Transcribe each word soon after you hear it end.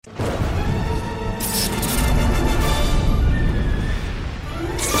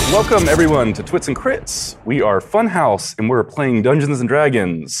Welcome, everyone, to Twits and Crits. We are Funhouse, and we're playing Dungeons &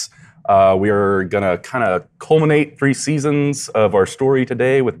 Dragons. We are going to kind of culminate 3 seasons of our story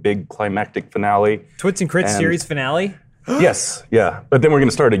today with big climactic finale. Twits and Crits series finale? Yes, yeah. But then we're going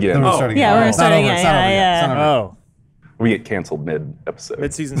to start again. Yeah, we're going to start again. Oh. We get canceled mid-episode.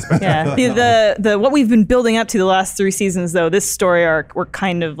 Mid-season special. Yeah, the what we've been building up to the last 3 seasons, though, this story arc, we're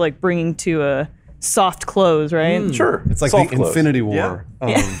kind of like bringing to a soft close, right? Sure. It's like Soft the close. Infinity War.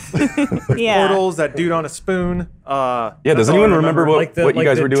 Yeah. Portals, that dude on a spoon. Yeah, does anyone remember what you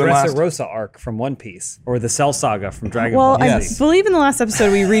guys were doing last? The Dressrosa arc from One Piece, or the Cell Saga from Dragon Well, Ball. I believe in the last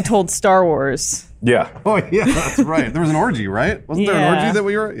episode we retold Star Wars. Yeah. Oh, yeah, that's right. There was an orgy, right? Wasn't there an Yeah. orgy that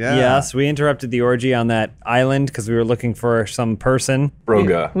we were? Yeah. Yes, we interrupted the orgy on that island because we were looking for some person,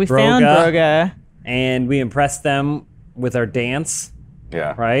 Broga. We found Broga. and we impressed them with our dance,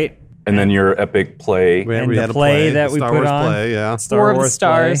 Yeah. right? And then your epic play. We And we the had a play that we Star put Wars on. play, yeah. Star War of the Wars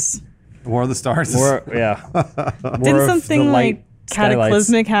Stars. War of the Stars. War, yeah. Didn't something like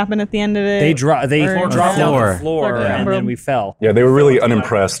cataclysmic happen at the end of it? They dropped down the floor, Like, and then we fell. Yeah, they were really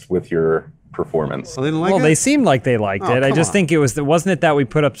unimpressed with your performance. Oh, they didn't like Well, it? they seemed like they liked it. I come just on. think wasn't it that we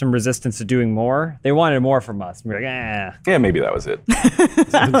put up some resistance to doing more? They wanted more from us. We were like, Yeah, maybe that was it.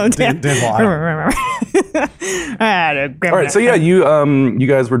 Oh, damn. Did lie. All right, so yeah, you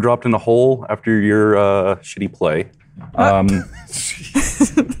guys were dropped in a hole after your shitty play.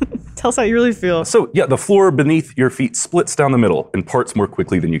 Tell us how you really feel. So yeah, the floor beneath your feet splits down the middle and parts more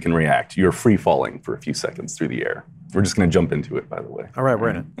quickly than you can react. You're free falling for a few seconds through the air. We're just going to jump into it, by the way. All right, we're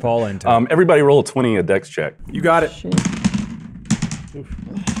in it. fall into. Everybody roll a 20 a dex check. You got it. Shit.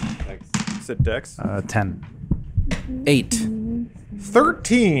 Sit Dex. 10. 8.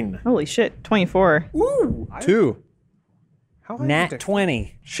 13. Holy shit, 24. Ooh. 2. How high Nat is Dex?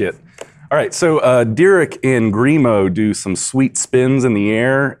 20. Shit. All right, so Derek and Grimo do some sweet spins in the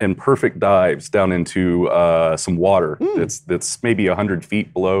air and perfect dives down into some water that's maybe 100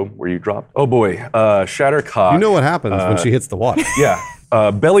 feet below where you dropped. Oh boy, Shattercock. You know what happens when she hits the water.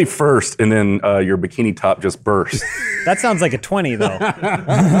 Yeah, belly first, and then your bikini top just bursts. That sounds like a 20, though.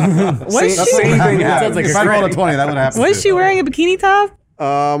 Was Same she, thing Sounds happened. like If a I rolled a 20, that would happen. was she wearing a bikini top?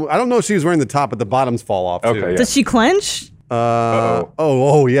 I don't know if she was wearing the top, but the bottoms fall off, too. Okay, yeah. Does she clench? Yeah,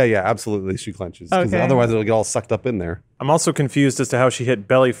 absolutely. She clenches. 'Cause Okay. otherwise, it'll get all sucked up in there. I'm also confused as to how she hit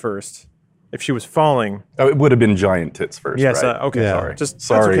belly first. If she was falling. Oh, it would have been giant tits first, Yes, right? okay. Yeah. Sorry. Just,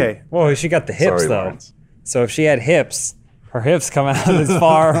 Sorry. That's okay. Well, she got the hips, Sorry, though. Lawrence. So if she had hips, her hips come out as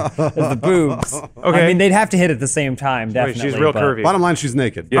far as the boobs. Okay. I mean, they'd have to hit at the same time, definitely. She's real but- curvy. Bottom line, she's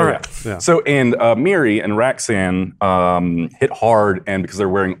naked. Yeah, All yeah. right. Yeah. So, and Miri and Raxan hit hard, and because they're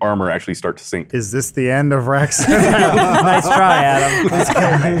wearing armor, actually start to sink. Is this the end of Rex? Nice try,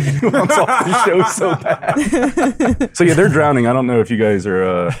 Adam. Wants off the show so bad. So yeah, they're drowning. I don't know if you guys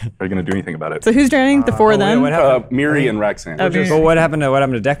are going to do anything about it. So who's drowning? The four of them? what happened? Miri and Raxan. Well, what happened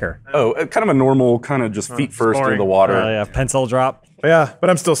to Decker? Kind of a normal, kind of just feet first boring. into the water. Yeah, pencil drop. Yeah, but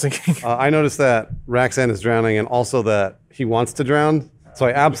I'm still sinking. I noticed that Raxan is drowning and also that he wants to drown. So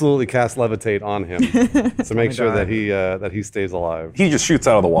I absolutely cast Levitate on him to make sure that he stays alive. He just shoots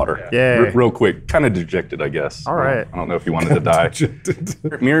out of the water. Yay. Real quick. Kind of dejected, I guess. All right. I don't know if he wanted to die.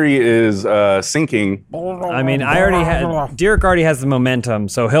 Miri is sinking. I mean, Derek already has the momentum,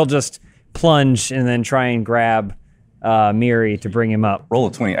 so he'll just plunge and then try and grab Miri to bring him up. Roll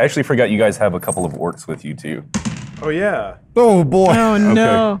a 20. I actually forgot you guys have a couple of orcs with you, too. Oh, yeah. Oh boy! Oh,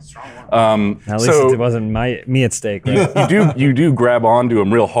 no. At least it wasn't me at stake. Right? You do grab onto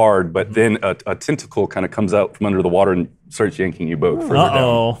him real hard, but then a tentacle kind of comes out from under the water and starts yanking you both further down.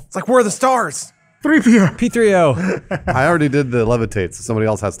 Uh-oh. It's like, where are the stars? P3O. I already did the levitate, so somebody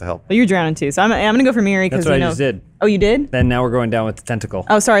else has to help. Oh, you're drowning too. So I'm going to go for Miri because That's what I just did. Oh, you did? Then now we're going down with the tentacle.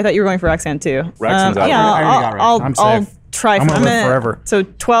 Oh, sorry. I thought you were going for Roxanne too. Roxanne's out. Yeah, I already got Rex. I'm I'll safe. try. I'm gonna live forever. So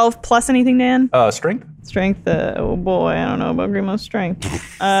 12 plus anything, Dan? Strength? Strength. Oh boy, I don't know about Grimo's strength.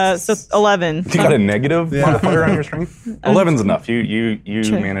 So 11. You got a negative modifier on your strength? 11's enough. You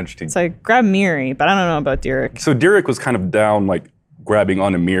managed to. So I grab Miri, but I don't know about Derek. So Derek was kind of down, like grabbing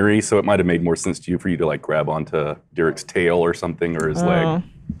onto Miri, so it might have made more sense to you for you to like grab onto Derek's tail or something or his leg.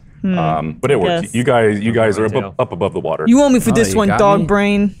 But it works. guess. You guys are tail. up above the water. You want me for this you one, got dog me?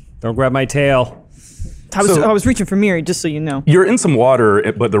 brain? Don't grab my tail. I was reaching for Miri, just so you know. You're in some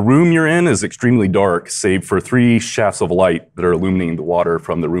water, but the room you're in is extremely dark, save for 3 shafts of light that are illuminating the water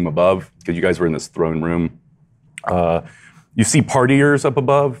from the room above, because you guys were in this throne room. You see partiers up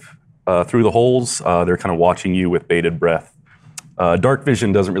above through the holes. They're kind of watching you with bated breath. Dark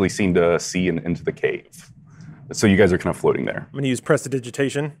vision doesn't really seem to see into the cave. So you guys are kind of floating there. I'm going to use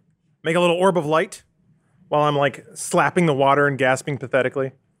prestidigitation. Make a little orb of light while I'm like slapping the water and gasping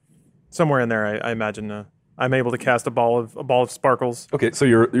pathetically. Somewhere in there, I imagine I'm able to cast a ball of sparkles. Okay, so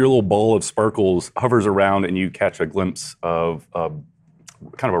your little ball of sparkles hovers around, and you catch a glimpse of kind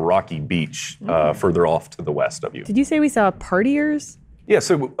of a rocky beach further off to the west of you. Did you say we saw partiers? Yeah,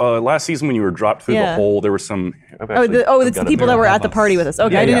 so last season when you were dropped through the Yeah. hole, there were some. It's the people that were at the party with us.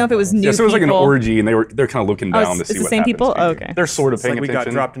 Okay, I didn't know if it was new Yeah, so it was like an people. orgy, and they're kind of looking down to it's see the what same happens people? to you. Oh, okay. They're sort of It's like paying we got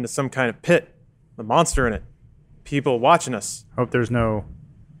attention. dropped into some kind of pit, a monster in it, people watching us. Hope there's no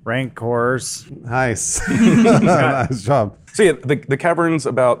rancors. Nice. Nice job. So yeah, the cavern's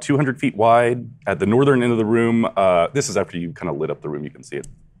about 200 feet wide. At the northern end of the room, this is after you kind of lit up the room, you can see it.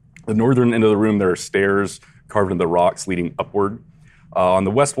 The northern end of the room, there are stairs carved into the rocks leading upward. On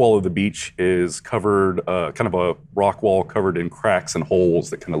the west wall of the beach is covered, kind of a rock wall covered in cracks and holes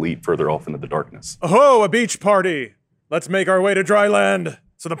that kind of lead further off into the darkness. Oh, a beach party! Let's make our way to dry land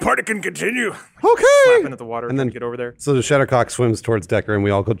so the party can continue. Okay. Slapping at the water And and then- then get over there. So the Shadowcock swims towards Decker, and we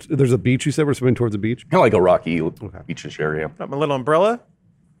all go. There's a beach. You said we're swimming towards a beach. Kind of like a rocky beachish area. Got my little umbrella.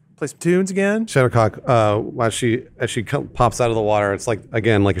 Play some tunes again. Shadowcock, as she pops out of the water, it's like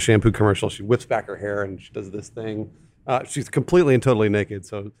again like a shampoo commercial. She whips back her hair and she does this thing. She's completely and totally naked,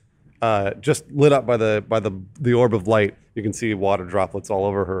 so just lit up by the orb of light. You can see water droplets all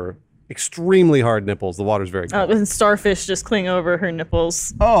over her extremely hard nipples. The water's very cold. And starfish just cling over her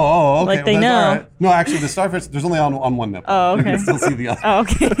nipples. Okay. Like they Well, that's know. all right. No, actually, the starfish. There's only on one nipple. Oh, okay. You can still see the other. Oh,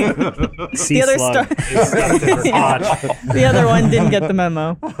 okay. Sea other slug is stuffed in her crotch. The other one didn't get the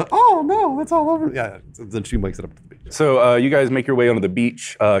memo. Oh no, that's all over. Yeah. So then she wakes it up to the beach. So you guys make your way onto the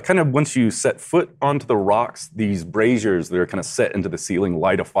beach. Kind of once you set foot onto the rocks, these braziers that are kind of set into the ceiling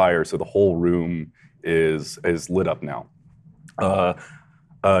light a fire, so the whole room is lit up now.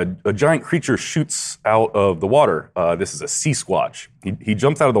 A giant creature shoots out of the water. This is a sea squatch. He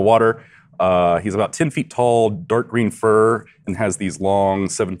jumps out of the water. He's about 10 feet tall, dark green fur, and has these long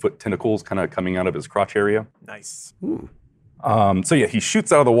 7-foot tentacles kind of coming out of his crotch area. Nice. So yeah, he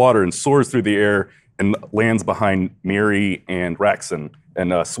shoots out of the water and soars through the air and lands behind Miri and Raxon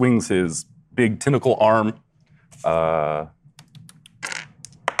and swings his big tentacle arm.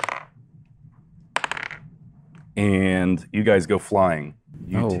 And you guys go flying.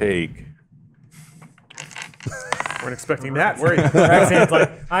 You take... Weren't expecting that, were you? Roxanne's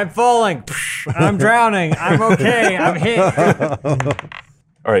like, I'm falling. I'm drowning. I'm okay. I'm hit.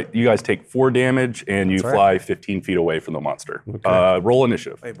 All right, you guys take 4 damage and you fly 15 feet away from the monster. Roll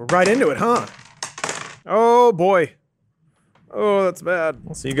initiative. Hey, we're right into it, huh? Oh, boy. Oh, that's bad.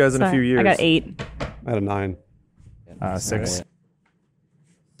 I'll see you guys in a few years. I got 8. I had a 9. 6.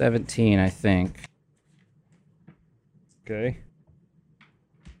 17, I think. Okay.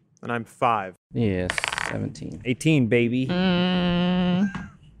 And I'm 5. Yes, 17. 18, baby. I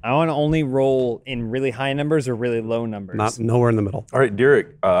want to only roll in really high numbers or really low numbers. Not nowhere in the middle. All right,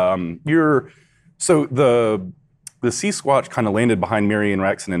 Derek, so the sea squatch kind of landed behind Miri and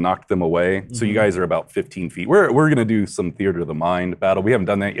Raxon and knocked them away. So you guys are about 15 feet. We're going to do some theater of the mind battle. We haven't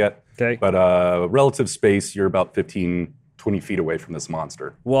done that yet. Okay. But relative space, you're about 15, 20 feet away from this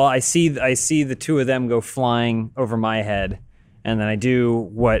monster. Well, I see the two of them go flying over my head, and then I do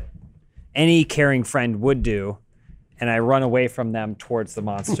what any caring friend would do, and I run away from them towards the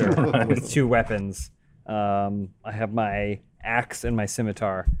monster with 2 weapons. I have my axe and my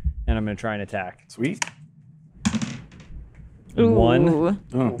scimitar, and I'm going to try and attack. Sweet. 1. Ooh.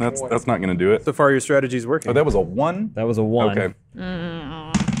 Oh, that's not going to do it. So far, your strategy's working. Oh, that was a 1? That was a 1. Okay.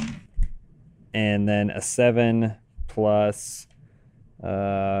 And then a 7 plus,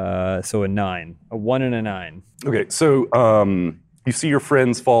 so a 9. A 1 and a 9. Okay, so you see your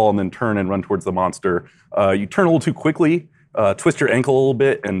friends fall and then turn and run towards the monster. You turn a little too quickly, twist your ankle a little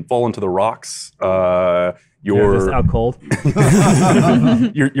bit, and fall into the rocks. You're just out cold.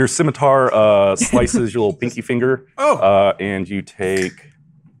 Your scimitar slices your little pinky finger. And you take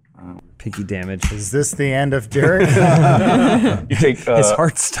Pinky damage. Is this the end of Derek? His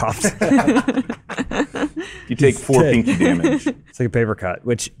heart stopped. you take 4 dead. pinky damage. It's like a paper cut,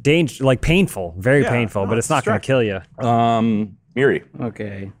 which painful, very painful, but it's not going to kill you. Miri.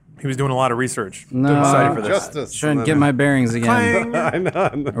 Okay. He was doing a lot of research. No, Excited for this. Justice. trying to get my bearings again. I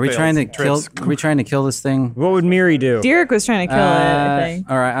know. Are we trying to kill? Are we trying to kill this thing? What would Miri do? Derek was trying to kill it, I think.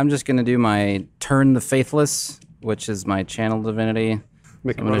 All right, I'm just gonna do my turn the faithless, which is my channel divinity.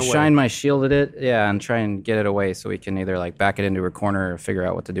 Make it I'm gonna run away. shine my shield at it, and try and get it away so we can either like back it into a corner or figure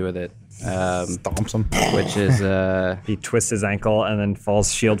out what to do with it. Stomps him. Which is He twists his ankle and then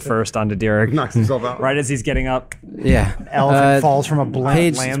falls shield first onto Derek. Knocks himself out. Right as he's getting up. yeah. Elephant falls from a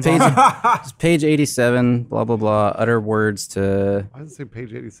blimp, lands on him. It's page 87. Blah blah blah. Utter words to. Why does it say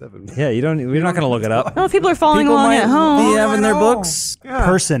page 87? Yeah, we're not going to look it up. Well, if people are following along at home. Be having their books.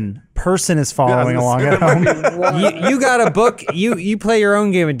 Person person is following along at home. You got a book. You play your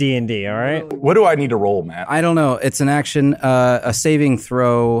own game of D&D. All right. What do I need to roll, Matt? I don't know. It's an action, a saving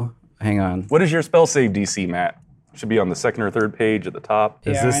throw. Hang on. What is your spell save DC, Matt? Should be on the second or third page at the top.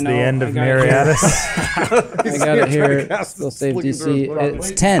 Is Yeah, this I the know. end I of got it here. Mariatis? I got it here. cast Spell this, save looking through his DC. book.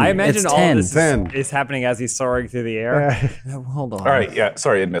 It's 10. I imagine it's all 10. this 10. is happening as he's soaring through the air. Hold on. All right, yeah,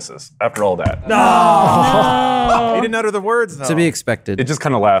 sorry, it misses. After all that. He didn't utter the words. To be expected. It just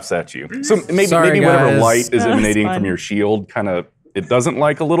kind of laughs at you. So maybe Sorry, whatever guys. light is That's emanating fun. from your shield kind of it doesn't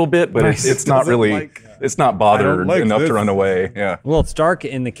like a little bit, but it's not Doesn't really like- it's not bothered like enough this. to run away. Yeah. Well, it's dark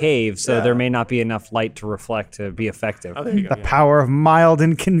in the cave, so there may not be enough light to reflect to be effective. There you go. The power of mild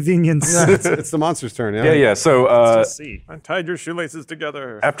inconvenience. It's the monster's turn. Yeah. Yeah. So Let's see. I tied your shoelaces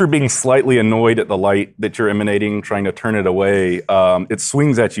together. after being slightly annoyed at the light that you're emanating, trying to turn it away, it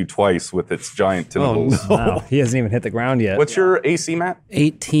swings at you twice with its giant tentacles. Wow, he hasn't even hit the ground yet. What's your AC, Matt?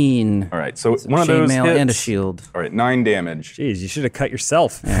 18. All right, so one of Chainmail those hits. and a shield. All right, 9 damage. Jeez, you should have cut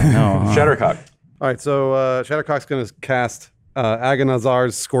yourself. No. Shattercock. All right, so Shattercock's going to cast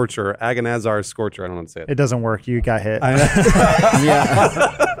Agonazar's Scorcher. Agonazar's Scorcher. I don't know how to say it. It doesn't work. You got hit.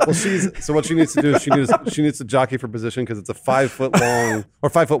 Well, so what she needs to do is she needs to jockey for position because it's a 5 foot long or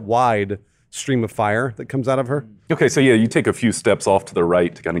 5 foot wide stream of fire that comes out of her. Okay, so yeah, you take a few steps off to the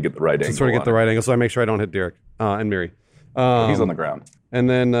right to kind of get the right angle. To sort of get the on right angle, so I make sure I don't hit Derek and Miri. it. He's on the ground. And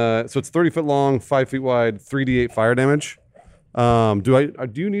then so it's 30 foot long, 5 feet wide, 3d8 fire damage. Do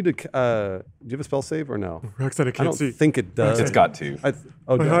you need to? Do you have a spell save or no? Roxanne, I I can't don't see. think it does. It's got to. eyes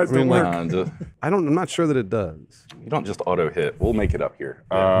don't work. I'm not sure that it does. You don't just auto hit. We'll make it up here.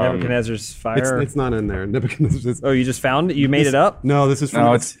 Nebuchadnezzar's fire. It's not in there. Nebuchadnezzar's. Oh, you just found it? You made it up? No, this is from.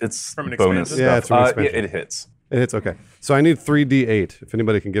 No, it's From an bonus expansion? Yeah, stuff. it's from an expansion. It hits. It's okay. So I need 3d8. If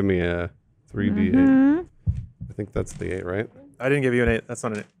anybody can give me a 3d8, I think that's the 8, right? I didn't give you an 8. That's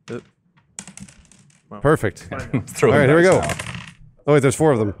not an 8. Perfect. Throw All right, it here we back go. now. Oh wait, there's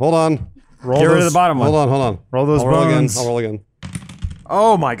 4 of them. Hold on. Roll Get rid of those- the bottom one. Hold on. Roll those I'll roll bones. again. I'll roll again.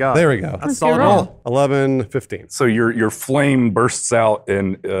 Oh my god. There we go. That's solid roll. roll. 11, 15. So your flame bursts out,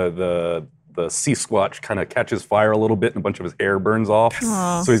 and the sea squatch kind of catches fire a little bit, and a bunch of his hair burns off.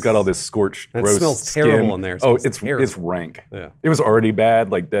 So he's got all this scorched, It gross smells skin. terrible in there. It Oh, smells it's terrible. rank. Yeah. It was already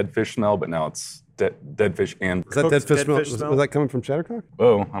bad, like dead fish smell, but now it's dead fish and. Is that Cooked dead fish dead smell? fish Was smell? that coming from Shattercock?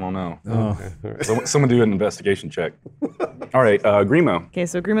 Oh, I don't know. Okay. All right. Someone do an investigation check. All right, Grimo. Okay,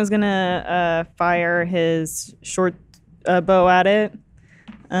 so Grimo's gonna fire his short bow at it.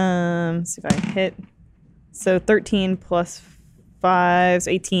 See if I hit. So 13 plus 5 is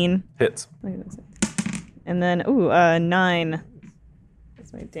 18. Hits. And then, 9.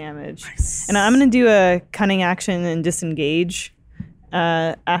 That's my damage. And I'm going to do a cunning action and disengage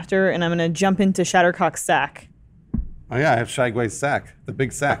after, and I'm going to jump into Shattercock's sack. Oh yeah, I have Shagway's sack, the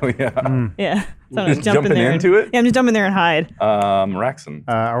big sack. Oh yeah. Yeah. So I'm Just gonna jump in jumping there into and, it? Yeah, I'm just jumping there and hide. Raxon.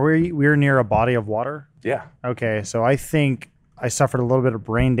 Are we're near a body of water? Yeah. Okay, so I think I suffered a little bit of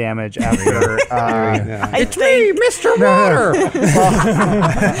brain damage after It's me, Mr. Water!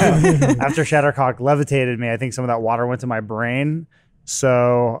 after Shattercock levitated me. I think some of that water went to my brain.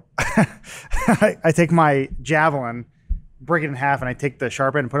 So I take my javelin, break it in half, and I take the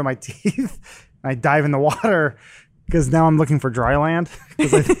sharp end and put it in my teeth. And I dive in the water because now I'm looking for dry land.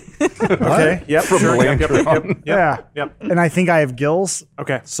 Okay. Yep. From Sure. the Yep. Yep. Yep. Yep. Yep. Yeah. Yep. And I think I have gills.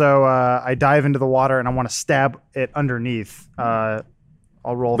 Okay. So I dive into the water and I want to stab it underneath.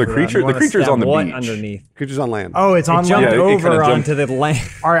 I'll roll The for creature. that. The creature's on the what beach. underneath? Creatures on land. Oh, it's on Jumped land. Yeah, it kinda over jumped. onto the land.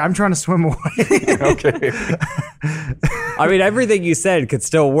 All right, I'm trying to swim away. Okay. I mean, everything you said could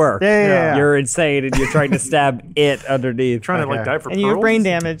still work. Yeah. You're insane, and you're trying to stab it underneath. Trying to like Okay. dive for And you have pearls? brain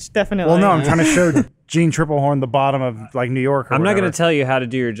damage, definitely. Well, no, I'm trying to show Gene Triplehorn the bottom of like New York. Or I'm not going whatever. to tell you how to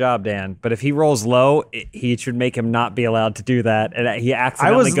do your job, Dan, but if he rolls low, he should make him not be allowed to do that, and he I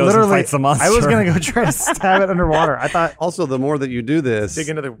accidentally was goes and literally. fights the monster. I was gonna go try to stab it underwater. I thought. Also, the more that you do this, Dig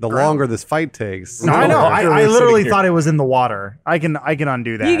into the the ground. longer this fight takes. No, I know. longer I we're literally sitting here. thought it was in the water. I can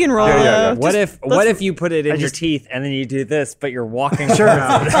undo that. You can roll. Yeah. What just- what if you put it in your just- teeth and then you do this, but you're walking Sure.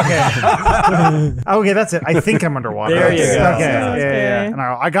 around? Okay, that's it. I think I'm underwater. There you go. Okay. Sounds Yeah. good. And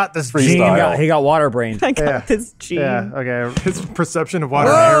I got this Freestyle. Gene. He got water brained. I got Yeah. this Gene. Yeah. Okay. His perception of water.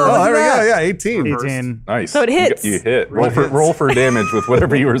 Oh, there we go. Yeah, 18. 18. Nice. So it hits. You hit. Roll for damage with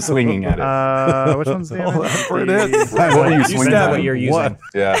whatever you were swinging at it. Which one's the For it is. what were you You swinging stab at? what you're using. What?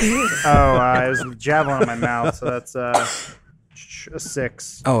 Yeah. Oh, it was a javelin in my mouth. So that's a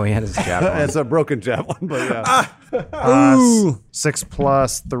 6. Oh, he had his javelin. It's a broken javelin, but yeah. 6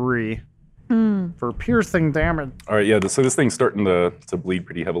 plus 3 for piercing damage. All right. Yeah. So this thing's starting to bleed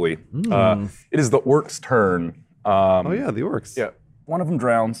pretty heavily. It is the orc's turn. Oh yeah, the orcs. Yeah. One of them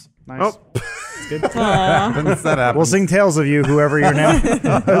drowns. Nice. That happens. We'll sing tales of you, whoever your name is.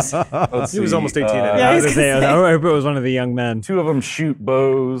 Let's He was see, almost 18 anyway. Yeah, I he's was gonna say, I hope it was one of the young men. Two of them shoot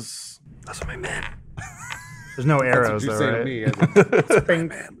bows. There's no arrows, you though, say right? to me. As a, Bing,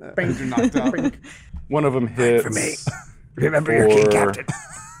 bing. you're knocked out. One of them hits. For me. Remember your king, Captain.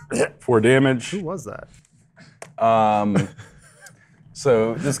 4 damage. Who was that?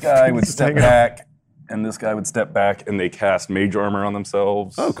 So this guy would step back, and this guy would step back, and they cast mage armor on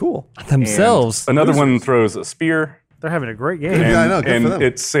themselves. Oh, cool. Themselves. Another one throws a spear, They're having a great game. and, Yeah, I know, good and for them.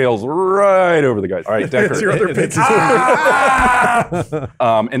 it sails right over the guys. All right, Decker. It's your other pitch.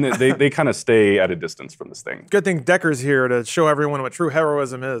 And they kind of stay at a distance from this thing. Good thing Decker's here to show everyone what true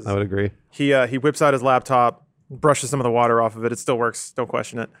heroism is. I would agree. He whips out his laptop, brushes some of the water off of it. It still works. Don't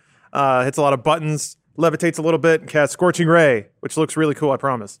question it. Hits a lot of buttons, levitates a little bit, and casts Scorching Ray, which looks really cool, I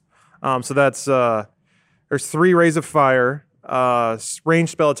promise. So that's there's 3 rays of fire, range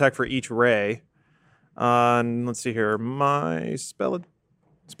spell attack for each ray. And let's see here. My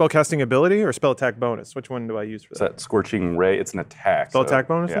spellcasting ability or spell attack bonus? Which one do I use for Is that? that Scorching Ray? It's an attack. Spell so- attack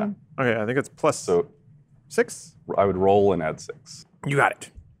bonus Yeah. then? Okay, I think it's plus So 6. I would roll and add 6. You got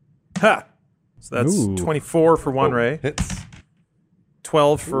it. Ha! So that's Ooh. 24 for one ray, Hits.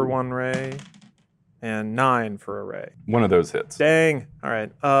 12 for one ray, and 9 for a ray. One of those hits. Dang. All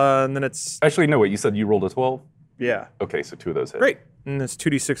right. And then it's, Actually, no, wait. You said you rolled a 12? yeah. Okay, so 2 of those hit. Great. And it's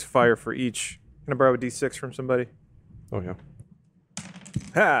 2d6 fire for each. Can I borrow a d6 from somebody? Oh, yeah.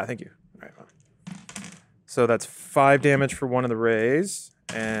 Ah, thank you. All right. So that's 5 damage for one of the rays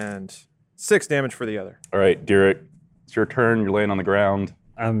and 6 damage for the other. All right, Derek, it's your turn. You're laying on the ground.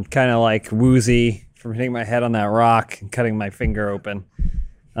 I'm kind of like woozy from hitting my head on that rock and cutting my finger open.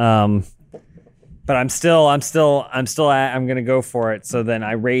 But I'm gonna go for it. So then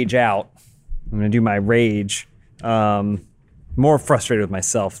I rage out. I'm gonna do my rage. More frustrated with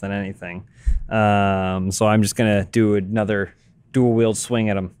myself than anything. So I'm just gonna do another dual wield swing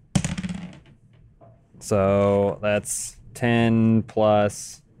at him. So that's 10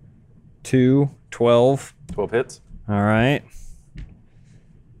 plus 2, 12. 12 hits. All right. Do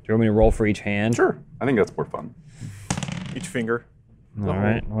you want me to roll for each hand? Sure. I think that's more fun. Each finger. All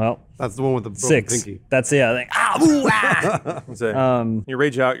right. Well, That's the one with the broken 6. pinky. That's it. I think. Ah, ooh, ah. Let's say, you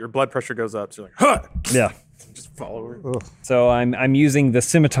rage out, your blood pressure goes up. So you're like, huh! Yeah. Just fall over. So I'm using the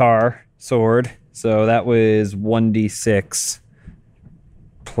scimitar sword. So that was 1d6.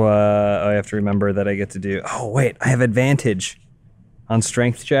 I have to remember that I get to do. Oh wait, I have advantage on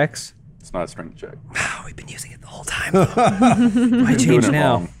strength checks. It's not a strength check. Oh, we've been using it the whole time. I change it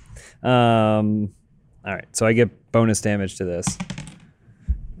now. All right, so I get bonus damage to this.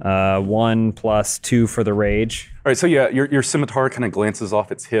 1 plus 2 for the rage. All right, so yeah, your scimitar kind of glances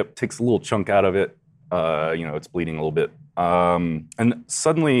off its hip, takes a little chunk out of it. It's bleeding a little bit. And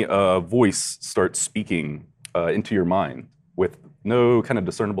suddenly a voice starts speaking into your mind with no kind of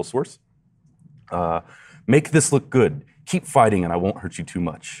discernible source. Make this look good. Keep fighting and I won't hurt you too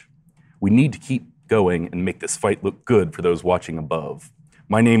much. We need to keep going and make this fight look good for those watching above.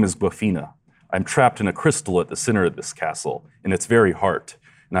 My name is Guafina. I'm trapped in a crystal at the center of this castle, in its very heart,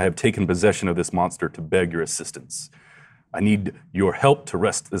 and I have taken possession of this monster to beg your assistance. I need your help to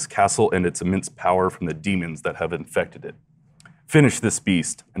wrest this castle and its immense power from the demons that have infected it. Finish this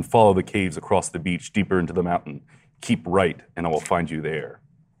beast and follow the caves across the beach deeper into the mountain. Keep right, and I will find you there.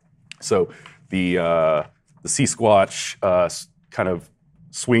 So the sea squatch kind of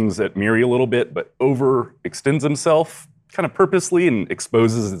swings at Miri a little bit, but overextends himself kind of purposely and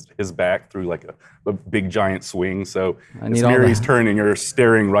exposes his back through like a big giant swing. So need as all Miri's the- turning, you're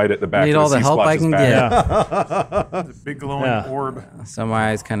staring right at the back Need of all the the sea help I squatch's can back. get. The big glowing Yeah. orb. So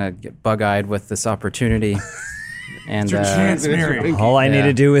my eyes kind of get bug-eyed with this opportunity. And All I need Yeah.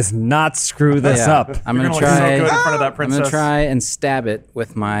 to do is not screw this yeah, up. I'm You're gonna gonna look so try. good in front of that I'm princess. gonna try and stab it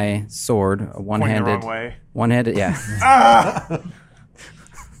with my sword, a Pointing the one-handed. wrong way. One-handed, yeah.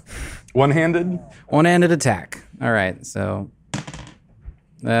 One-handed? One-handed attack. All right, so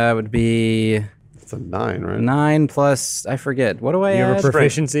that would be It's a 9, right? 9 plus. I forget. What do I You have a add?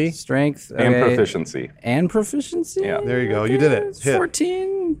 proficiency? Strength And okay. proficiency. And proficiency. Yeah. There you go. You did it. It's Hit.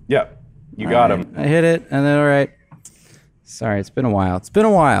 14. Yeah, you got All right, him. I hit it, and then all right. Sorry, it's been a while.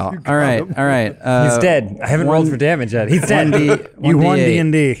 All right, all right. He's dead. I haven't rolled for damage yet. He's dead. 1D, You won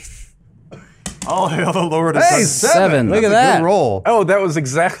 1d8. D&D. All hail the Lord of Hey, Sun. 7. Look That's at a that. good roll. Oh, that was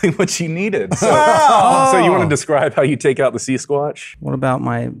exactly what you needed. So, so you want to describe how you take out the sea squatch? What about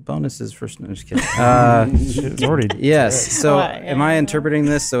my bonuses for? No, just kidding. It's already Yes. So, Oh, yeah, am I yeah. interpreting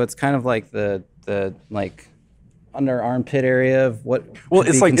this? So it's kind of like the like under armpit area of what? Well, could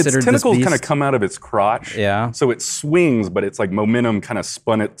it's be like its considered this tentacles kind of beast? come out of its crotch. Yeah. So it swings, but it's like momentum kind of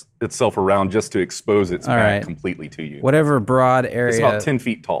spun itself around just to expose its All back right. completely to you. Whatever broad area. It's about 10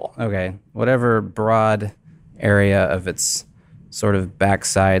 feet tall. Okay. Whatever broad area of its sort of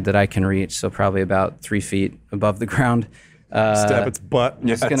backside that I can reach, so probably about 3 feet above the ground. Stab its butt.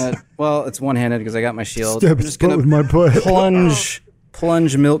 Yeah, Just gonna. Well, it's one-handed because I got my shield. Stab I'm its just gonna butt with my butt.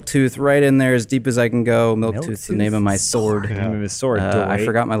 plunge Milktooth right in there as deep as I can go. Milktooth's the name of my sword. Name of his sword. I Dwight.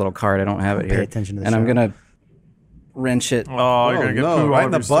 forgot my little card. I don't have it Pay here. attention to the and I'm show. gonna wrench it Oh, you're gonna get no, poo all right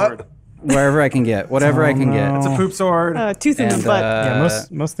in over the your butt. sword. wherever I can get, whatever I can get. It's a poop sword. Tooth in the And, butt. Yeah,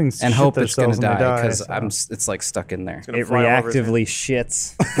 most things and shit hope it's gonna themselves when they die because so. it's like stuck in there. Gonna It fly all over his hand. reactively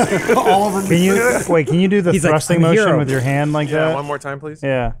shits. Can you wait? Can you do the He's like, thrusting "I'm a motion hero." with your hand like Yeah, that? one more time, please.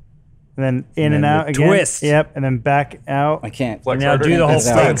 Yeah, and then in and then out the again. twist. Yep, and then back out. I can't. Flex Now harder. do the whole It's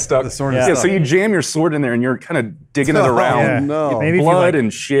thing. stuck. The sword Yeah. is Yeah, stuck. so you jam your sword in there and you're kind of digging it around. Yeah. no. Maybe if you, Blood like,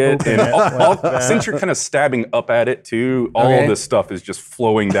 and shit, and since you're kind of stabbing up at it too, all Okay. of this stuff is just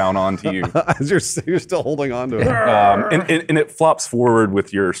flowing down onto you, As you're still holding on to it. and it flops forward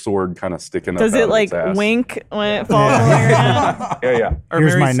with your sword kind of sticking Does up. out it of like its ass. wink when it falls on your hand? Yeah, yeah. Or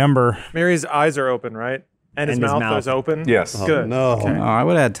Here's my Mary's- number. Mary's eyes are open, right? And his And his mouth mouth. is open. Yes. Good. No. Oh, I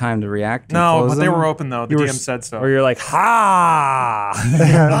would have had time to react. and No, close but they them. were open though. The were DM s- said so. Where you're like, ha!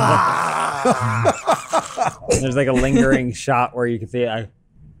 And there's like a lingering shot where you can see it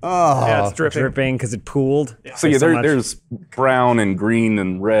Oh. Yeah, it's dripping. dripping because it pooled. So yeah, so much. there's brown and green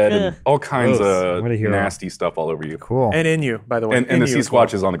and red and Ugh. all kinds of What a hero. nasty stuff all over you. Cool. And in you, by the way. And In the you sea as well.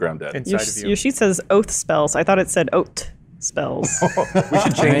 squatch is on the ground dead. Your, Inside of you. your sheet says oath spells. I thought it said oat spells. We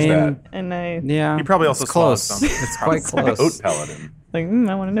should change that. And I Yeah, You probably also it's close. swallowed some. It's quite Oat close. paladin. like,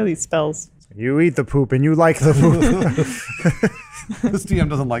 I want to know these spells. You eat the poop and you like the poop. This DM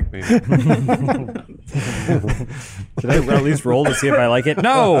doesn't like me. Should I at least roll to see if I like it?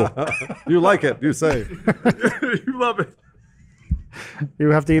 No! You like it, you say. You love it.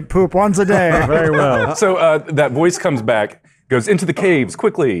 You have to eat poop once a day. Very well. So that voice comes back, goes into the caves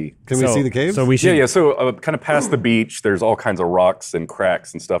quickly. Can we see the cave? So we should. Yeah. So kind of past the beach, there's all kinds of rocks and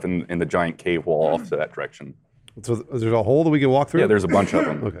cracks and stuff in the giant cave wall off to that direction. So there's a hole that we can walk through? Yeah, there's a bunch of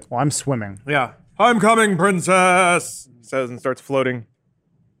them. Okay. Well, I'm swimming. Yeah. I'm coming, princess, says and starts floating.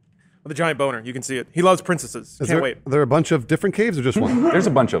 With a giant boner. You can see it. He loves princesses. Is Can't there, wait. Are there a bunch of different caves or just one? There's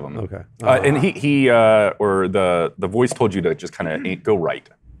a bunch of them. Okay. And he or the voice told you to just kind of go right.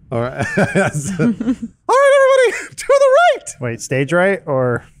 All right. Yes. All right, everybody, to the right. Wait, stage right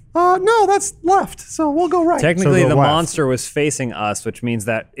or No, that's left. So we'll go right. Technically, So go the west. monster was facing us, which means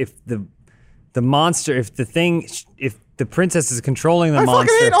that if the monster, if the princess is controlling the I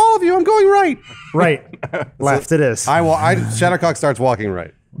monster, fucking hate all of you. I'm going right. right? Left it is. Shadowcock starts walking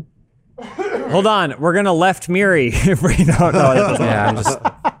right. hold on, we're gonna left Miri. If we don't know, that doesn't Yeah, I'm just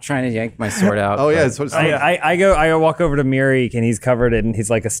trying to yank my sword out. Oh, yeah. but- So it's, I go walk over to Miri and he's covered in he's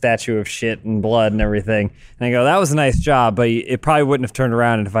like a statue of shit and blood and everything. And I go, that was a nice job, but it probably wouldn't have turned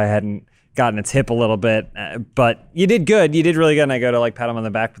around if I hadn't gotten its hip a little bit. But you did good. You did really good. And I go to like pat him on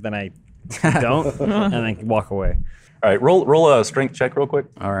the back, but then I don't and I walk away. All right, roll a strength check real quick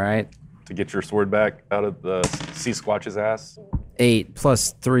All right. to get your sword back out of the sea squatch's ass. 8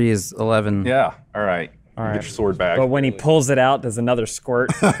 plus 3 is 11. Yeah. All right. Get your sword back. But when he pulls it out, does another squirt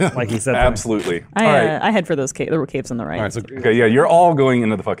like he said? Absolutely. I, All right. I head for those caves. There were caves on the right. all right. So Okay, yeah, you're all going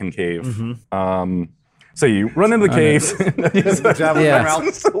into the fucking cave. So you run into the caves.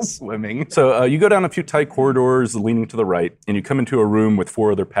 Yeah. Still swimming. So you go down a few tight corridors leaning to the right, and you come into a room with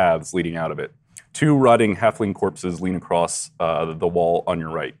 4 other paths leading out of it. 2 rotting halfling corpses lean across the wall on your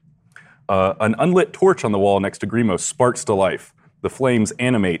right. An unlit torch on the wall next to Grimo sparks to life. The flames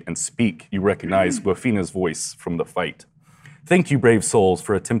animate and speak. You recognize Wafina's voice from the fight. Thank you, brave souls,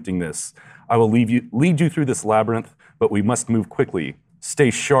 for attempting this. I will lead you through this labyrinth, but we must move quickly.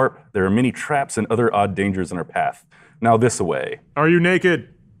 Stay sharp. There are many traps and other odd dangers in our path. Now this away. Are you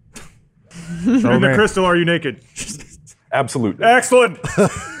naked? In the me. crystal, are you naked? Absolutely. Excellent.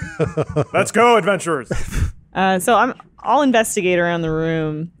 Let's go, adventurers. So I'll investigate around the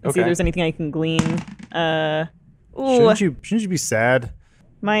room and see Okay. if there's anything I can glean. Ooh, shouldn't you be sad?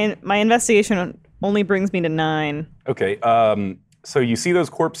 my investigation only brings me to 9. Okay. So you see those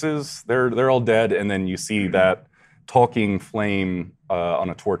corpses? They're all dead, and then you see that talking flame on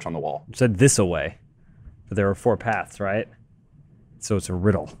a torch on the wall. It said this away, but there were 4 paths, right? So it's a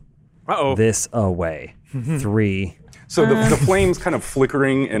riddle. Uh-oh. This away. 3. So the flames kind of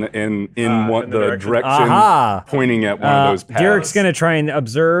flickering in the direction Aha! pointing at one of those paths. Derek's gonna try and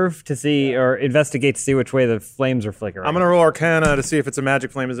observe to see or investigate to see which way the flames are flickering. I'm going to roll Arcana to see if it's a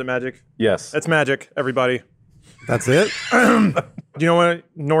magic flame. Is it magic? Yes. It's magic, everybody. That's it? You know what?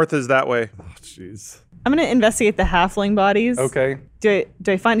 North is that way. Jeez. I'm gonna investigate the halfling bodies. Okay. Do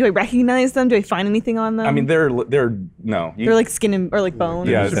I recognize them? Do I find anything on them? I mean, they're no. they're like skin and, or like bone.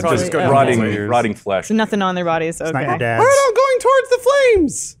 yeah, should it's probably just just go rotting flesh. So nothing on their bodies. Okay. Not your dad's. All right, I'm going towards the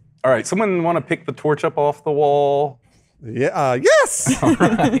flames. All right, someone want to pick the torch up off the wall? Yeah. Yes.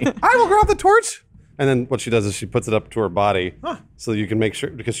 I will grab the torch. And then what she does is she puts it up to her body, so you can make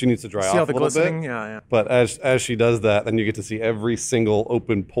sure because she needs to dry See off how a the little glistening? bit. Yeah. But as she does that, then you get to see every single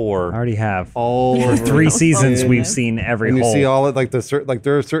open I pore already have. all over. 3 seasons, Oh, we've goodness. seen every And you hole. see all it like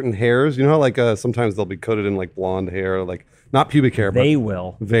there are certain hairs. You know how like sometimes they'll be coated in like blonde hair, like not pubic hair, They but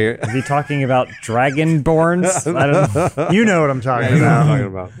will. they. Is he talking about dragonborns? I don't know. You know what I'm talking You know what I'm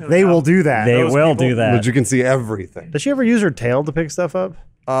about. talking about. They will do that. They Those will people- do that. But you can see everything. Does she ever use her tail to pick stuff up?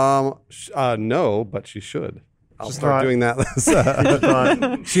 No, but she should. I'll Just start thought- doing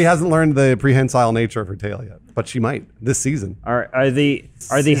that. She hasn't learned the prehensile nature of her tail yet, but she might this season. Are the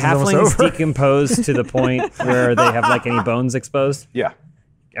Season's almost halflings over. decomposed to the point where they have like any bones exposed? Yeah.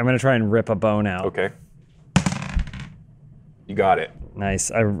 I'm gonna try and rip a bone out. Okay. You got it.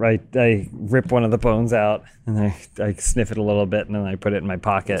 Nice. I rip one of the bones out and I sniff it a little bit and then I put it in my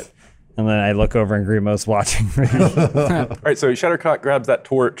pocket. And then I look over and Grimo's watching me. All right, so Shattercock grabs that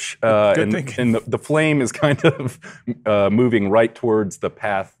torch, and the flame is kind of moving right towards the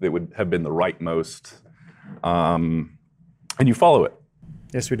path that would have been the rightmost, and you follow it.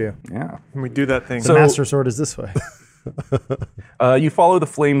 Yes, we do. Yeah. We do that thing. So- The Master Sword is this way. You follow the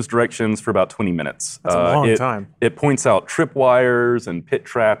flame's directions for about 20 minutes. That's a long time. It points out tripwires and pit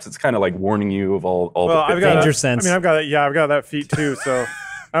traps. It's kind of like warning you of all well, the I've pit got Danger that, sense. I mean, I've got that feat too. So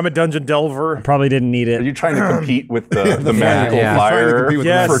I'm a dungeon delver. Probably didn't need Are you it. trying to compete with the magical yeah. Trying to fire compete with the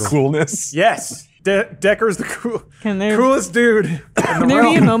Yes. for magical. coolness? Yes, Decker's the Can there coolest dude. in the Can there be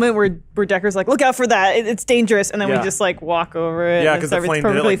a realm. moment where Decker's like, look out for that, it's dangerous, and then Yeah. we just like walk over it. Yeah, and because the it's flame did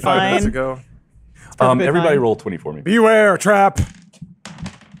it perfectly like 5 minutes fine. ago. perfectly Everybody fine. roll 20 for me. Beware, trap.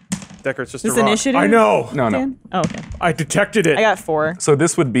 Decker's just This a rock. initiative? I know. No. Dan? Oh, okay. I detected it. I got 4. So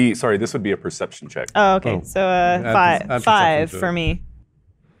this would be a perception check. Oh, okay. So add five perception to for it. me.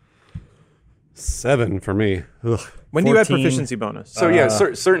 7 for me. Ugh. When do you add 14. proficiency bonus? So yeah,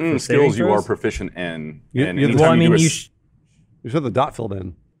 certain skills you are throws? proficient in. You- and you- anytime Well, I you mean, do a you s- You should have the dot filled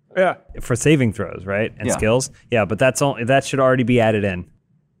in. yeah. for saving throws, right? And Yeah. skills. Yeah, but that should already be added in.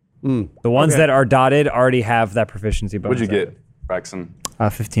 Hmm. The ones Okay. that are dotted already have that proficiency bonus. What'd you added. get, Braxton?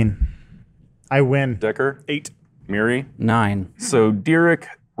 15. I win. Decker? 8. Miri? 9. So Derek,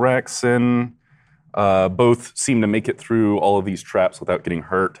 Raxon, both seem to make it through all of these traps without getting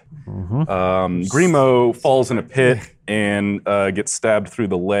hurt. Grimo falls in a pit and gets stabbed through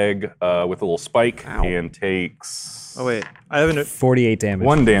the leg with a little spike and takes Oh wait, I haven't. 48 damage.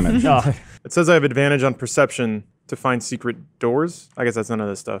 1 damage. Oh, It says I have advantage on perception to find secret doors. I guess that's none of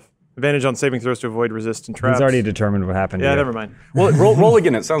this stuff. Advantage on saving throws to avoid resistant traps. he's already determined what happened. Yeah, to you. never mind. Well, roll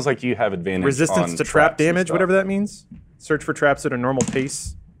again. It sounds like you have advantage. Resistance on to trap traps and damage, stuff. whatever that means. Search for traps at a normal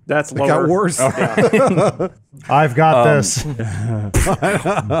pace. That's It lower. got worse. I've got this.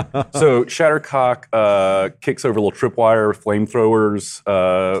 So Shattercock kicks over a little tripwire, flamethrowers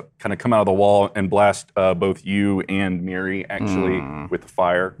kind of come out of the wall and blast both you and Miri actually with the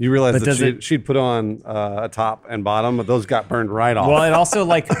fire. You realize But that does it- she'd put on a top and bottom, but those got burned right off. Well, it also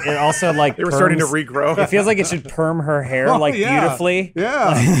like They were starting to perms- regrow. It feels like it should perm her hair like yeah. beautifully.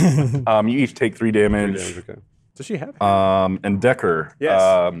 Yeah. You each take 3 damage. Okay. Does she have? And Decker. Yes.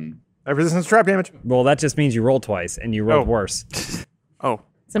 I have resistance to trap damage. Well, that just means you rolled twice and you rolled Oh. worse. Oh.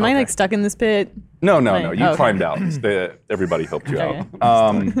 So am I like stuck in this pit? No. Right. You Oh, okay. climbed out. Everybody helped you Okay.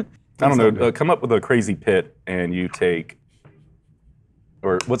 out. I don't know. Come up with a crazy pit and you take,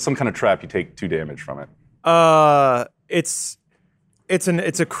 or what's some kind of trap you take 2 damage from it.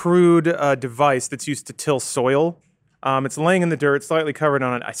 It's a crude device that's used to till soil. It's laying in the dirt, slightly covered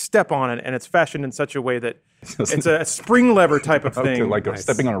on it. I step on it, and it's fashioned in such a way that it's a spring lever type of Okay, thing. like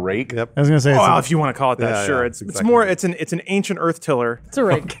stepping on a rake. Yep. I was gonna say. Oh, It's if you want to call it that, Yeah, sure. yeah, It's exactly more. right. It's an ancient earth tiller. It's a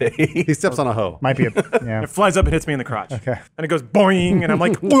rig. He steps on a hoe. might be a yeah. It flies up and hits me in the crotch. Okay. And it goes boing, and I'm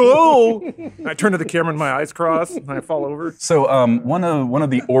like, whoa! And I turn to the camera, and my eyes cross, and I fall over. So one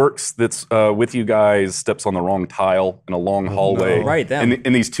of the orcs that's with you guys steps on the wrong tile in a long hallway. Right, them.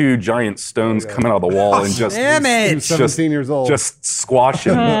 And these 2 giant stones come out of the wall and just Damn it! He's 17 years old. just squash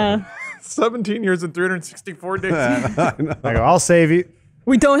him. 17 years and 364 days. I go. I'll save you.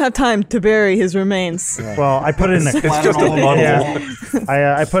 We don't have time to bury his remains. Well, I put it in a. It's just a bundle.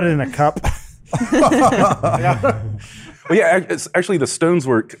 Yeah. I put it in a cup. Well, yeah, actually, the stones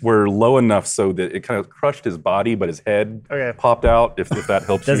were low enough so that it kind of crushed his body, but his head popped out. If that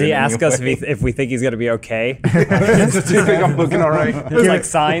helps. Does you he in any ask us way. if we think he's going to be okay? Do you think I'm looking all right? There's like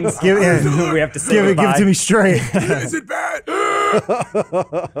signs. Give we have to say give it goodbye. to me straight. Is it bad?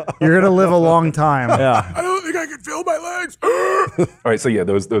 You're gonna live a long time. Yeah. I don't think I can feel my legs. All right, so yeah,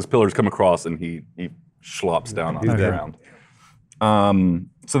 those pillars come across, and he slops down on the ground.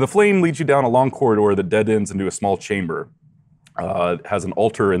 So the flame leads you down a long corridor that dead ends into a small chamber. It has an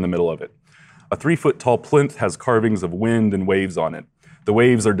altar in the middle of it. A 3-foot tall plinth has carvings of wind and waves on it. The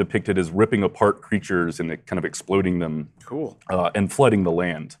waves are depicted as ripping apart creatures and kind of exploding them. Cool. And flooding the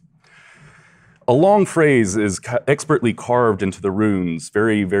land. A long phrase is expertly carved into the runes,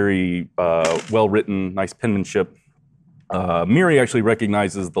 very, very well written, nice penmanship. Miri actually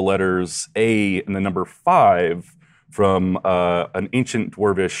recognizes the letters A and the number 5 from an ancient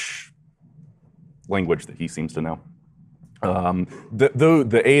Dwarvish language that he seems to know. Though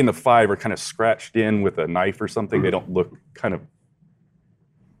the A and the 5 are kind of scratched in with a knife or something, they don't look kind of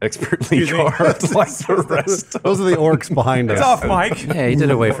expertly carved like the rest. Those are the orcs behind us. It's off, Mike. Yeah, he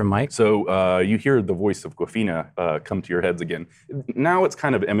did away from Mike. So you hear the voice of Gwafina come to your heads again. Now it's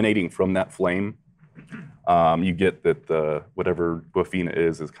kind of emanating from that flame. You get that whatever Gwafina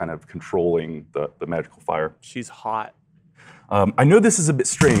is kind of controlling the magical fire. She's hot. I know this is a bit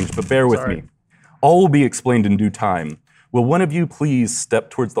strange, but bear with me. All will be explained in due time. Will one of you please step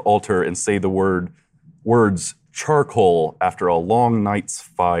towards the altar and say the words charcoal after a long night's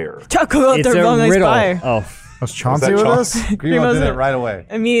fire? Charcoal It's after a long night's riddle. fire. Oh, Was Chauncey with us? Grimo did it right away.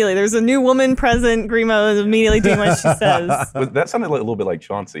 Immediately. There's a new woman present. Grimo is immediately doing what she says. That sounded like a little bit like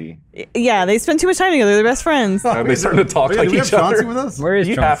Chauncey. Yeah, they spend too much time together. They're best friends. Are they starting to talk Wait, like do we have each other? Chauncey with us? where is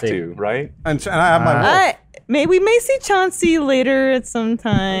You Chauncey? have to, right? And I have my wolf. We may see Chauncey later at some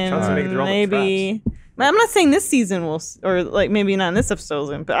time. Chauncey making their own Maybe. I'm not saying this season will, or like maybe not in this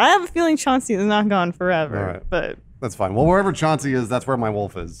episode, but I have a feeling Chauncey is not gone forever. All right. But That's fine. Well, wherever Chauncey is, that's where my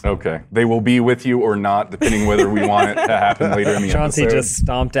wolf is. Okay. They will be with you or not, depending whether we want it to happen later in the Chauncey episode. just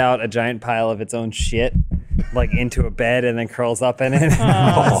stomped out a giant pile of its own shit, like into a bed, and then curls up in it.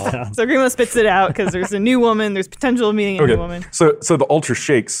 so Grimo spits it out because there's a new woman. There's potential of meeting a new woman. So the altar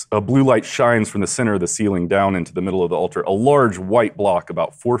shakes. A blue light shines from the center of the ceiling down into the middle of the altar. A large white block,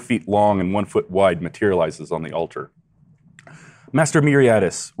 about 4 feet long and 1 foot wide, materializes on the altar. Master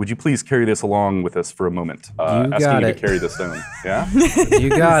Miriadis, would you please carry this along with us for a moment? Asking got you it. to carry the stone. Yeah? You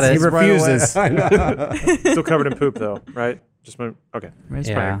got He it. refuses. Still covered in poop, though, right? Just move. Okay.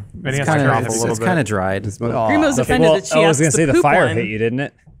 Yeah, Maybe it's I have to kind drop of a little bit. kind of dried. Grimo's offended that she I was asked gonna say the poop fire one. hit you, didn't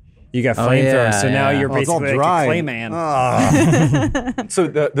it? You got Oh, flamethrower, yeah, so now yeah. you're Oh, it's all basically dry. like a clay man. So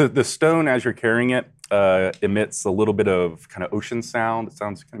the stone, as you're carrying it, emits a little bit of kind of ocean sound. It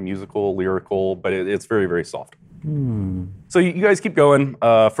sounds kind of musical, lyrical, but it's very, very soft. So you guys keep going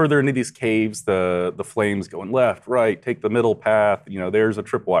further into these caves. The flames going left, right. Take the middle path. You know, there's a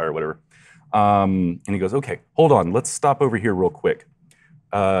tripwire, whatever. And he goes, "Okay, hold on. Let's stop over here real quick.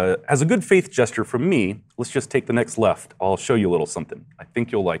 As a good faith gesture from me, let's just take the next left. I'll show you a little something. I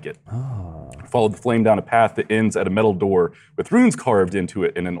think you'll like it." Follow the flame down a path that ends at a metal door with runes carved into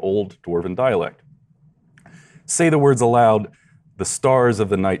it in an old dwarven dialect. Say the words aloud. The stars of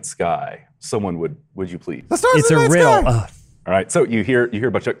the night sky. Someone would you please? The stars It's in a the night riddle. sky. Ugh. All right, so you hear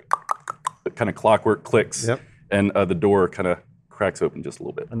a bunch of kind of clockwork clicks, Yep. and the door kind of cracks open just a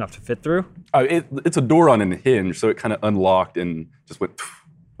little bit. Enough to fit through. It's a door on a hinge, so it kind of unlocked and just went.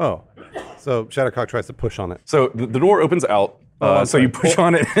 Oh, so Shattercock tries to push on it. So the door opens out. I'm So you push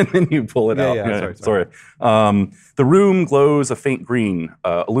on it and then you pull it out. yeah, sorry. The room glows a faint green,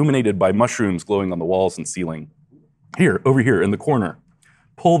 illuminated by mushrooms glowing on the walls and ceiling. Here, over here in the corner.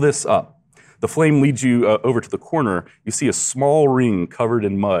 Pull this up. The flame leads you over to the corner. You see a small ring covered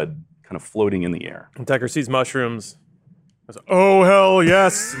in mud, kind of floating in the air. Decker sees mushrooms. Goes, oh, hell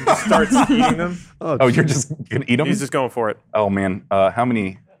yes. And just starts eating them. Oh, you're just gonna eat them? He's just going for it. Oh man, how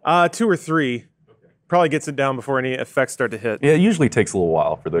many? 2 or 3. Probably gets it down before any effects start to hit. Yeah, it usually takes a little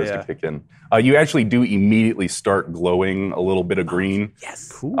while for those Yeah. to kick in. You actually do immediately start glowing a little bit of green.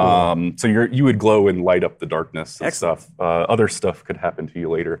 Yes. Cool. So you would glow and light up the darkness and stuff. Other stuff could happen to you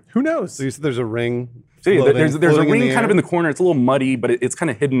later. Who knows? So you said there's a ring. So yeah, there's a floating in ring the kind of air? in the corner. It's a little muddy, but it's kind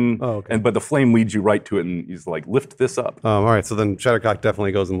of hidden. Oh, okay. But the flame leads you right to it, and he's like, "Lift this up." All right, so then Shattercock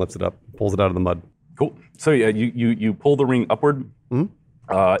definitely goes and lifts it up, pulls it out of the mud. Cool. So yeah, you pull the ring upward.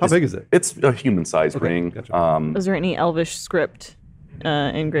 How big is it? It's a human-sized ring. gotcha. Is there any Elvish script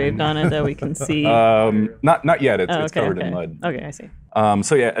engraved on it that we can see? Not yet. It's, Oh, it's okay, covered okay. in mud. Okay, I see.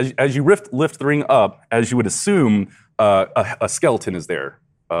 So yeah, as you lift the ring up, as you would assume, a skeleton is there.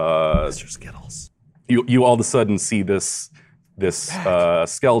 Mr. Skittles. You all of a sudden see this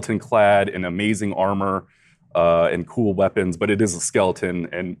skeleton clad in amazing armor and cool weapons, but it is a skeleton.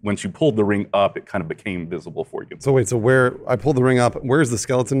 And once you pulled the ring up, it kind of became visible for you. So wait, so where I pulled the ring up, where's the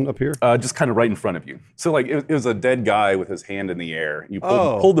skeleton up here? Just kind of right in front of you. So like it was a dead guy with his hand in the air. You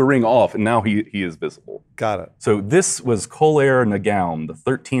pulled the ring off, and now he is visible. Got it. So this was Kolair Nagaun, the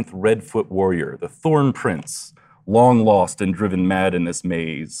 13th Redfoot warrior, the Thorn Prince, long lost and driven mad in this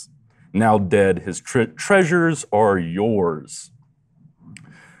maze. Now dead, his treasures are yours.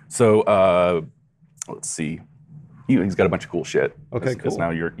 So let's see. He's got a bunch of cool shit. Okay, Because cool. now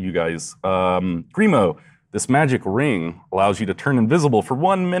you guys. Grimo, this magic ring allows you to turn invisible for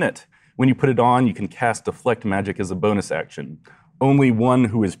 1 minute. When you put it on, you can cast Deflect Magic as a bonus action. Only one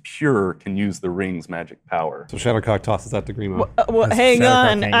who is pure can use the ring's magic power. So Shattercock tosses that to Grimo. Well, hang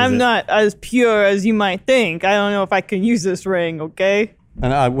Shattercock on. can't I'm use it. not as pure as you might think. I don't know if I can use this ring, okay?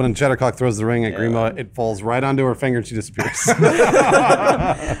 And when Shattercock throws the ring at Grimo, it falls right onto her finger and she disappears.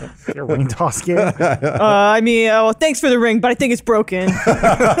 Your ring toss game. Well, thanks for the ring, but I think it's broken.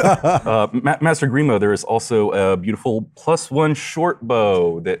 Master Grimo, there is also a beautiful +1 short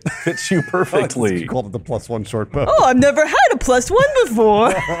bow that fits you perfectly. You called it the +1 short bow. Oh, I've never had a +1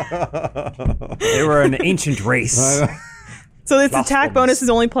 before. They were an ancient race. So this attack bonus is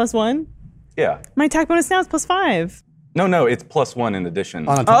only +1? Yeah. My attack bonus now is +5. No, it's +1 in addition.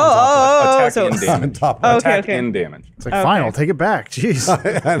 On top Attack so- and damage. top. Oh, Attack okay. and damage. It's like, fine, I'll take it back. Jeez.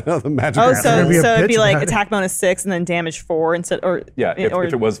 I know the magic. Oh, ring. gonna so be a it'd be bitch like about it. attack bonus 6 and then damage 4 instead, or Yeah, if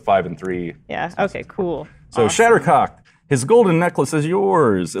it was 5 and 3. yeah. Okay, cool. So Shattercock, his golden necklace is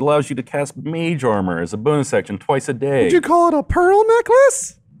yours. It allows you to cast Mage Armor as a bonus action twice a day. Did you call it a pearl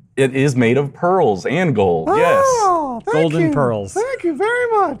necklace? It is made of pearls and gold. Yes, Oh, thank Golden you. pearls. Thank you very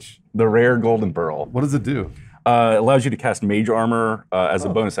much. the rare golden pearl. What does it do? It allows you to cast Mage Armor as a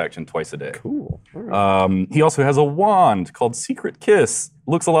bonus action twice a day. Cool. All right. He also has a wand called Secret Kiss.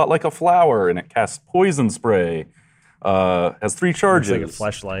 Looks a lot like a flower, and it casts poison spray. Has 3 charges. like a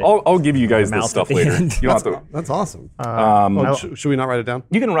fleshlight. I'll give you guys Mouth this stuff at the later. end. You don't have to. That's awesome. Should we not write it down?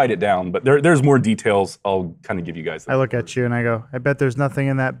 You can write it down, but there's more details. I'll kind of give you guys. I look at you and I go, I bet there's nothing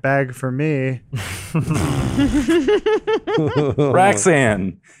in that bag for me.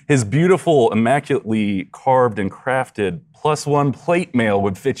 Raxan, his beautiful, immaculately carved and crafted +1 plate mail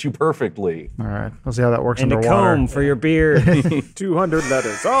would fit you perfectly. All right, we'll see how that works And a underwater. comb for your beard. 200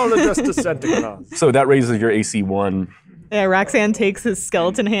 letters, all addressed to Sentinel. So that raises your AC 1. Yeah, Roxanne takes his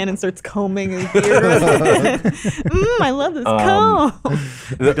skeleton hand and starts combing his beard. I love this comb.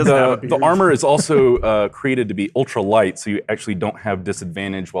 The armor is also created to be ultra light, so you actually don't have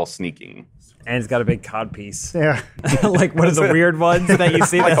disadvantage while sneaking. And it's got a big cod piece. Yeah. Like one of the weird ones that you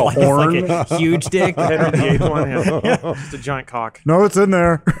see Like that's a like, horn? like a huge dick. Henry VIII one, yeah. Just a giant cock. No, it's in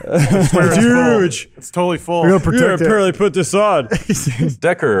there. It's huge. It's totally full. We're gonna protect it. put this on.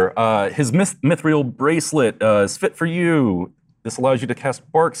 Decker, his mithril bracelet is fit for you. This allows you to cast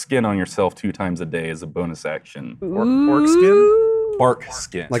Bark Skin on yourself 2 times a day as a bonus action. Orc skin? Bark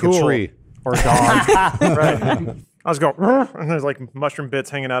Skin. Like Cool. a tree. Or a dog. Right. I was going, and there's like mushroom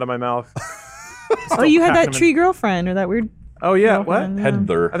bits hanging out of my mouth. Oh, you had packing that them in. tree girlfriend or that weird. Oh, yeah. What?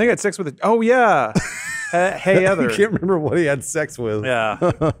 Heather. I think I had sex with it. Oh, yeah. Hey, I Heather. can't remember what he had sex with. Yeah.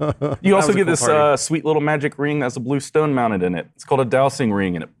 You also was a get cool this party. sweet little magic ring that has a blue stone mounted in it. It's called a dowsing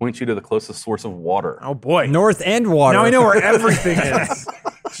ring, and it points you to the closest source of water. Oh, boy. North and water. Now I know where everything is.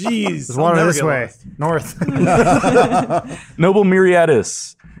 Jeez. There's water this way. North. Noble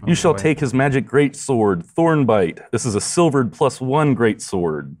Myriadis, you shall take his magic greatsword, Thornbite. This is a silvered +1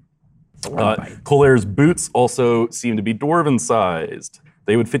 greatsword. Kolair's boots also seem to be dwarven sized.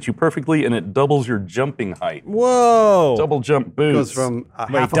 They would fit you perfectly, and it doubles your jumping height. Whoa. Double jump boots. Goes from a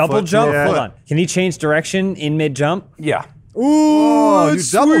Wait, half a double foot to jump? a Hold foot. on. Can he change direction in mid jump? Yeah. Oh, you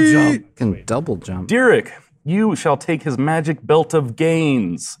double jump. Can double jump. Derek, you shall take his magic belt of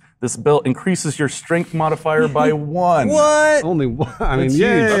gains. This belt increases your strength modifier by 1. What? Only one. I mean, That's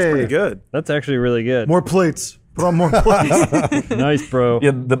yay. huge. That's pretty good. That's actually really good. More plates. Put on more plates. Nice, bro.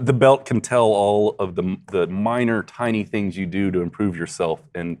 Yeah, the belt can tell all of the minor, tiny things you do to improve yourself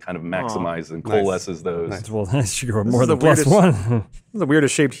and kind of maximize and coalesces those. Well, that should go more is than the weirdest- +1. This is the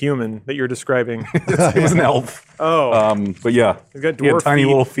weirdest shaped human that you're describing. It was an elf. Oh. But yeah, He's got he had dwarf tiny feet.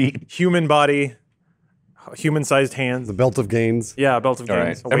 little feet. Human body, human-sized hands. The belt of gains. Yeah, belt of All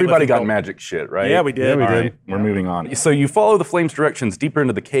gains. right. A Everybody weightlifting got belt. magic shit, right? Yeah, we did. Yeah, we All did. right, we're moving on. So you follow the flame's directions deeper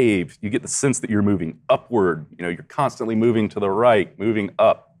into the cave. You get the sense that you're moving upward. You know, you're constantly moving to the right, moving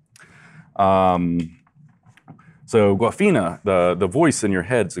up. So Guafina, the voice in your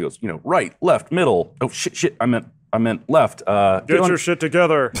head, so goes, you know, right, left, middle. Oh shit, I meant left. Get your shit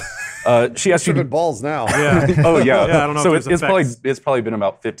together. She asked you Tripping to, balls now. oh yeah. Yeah, I don't know So if there's it's probably been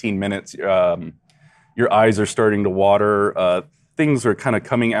about 15 minutes. Your eyes are starting to water. Things are kind of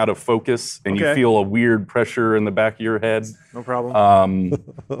coming out of focus, and you Okay. feel a weird pressure in the back of your head. No problem.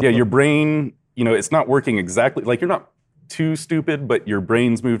 Yeah, your brain, it's not working exactly. Like, you're not too stupid, but your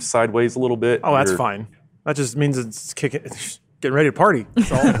brain's moved sideways a little bit. Oh, that's You're- fine. That just means it's kicking, getting ready to party.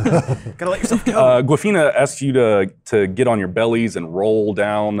 That's all. Gotta let yourself go. Guafina asks you to get on your bellies and roll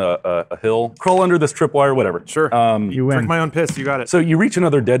down a hill, crawl under this tripwire, whatever. Sure. You Drink win. my own piss. You got it. So you reach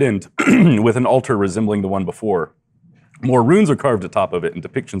another dead end with an altar resembling the one before. More runes are carved atop of it, and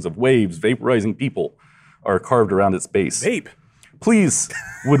depictions of waves vaporizing people are carved around its base. Vape. Please,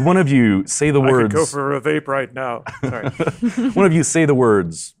 would one of you say the I could words? go for a vape right now. Sorry. One of you say the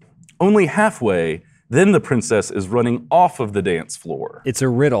words. Only halfway, then the princess is running off of the dance floor. It's a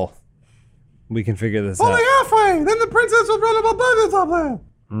riddle. We can figure this out. halfway. Then the princess was running above the top there.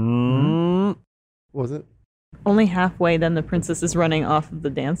 What was it? Only halfway, then the princess is running off of the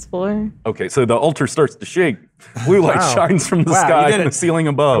dance floor. Okay, so the altar starts to shake. Blue light Wow. shines from the Wow, you sky did from the it. ceiling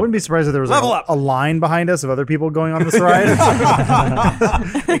I above. wouldn't be surprised if there was like, Level up. a line behind us of other people going on this ride.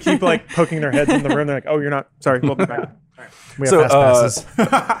 They keep like poking their heads in the room. They're like, "Oh, you're not." Sorry, we'll be back. We have So, fast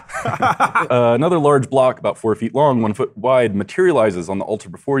passes. Another large block, about 4 feet long, 1 foot wide, materializes on the altar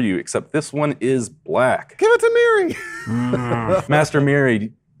before you, except this one is black. Give it to Miri. Master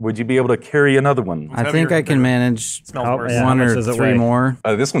Mary, would you be able to carry another one? I think I can manage Smells Oh, worse. yeah. How one much or does it three weigh? more.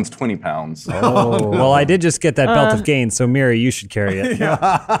 This one's 20 pounds. Oh, well, I did just get that belt of gain, so Miri, you should carry it.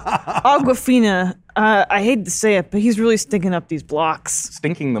 Aquafina, I hate to say it, but he's really stinking up these blocks.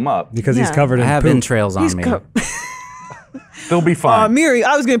 Stinking them up. Because he's Yeah. covered in I have poop. entrails on He's me. They'll be fine. Miri,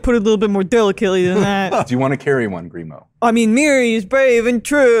 I was going to put it a little bit more delicately than that. Do you want to carry one, Grimo? I mean, Miri is brave and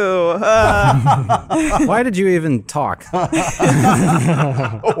true. Why did you even talk? Oh.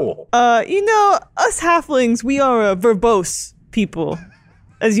 Us halflings, we are verbose people,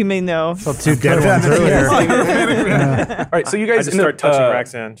 as you may know. Two dead ones earlier. All right, so you guys I just end start up, touching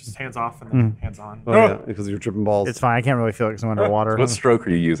Raxan, just hands off and then hands on. Oh, yeah, because you're tripping balls. It's fine. I can't really feel it because I'm underwater. What stroke are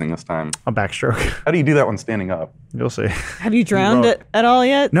you using this time? A backstroke. How do you do that one standing up? You'll see. Have you drowned at all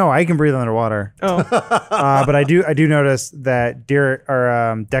yet? No, I can breathe underwater. Oh, But I do notice that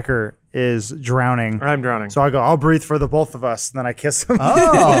Decker is drowning. I'm drowning. So I go, I'll breathe for the both of us. And then I kiss him.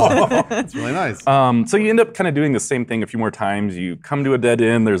 Oh, that's really nice. So you end up kind of doing the same thing a few more times. You come to a dead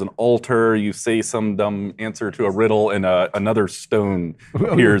end. There's an altar. You say some dumb answer to a riddle, and another stone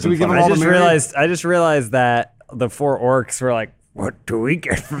appears Do we in give front them of all you. the I just realized that the 4 orcs were like, what do we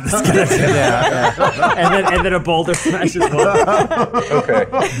get from this guy? and then a boulder smashes one. Okay.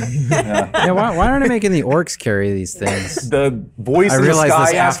 Yeah, why aren't I making the orcs carry these things? The voice I in the realized sky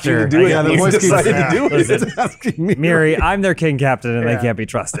this asked you to after. do it. Yeah, and the you voice keeps- decided yeah. to do it. It's asking me. Miri, I'm their king captain, and they can't be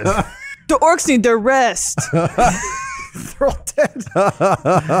trusted. the orcs need their rest. They're all dead.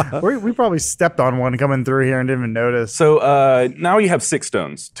 we probably stepped on one coming through here and didn't even notice. So now you have 6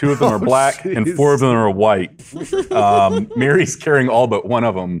 stones. 2 of them are black, and 4 of them are white. Mary's carrying all but one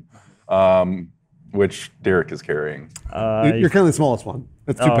of them, which Derek is carrying. You're carrying the smallest one.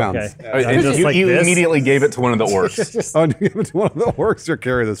 It's 2 pounds. Okay. And just you, like you this? immediately gave it to one of the orcs. Oh, give it to one of the orcs. You're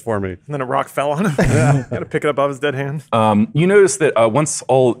carrying this for me. And then a rock fell on him. Gotta pick it up off his dead hand. You notice that once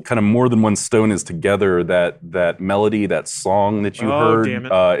all kind of more than one stone is together, that melody, that song that you Oh, damn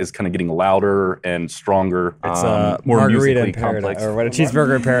heard, is kind of getting louder and stronger. It's more margarita musically in paradise, complex. or what? A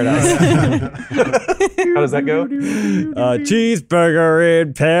cheeseburger in paradise. How does that go? Cheeseburger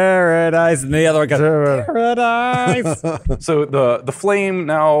in paradise, and the other one goes paradise. So the flame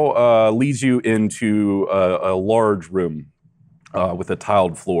now leads you into a large room with a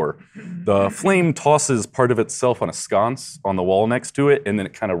tiled floor. The flame tosses part of itself on a sconce on the wall next to it, and then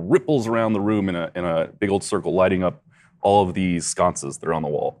it kind of ripples around the room in a big old circle, lighting up all of these sconces that are on the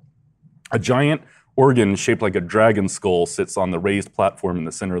wall. A giant organ shaped like a dragon skull sits on the raised platform in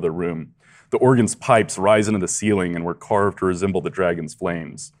the center of the room. The organ's pipes rise into the ceiling and were carved to resemble the dragon's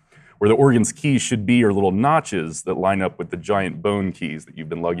flames. Where the organ's keys should be are little notches that line up with the giant bone keys that you've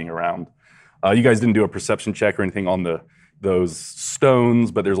been lugging around. You guys didn't do a perception check or anything on those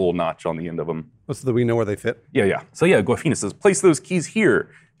stones, but there's a little notch on the end of them. So that we know where they fit. Yeah. So yeah, Guafina says, place those keys here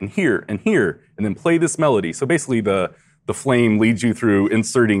and here and here, and then play this melody. So basically the flame leads you through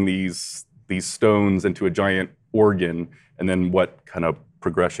inserting these stones into a giant organ, and then what kind of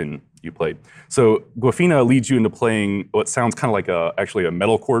progression you played. So Guafina leads you into playing what sounds kind of like actually a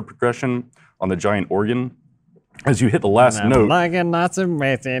metal chord progression on the giant organ. As you hit the last I'm note, liking lots of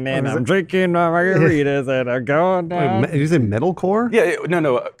methane, and I'm drinking my margaritas, and I'm going down. Did you say metalcore? yeah,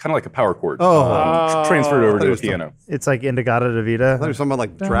 no, kind of like a power chord. Transferred over to a piano. It's like Indigata I Vita. thought you were talking about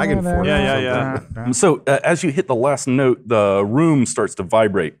like Dragon Force. Yeah. So as you hit the last note, the room starts to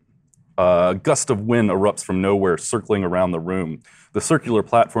vibrate. A gust of wind erupts from nowhere, circling around the room. The circular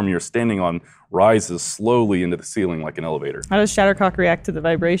platform you're standing on rises slowly into the ceiling like an elevator. How does Shattercock react to the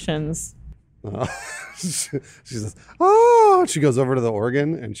vibrations? She says, "Oh!" She goes over to the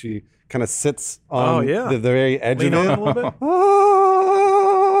organ and she kind of sits on the very edge Lean of on it. a little bit.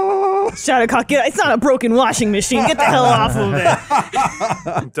 Oh! Shattercock, it's not a broken washing machine. Get the hell off of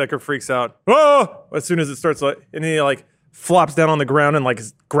it. Decker freaks out. Oh! As soon as it starts, and he flops down on the ground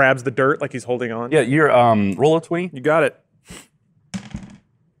and grabs the dirt like he's holding on. Yeah, you're roll a 20. You got it.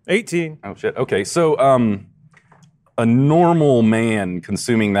 18. Oh shit. Okay, so a normal man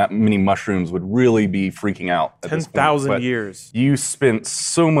consuming that many mushrooms would really be freaking out at this point. 10,000 But years. You spent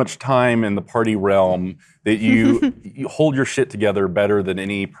so much time in the party realm that you hold your shit together better than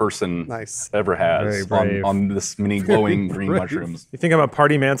any person Nice. ever has Very brave. on this many glowing green mushrooms. You think I'm a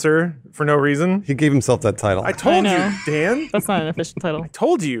party mancer for no reason? He gave himself that title. I told I you, know. Dan. That's not an official title.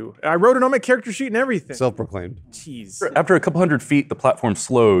 Told you. I wrote it on my character sheet and everything. Self-proclaimed. Jeez. After a couple hundred feet, the platform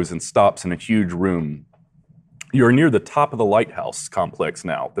slows and stops in a huge room. You're near the top of the lighthouse complex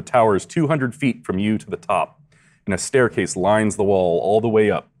now. The tower is 200 feet from you to the top, and a staircase lines the wall all the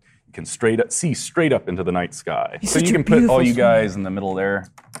way up. You can see straight up into the night sky. So such you a can put all beautiful you guys in the middle there.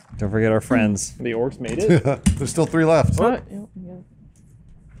 Don't forget our friends. The orcs made it. There's still 3 left. What?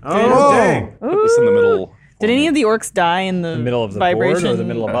 Oh, dang. Put this in the middle. Did any of the orcs die in the Middle of the vibration? board or the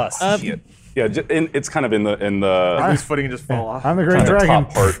middle of us? Yeah, it's kind of in the Loose footing and just fall off. I'm the Great kind of Dragon.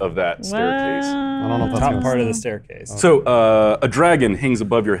 top part of that staircase. I don't know if that's Top gonna- part of the staircase. So a dragon hangs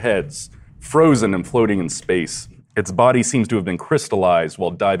above your heads, frozen and floating in space. Its body seems to have been crystallized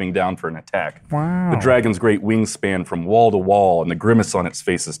while diving down for an attack. Wow. The dragon's great wings span from wall to wall, and the grimace on its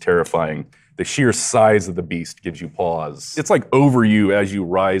face is terrifying. The sheer size of the beast gives you pause. It's like over you as you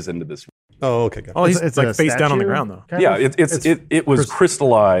rise into this. Oh, okay. Got it. Oh, he's It's like a face down on the statue, ground, though. kind Yeah, of? it was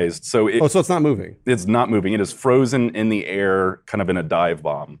crystallized, so Oh, so it's not moving. it's not moving. It is frozen in the air, kind of in a dive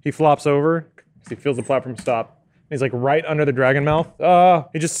bomb. He flops over because he feels the platform stop. He's like right under the dragon mouth.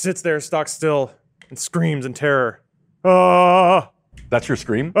 He just sits there, stock still, and screams in terror. That's your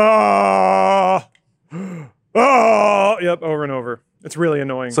scream? Yep, over and over. It's really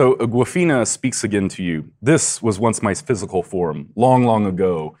annoying. So Guafina speaks again to you. This was once my physical form, long, long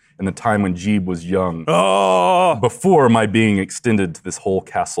ago, in the time when Jeeb was young, before my being extended to this whole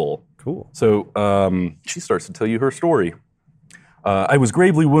castle. Cool. So she starts to tell you her story. I was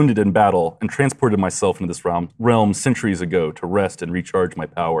gravely wounded in battle and transported myself into this realm centuries ago to rest and recharge my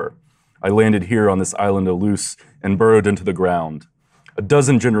power. I landed here on this island of Luce and burrowed into the ground. A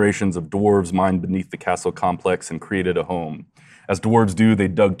dozen generations of dwarves mined beneath the castle complex and created a home. As dwarves do, they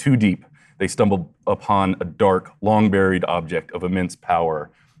dug too deep. They stumbled upon a dark, long-buried object of immense power.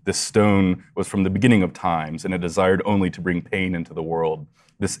 This stone was from the beginning of times, and it desired only to bring pain into the world.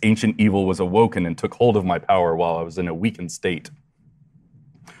 This ancient evil was awoken and took hold of my power while I was in a weakened state.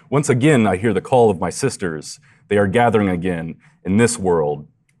 Once again, I hear the call of my sisters. They are gathering again in this world.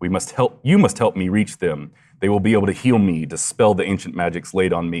 You must help me reach them. They will be able to heal me, dispel the ancient magics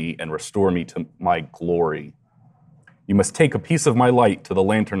laid on me, and restore me to my glory. You must take a piece of my light to the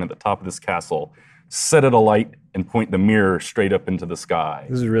lantern at the top of this castle, set it alight, and point the mirror straight up into the sky.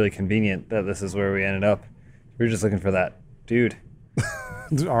 This is really convenient that this is where we ended up. We were just looking for that dude.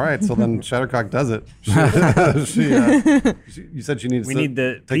 All right, so then Shattercock does it. You said she needs. We need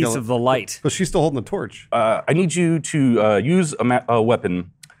the piece of the light. But she's still holding the torch. I need you to use a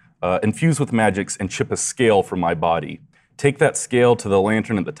weapon, infused with magics, and chip a scale from my body. Take that scale to the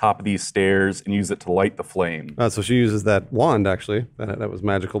lantern at the top of these stairs and use it to light the flame. So she uses that wand, actually. That was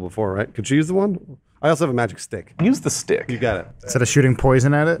magical before, right? Could she use the wand? I also have a magic stick. Use the stick. You got it. Instead of shooting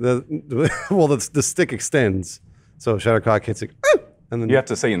poison at it. The stick extends. So Shattercock hits it. And then You have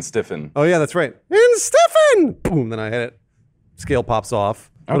to say in stiffen. Oh, yeah, that's right. And Stefan! Boom, then I hit it. Scale pops off.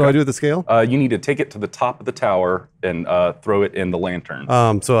 What do I do with the scale? You need to take it to the top of the tower and throw it in the lantern.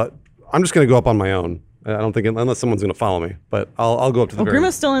 So I'm just going to go up on my own. I don't think, unless someone's going to follow me, but I'll go up to the very...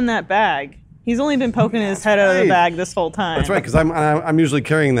 Grima's still in that bag. He's only been poking his head out of the right. bag this whole time. That's right, because I'm usually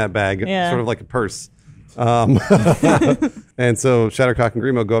carrying that bag, Yeah. sort of like a purse. And so Shattercock and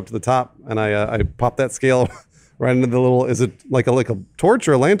Grimo go up to the top, and I pop that scale right into the little... Is it like a torch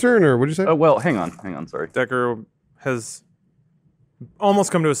or a lantern, or what did you say? Oh, well, hang on, sorry. Decker has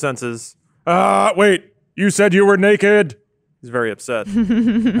almost come to his senses. Wait, you said you were naked? He's very upset. I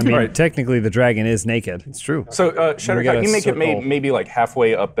mean, technically, the dragon is naked. It's true. So, gotta Shattercock, you make it circle. maybe like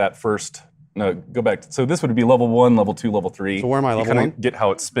halfway up that first. No, go back. So this would be level 1, level 2, level 3. So where am I, You level kinda 1? Get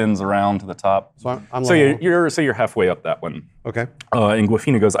how it spins around to the top. So I'm So level you're halfway up that one. Okay. And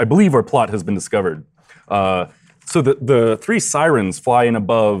Guafina goes, I believe our plot has been discovered. So the 3 sirens fly in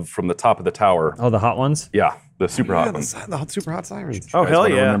above from the top of the tower. Oh, the hot ones? Yeah, the super hot Yeah, ones. the hot, super hot sirens. Oh, Guys hell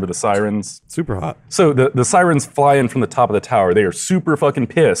wanna yeah. Remember the sirens? Super hot. So the sirens fly in from the top of the tower. They are super fucking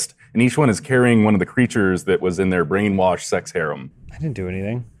pissed, and each one is carrying one of the creatures that was in their brainwashed sex harem. I didn't do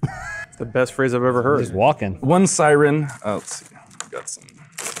anything. It's the best phrase I've ever heard. Just walking. One siren, let's see, got some,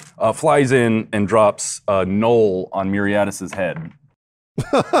 flies in and drops a knoll on Muriatis' head.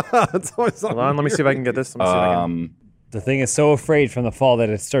 It's always Hold on, let me see if I can get this. Let me see if I can. The thing is so afraid from the fall that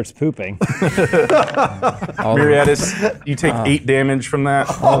it starts pooping. Muriatis, you take 8 damage from that.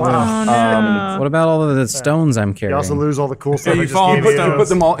 Oh, no. What about all of the stones I'm carrying? You also lose all the cool stuff. You I just gave put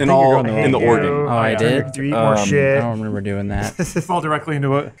them all in the organ. Oh, I did? You eat more I shit. don't remember doing that. Fall directly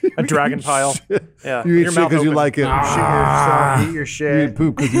into a dragon pile. Yeah. You eat Your shit mouth because you open. like it. Eat your You shit. eat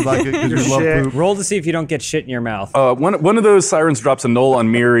poop because you like it because you love shit. poop. Roll to see if you don't get shit in your mouth. One of those sirens drops a knoll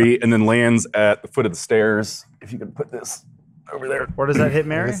on Miri and then lands at the foot of the stairs. If you could put this over there. Where does that hit I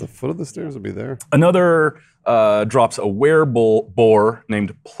Mary? guess the foot of the stairs would be there. Another drops a wereboar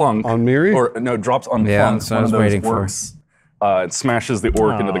named Plunk. On Miri? Or no, drops on Yeah, Plunk. that's what one I was of those waiting for. orcs. It smashes the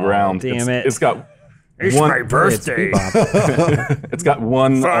orc into the Aw, ground. damn it. It's got one. birthday. It's got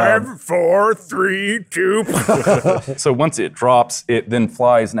one. 4, 3, 2. So once it drops, it then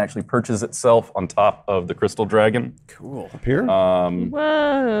flies and actually perches itself on top of the crystal dragon. Up here?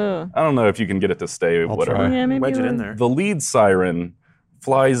 Whoa. I don't know if you can get it to stay. Whatever. try. Yeah, maybe Wedge it we'll- in there. The lead siren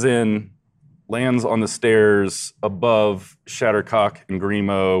flies in, lands on the stairs above Shattercock and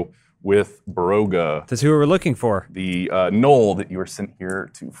Grimo with Baroga, That's who we were looking for. the knoll that you were sent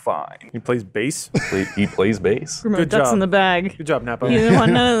here to find. He plays bass. He plays bass. Remote Good ducks job. in the bag. Good job, Napa. You didn't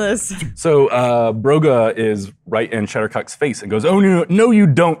want none of this. So Broga is right in Shattercock's face and goes, "Oh no, you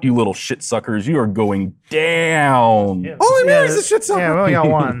don't, you little shit suckers! You are going down." Only Mary's a shit sucker. Yeah, we only got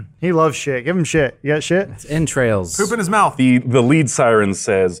one. He loves shit. Give him shit. You got shit? Entrails. Poop in his mouth. The lead siren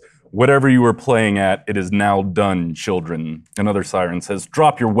says, "Whatever you were playing at, it is now done, children." Another siren says,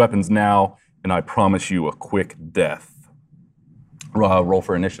 "Drop your weapons now, and I promise you a quick death." Roll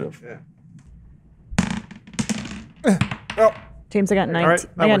for initiative. James, I got 19. right, that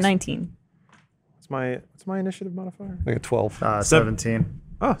I got works. 19. What's my initiative modifier? I got 12. 17.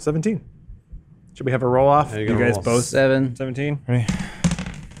 Oh, 17. Should we have a roll off? There You go, guys roll. both 7. 17?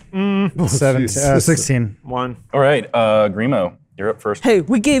 16. 1. All right, Grimo, you're up first. Hey,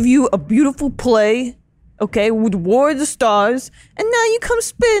 we gave you a beautiful play, okay, with War of the Stars, and now you come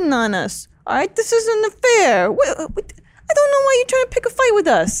spitting on us. All right, this isn't fair. I don't know why you're trying to pick a fight with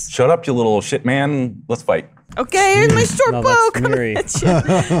us. Shut up, you little shit man. Let's fight. Okay, here's my short No, bow that's coming Miri. at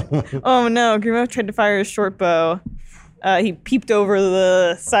you. Oh no, Grimo tried to fire his short bow. He peeped over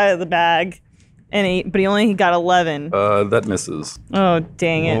the side of the bag, but he only got 11. That misses. Oh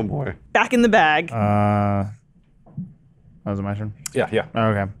dang it! Oh, boy. Back in the bag. That was it my turn? Yeah.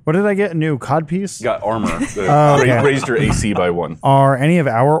 Okay. What did I get? A new codpiece? Got armor. okay. Raised your AC by 1. Are any of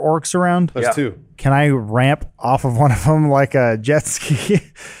our orcs around? That's Yeah. 2. Can I ramp off of one of them like a jet ski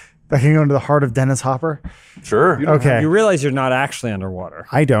that can go into the heart of Dennis Hopper? Sure. Okay. You realize you're not actually underwater.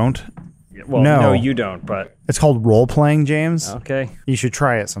 I don't. Well, No. no, you don't, but It's called role playing, James. okay. You should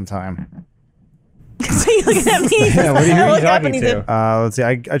try it sometime. So you looking at me? Yeah, what are you Look up talking and he to? did- Let's see.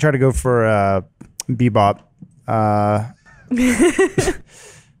 I try to go for Bebop.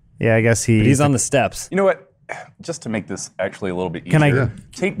 Yeah, I guess But he's on the steps. You know what? Just to make this actually a little bit easier, Can I-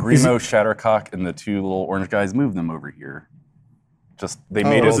 take Grimo, Shattercock, and the 2 little orange guys, move them over here. Just they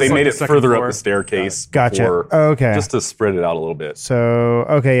made it. it's They like made the it second further floor. up the staircase. Gotcha. before- Okay. Just to spread it out a little bit. So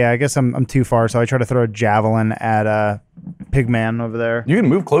okay, yeah, I guess I'm too far. So I try to throw a javelin at Pigman over there. You can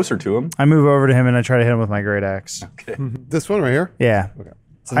move closer to him. I move over to him and I try to hit him with my great axe. Okay. This one right here? Yeah.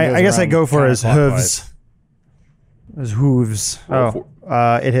 So he goes I guess I around go for his counterclockwise. hooves. His hooves. Roll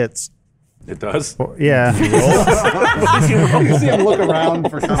It hits. It does. Yeah. You see him look around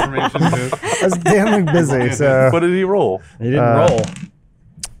for confirmation, too. I was damn busy. So What did he roll? He didn't roll.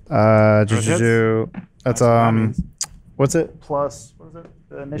 that's what's it? Plus what is it?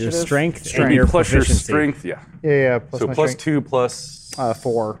 The initiative? Your strength, It'd and be your plus your proficiency. strength. Yeah. Yeah, plus So my plus strength. 2 plus.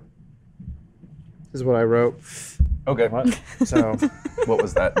 4. This is what I wrote. Okay. So What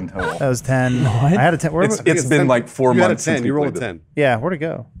was that in total? that was 10. I had a 10. Where, It's been like 4 You had a months since 10. we You rolled a played this. 10. yeah, where'd it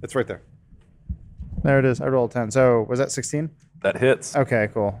go? It's right there. There it is. I rolled 10. So was that 16? That hits. Okay,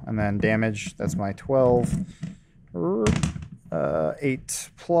 cool. And then damage, that's my 12. 8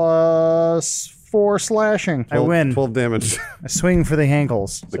 plus 4 slashing. I win. 12 damage. I swing for the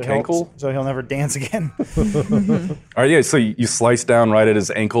ankles. The cankle? So he'll never dance again. All right, yeah. So you slice down right at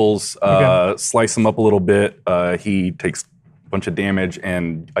his ankles, slice him up a little bit. He takes a bunch of damage,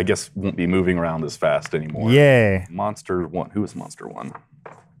 and I guess won't be moving around as fast anymore. Yay. Monster one. Who is monster one?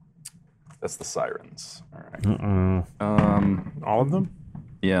 That's the sirens. All right. All of them?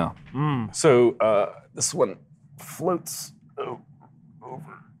 Yeah. So this one floats over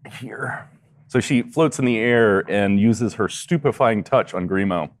here. So she floats in the air and uses her stupefying touch on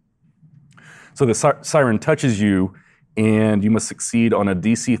Grimo. So the siren touches you, and you must succeed on a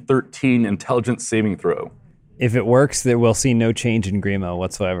DC 13 intelligence saving throw. If it works, then we'll see no change in Grimo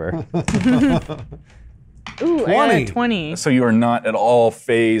whatsoever. Ooh, I got a 20. 20. So you are not at all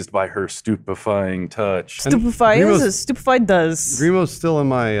phased by her stupefying touch. Stupefy. Grimo's- What does stupefied does? Grimo's still in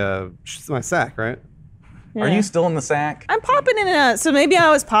my sack, right? Are you still in the sack? I'm popping in and out. So maybe I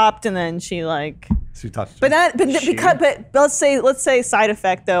was popped and then she like. She touched But you. that, but let's say side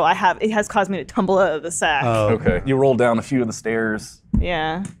effect though. It has caused me to tumble out of the sack. Okay. You roll down a few of the stairs.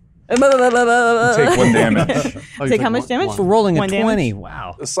 Yeah. Take 1 damage. Oh, you Take took how much one- damage? one. We're rolling a 1 damage? 20.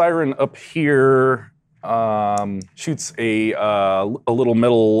 Wow. The siren up here shoots a little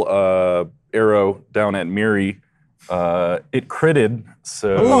metal arrow down at Miri. It critted,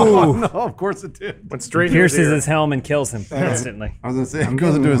 so Oh, no, of course it did. Went straight in his Pierces ear. his helm and kills him instantly. I was going to say, it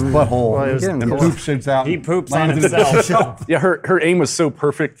goes into his butthole and poop shoots out. He poops on lands in his himself. shelf. yeah, her aim was so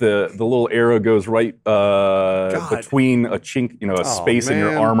perfect. The little arrow goes right between a chink, a space in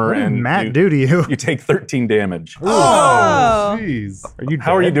your man. armor, What did and Matt do to you? you take 13 damage. Oh. Jeez.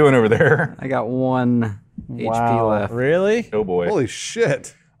 How are you doing over there? I got 1 HP left. Really? Oh boy. Holy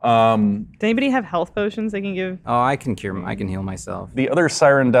shit. Does anybody have health potions they can give? Oh, I can heal myself. The other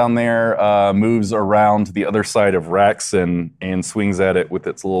siren down there moves around to the other side of Rax and swings at it with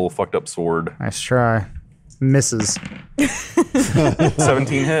its little fucked up sword. Nice try. Misses.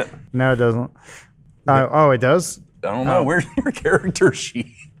 17 hit. No, it doesn't. Oh, it does? I don't know. Where's your character sheet?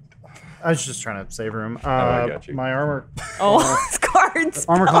 I was just trying to save room. I got you. My armor Oh, cards.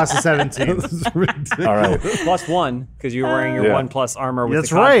 class is 17. All right. Plus 1, because you're wearing your Yeah. 1 plus armor with That's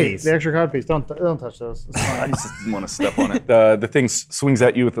the cod right. piece. The extra cod piece. Don't touch those. It's I fine. just didn't want to step on it. The thing swings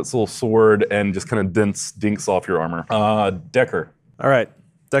at you with its little sword and just kind of dinks off your armor. Decker. All right.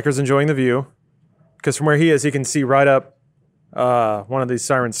 Decker's enjoying the view because from where he is, he can see right up one of these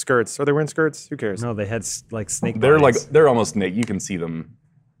siren skirts. Are they wearing skirts? Who cares? No, they had like snake They're bodies. almost naked. You can see them.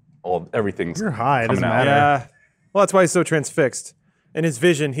 Everything's You're high. It coming doesn't out. matter. Yeah. Well, that's why he's so transfixed. In his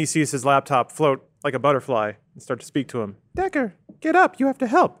vision, he sees his laptop float like a butterfly and start to speak to him. Decker, get up. You have to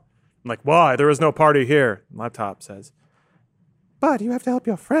help. I'm like, why? There is no party here. Laptop says, but you have to help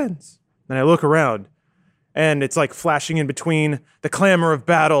your friends. Then I look around, and it's like flashing in between the clamor of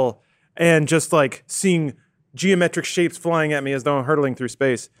battle and just like seeing geometric shapes flying at me as though I'm hurtling through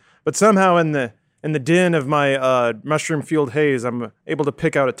space. But somehow in the din of my mushroom field haze, I'm able to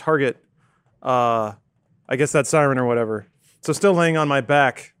pick out a target. I guess that siren or whatever. So still laying on my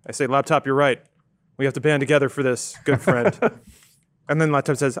back, I say, Laptop, you're right. We have to band together for this, good friend. And then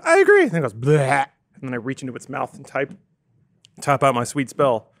Laptop says, I agree. And then it goes, bleh. And then I reach into its mouth and type out my sweet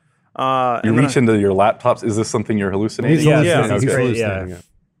spell. You and then reach into your laptops. Is this something you're hallucinating? He's Yeah, hallucinating. sounds He's great, hallucinating, yeah.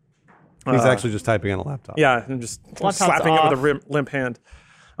 yeah. He's actually just typing on a laptop. Yeah, I'm just Laptop's slapping it with a limp hand.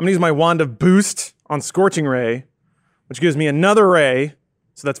 I'm gonna use my wand of boost on Scorching Ray, which gives me another ray.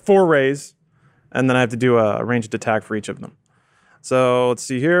 So that's 4 rays, and then I have to do a ranged attack for each of them. So let's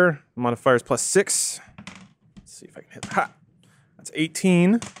see here. Modifiers plus 6. Let's see if I can hit. Ha! That's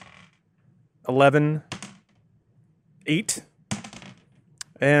 18, 11, 8,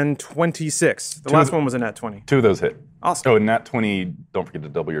 and 26. The last one was a nat 20. 2 of those hit. Awesome. Oh, and nat 20, don't forget to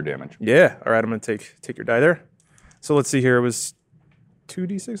double your damage. Yeah. All right, I'm going to take your die there. So let's see here. It was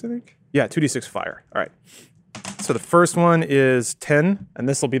 2d6, I think? Yeah, 2d6 fire. All right. So the first one is 10, and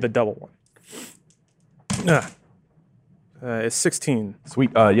this will be the double one. It's 16.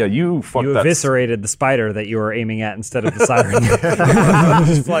 Sweet. Yeah, you fucked You that. eviscerated the spider that you were aiming at instead of the siren.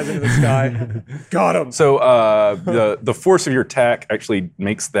 Just flies into the sky. Got him. So the force of your attack actually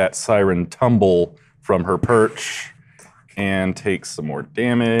makes that siren tumble from her perch and takes some more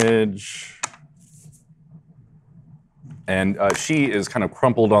damage. And she is kind of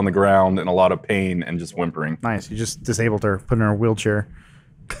crumpled on the ground in a lot of pain and just whimpering. Nice. You just disabled her, put her in a wheelchair.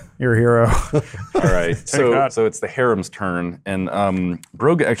 You're a hero. All right, so God. it's the harem's turn, and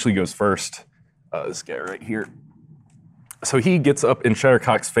Broga actually goes first. This guy right here. So he gets up in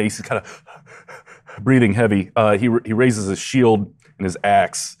Shattercock's face. He's kind of breathing heavy. He raises his shield and his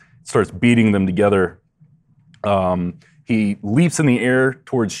axe, starts beating them together. He leaps in the air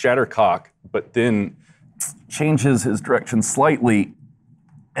towards Shattercock, but then changes his direction slightly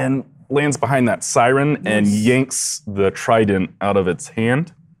and lands behind that siren and yanks the trident out of its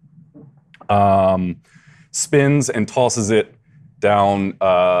hand. Spins and tosses it down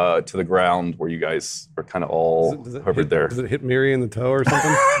to the ground where you guys are kind of all hovered there. Does it hit Miri in the toe or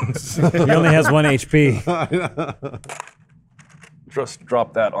something? He only has 1 HP. Just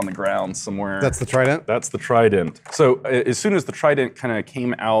drop that on the ground somewhere. That's the trident? That's the trident. So as soon as the trident kind of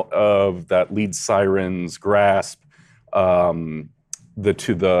came out of that lead siren's grasp,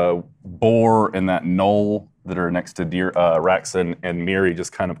 the boar and that knoll that are next to Rax and Miri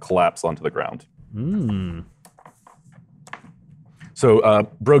just kind of collapse onto the ground. So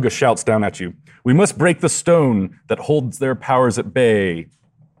Broga shouts down at you, "We must break the stone that holds their powers at bay."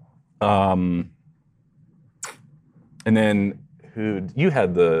 And then you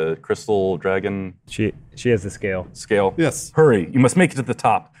had the crystal dragon She has the scale. scale? Yes. Hurry, you must make it to the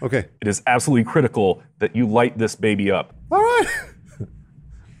top. Okay. It is absolutely critical that you light this baby up. All right.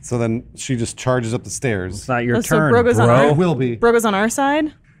 So then she just charges up the stairs. It's not your Oh, so turn, Broga's on bro. our- It will be. Broga's on our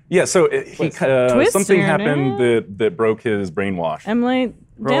side. Yeah, so Twister, something happened no? that broke his brainwash. I'm like,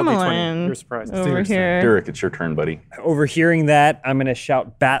 Roll a D20. Demoline You're surprised. over Seriously. here. Derek, it's your turn, buddy. Overhearing that, I'm gonna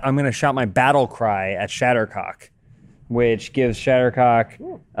shout my battle cry at Shattercock, which gives Shattercock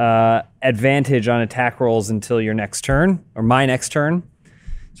advantage on attack rolls until your next turn, or my next turn.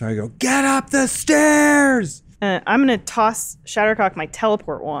 So I go, get up the stairs! I'm gonna toss Shattercock my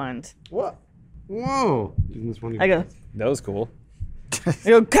teleport wand. What? Whoa. Isn't this one you- I go, That was cool.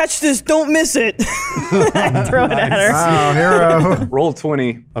 catch this, don't miss it. I throw it at her. Oh, hero. Roll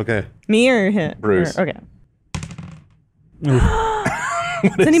 20. Okay. Me or him? Bruce. Okay.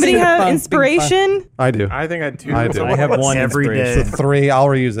 Does anybody have inspiration? I do. I think I do. I do. So I have one Every inspiration. day. 3. I'll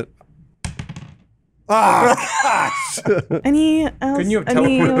reuse it. Any else? Couldn't you have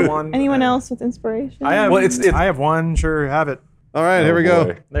teleported the wand? Anyone else with inspiration? I have. Well, it's- I have one. Sure, have it. All right, here we go.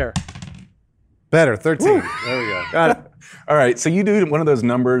 Boy. There. Better. 13. There we go. Got it. All right, so you do one of those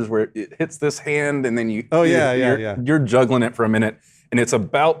numbers where it hits this hand and then you. Oh, yeah, you're juggling it for a minute and it's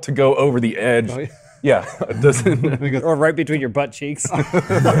about to go over the edge. Oh, yeah. Yeah, it doesn't. Or right between your butt cheeks. All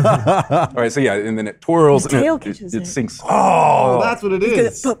right, so yeah, and then it twirls The tail and catches it it. sinks. Oh, that's what it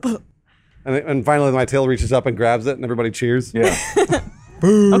is. Okay, And finally, my tail reaches up and grabs it, and everybody cheers. Yeah. good.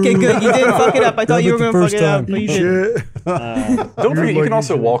 You didn't fuck it up. I thought you were the going to fuck first it up, time. but you didn't. Don't forget, you can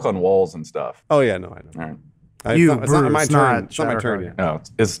also walk on walls and stuff. Oh yeah, no, I know. All right. It's not my Bruce, turn. not It's not my turn Shattercock. yet. No,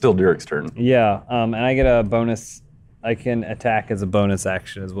 it's still Derek's turn. Yeah, and I get a bonus. I can attack as a bonus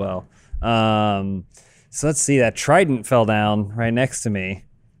action as well. So let's see. That trident fell down right next to me.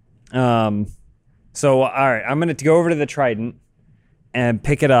 So all right, I'm gonna go over to the trident and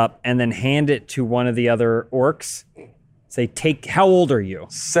pick it up, and then hand it to one of the other orcs. Say, take. How old are you?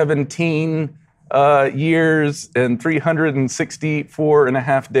 17 years and 364 and a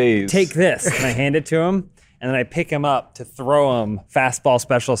half days. Take this, and I hand it to him, and then I pick him up to throw him fastball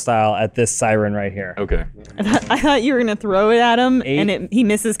special style at this siren right here. Okay. I thought you were going to throw it at him, Eight. and he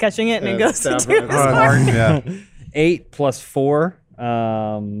misses catching it, and it goes stab into right his in heart. Yeah. 8 plus 4,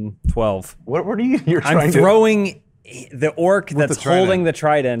 12. What are you're I'm trying throwing the orc that's the trident. holding the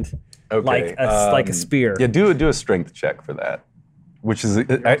trident Okay, like a spear. Yeah, do a strength check for that, which is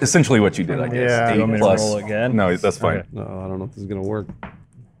essentially what you did, I guess. Yeah. You want me to roll again? No, that's fine. Okay. No, I don't know if this is gonna work.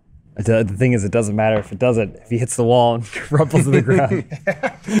 The thing is, it doesn't matter if it doesn't. If he hits the wall and rumples to the ground.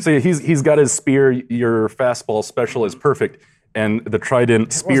 So yeah, he's got his spear. Your fastball special is perfect, and the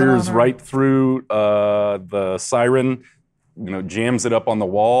trident spears right through the siren. Jams it up on the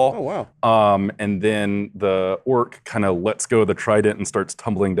wall. Oh, wow. And then the orc kind of lets go of the trident and starts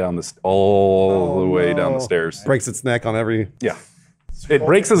tumbling down all the way down the stairs. Breaks its neck on every. Yeah. It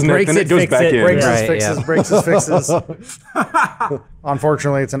breaks his neck, Breaks then it, it goes fix back it, in. breaks Breaks it. his Right, fixes, yeah. breaks his fixes.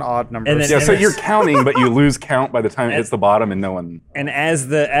 Unfortunately, it's an odd number. And then- Yeah, so you're counting, but you lose count by the time it hits the bottom, and no one. And as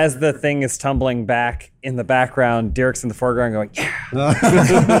the thing is tumbling back in the background, Derek's in the foreground going,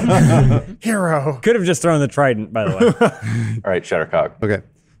 yeah. hero. Could have just thrown the trident, by the way. All right, Shattercock. Okay,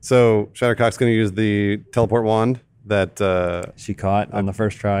 so Shattercock's gonna use the teleport wand that She caught on the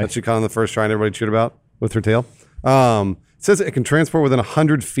first try. she caught on the first try and everybody cheered about with her tail. It says it can transport within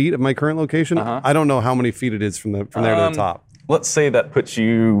 100 feet of my current location. I don't know how many feet it is from there to the top. Let's say that puts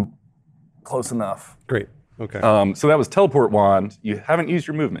you close enough. Great. Okay. So that was teleport wand. You haven't used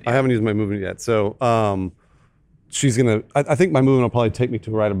your movement I yet. haven't used my movement yet. So she's gonna. I think my movement will probably take me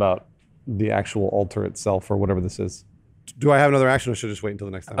to right about the actual altar itself or whatever this is. Do I have another action, or should I just wait until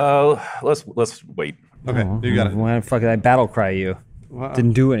the next time? Let's wait. Okay, you got it. Why the fuck did I battle cry you?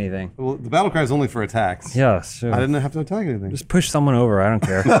 Didn't do anything. Well, the battle cry is only for attacks. Yeah, sure. I didn't have to attack anything. Just push someone over. I don't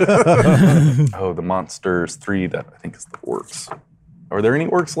care. Oh, the monsters 3, that I think is the orcs. Are there any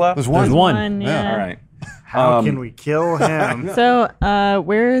orcs left? There's one. There's one. Yeah. All right. How can we kill him? So,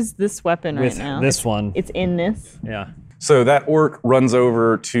 where is this weapon right With now? this one. It's in this. Yeah. So that orc runs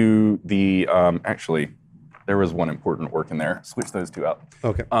over to the. Actually, there was one important orc in there. Switch those two out.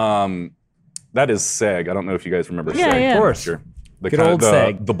 Okay. That is Seg. I don't know if you guys remember Yeah, Seg. yeah. Of course. Sure. The Good kind of old the,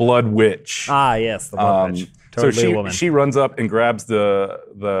 Seg. the blood witch. Ah, yes, the blood witch. Totally so a woman. she runs up and grabs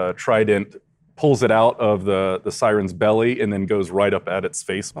the trident, pulls it out of the siren's belly, and then goes right up at its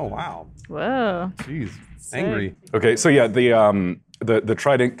face. Oh wow. Whoa. Jeez. Angry. Okay, so yeah, the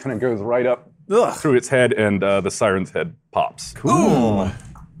trident kind of goes right up through its head, and the siren's head pops. Cool.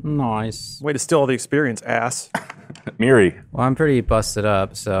 Nice. Way to steal all the experience, ass. Miri, Well, I'm pretty busted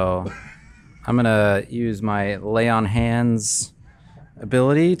up, so I'm gonna use my lay on hands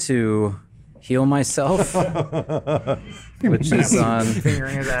ability to heal myself, which is on.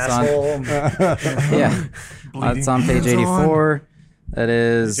 Fingering his It's on- asshole. Yeah, it's on page 84. That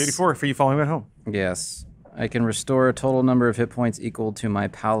is 84 for you following at home. Yes. I can restore a total number of hit points equal to my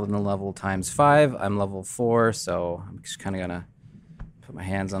paladin level times 5. I'm level 4, so I'm just kind of gonna put my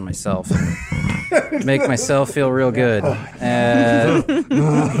hands on myself and make myself feel real good.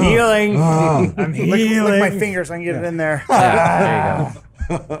 Healing. I'm healing. Lick my fingers so I can get it in there. Yeah,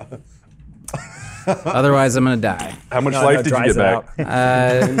 there you go. Otherwise, I'm gonna die. how much life did you dries get it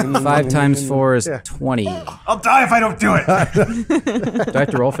back? 5 times 4 is 20. Do I'll die if I don't do it. I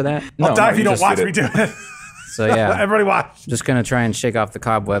have to roll for that? I'll die if you don't just watch did me it. do it. So yeah, Everybody watch. just gonna try and shake off the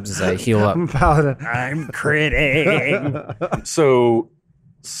cobwebs as I heal up. Paladin. I'm critting. So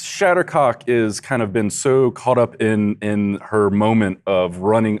Shattercock is kind of been so caught up in her moment of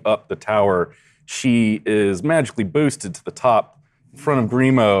running up the tower, she is magically boosted to the top in front of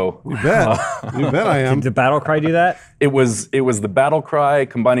Grimo. You bet. You bet I am. Did the battle cry do that? It was the battle cry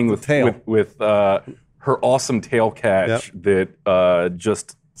combining with tail. with her awesome tail catch that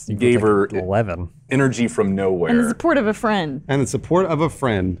just gave her 11. energy from nowhere. And the support of a friend. And the support of a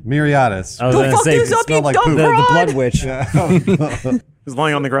friend, Miriadis. I was Don't gonna fuck say this up, you smelled like dumb poop. the broad! blood witch. He's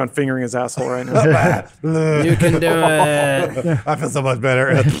lying on the ground fingering his asshole right now. You can do it. I feel so much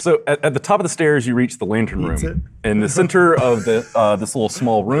better. So at the top of the stairs, you reach the lantern room. In the center of the this little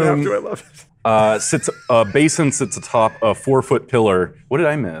small room I love it. sits a basin sits atop a 4-foot pillar. What did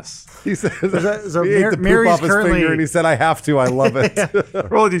I miss? He said, so he ate the poop Miri's off his currently- finger, and he said, "I have to. I love it."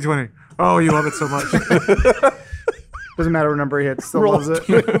 Roll a d20. Oh, you love it so much. Doesn't matter what number he hits. Still loves it.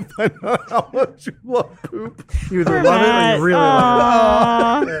 Find out how much you love poop. You either love it or you really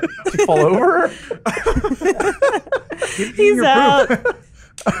love Did you fall over? it. He's out.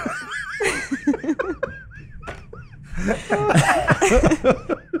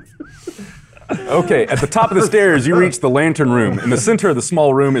 Okay, at the top of the stairs, you reach the lantern room. In the center of the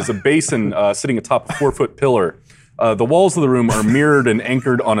small room is a basin sitting atop a 4-foot pillar. The walls of the room are mirrored and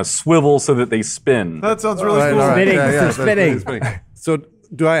anchored on a swivel so that they spin. That sounds really All cool. right. Spinning, that's spinning. spinning. So,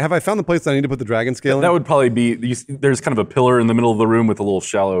 have I found the place that I need to put the dragon scale in? That would probably be. There's kind of a pillar in the middle of the room with a little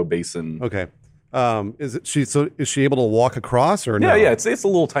shallow basin. Okay. Is she able to walk across or no? Yeah, yeah. It's a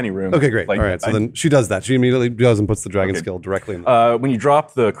little tiny room. Okay, great. Like, All right. So I- then she does that. She immediately goes and puts the dragon scale directly in. There. when you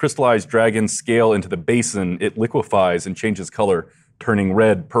drop the crystallized dragon scale into the basin, it liquefies and changes color, turning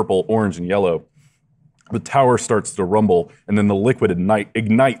red, purple, orange, and yellow. The tower starts to rumble, and then the liquid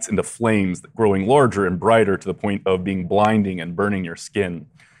ignites into flames, growing larger and brighter to the point of being blinding and burning your skin.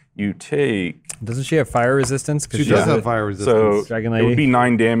 You take Doesn't she have fire resistance? 'Cause She does she's have a- fire so resistance. Dragon it would lady. be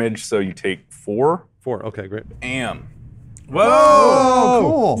 9 damage. So you take 4. 4. Okay, great. Am.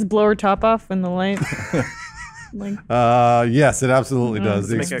 Oh, Does blow her top off when the light. Like, cool. Yes, it absolutely does.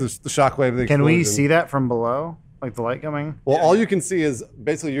 The, Make a- the shockwave. The Can we explosion. see that from below? Like the light coming? Well, all you can see is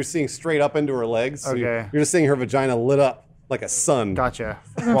basically you're seeing straight up into her legs. So Okay. you're just seeing her vagina lit up like a sun. Gotcha.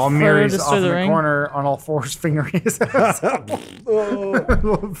 While further Miri's destroy off in the the ring. corner on all fours fingering his ass. You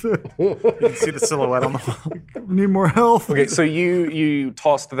can see the silhouette on the wall. Need more health. Okay, so you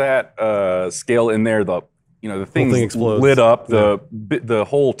tossed that scale in there. The thing's thing explodes. lit up. The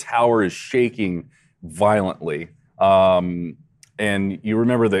whole tower is shaking violently. And you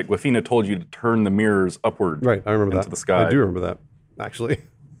remember that Gwafina told you to turn the mirrors upward. Right, I remember into that. the sky. I do remember that, actually.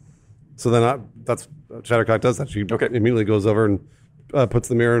 So then that's Shattercock does that. She Okay. immediately goes over and puts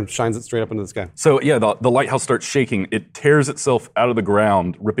the mirror and shines it straight up into the sky. So yeah, the lighthouse starts shaking. It tears itself out of the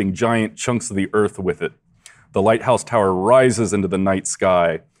ground, ripping giant chunks of the earth with it. The lighthouse tower rises into the night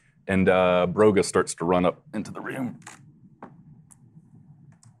sky, and Broga starts to run up into the room.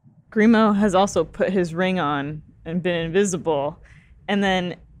 Grimo has also put his ring on and been invisible. and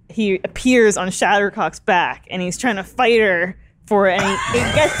then he appears on Shattercock's back, and he's trying to fight her for it, and he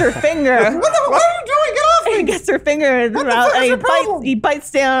gets her finger. What are you doing? Get off me! He gets her finger in the mouth, and he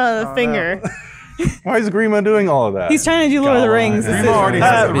bites down on the finger. Why is Grima doing all of that? He's trying to do Lord of the Rings. This is, already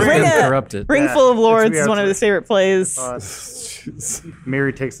has the He's ring. been corrupted. Ring Full of Lords Yeah, is one of his favorite plays.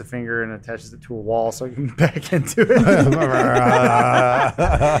 Mary takes the finger and attaches it to a wall so I can back into it.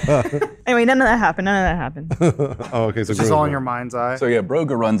 Anyway, none of that happened. Oh, okay. So It's just all in your mind's eye. So yeah,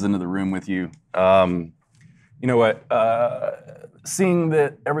 Broga runs into the room with you. You know what? Seeing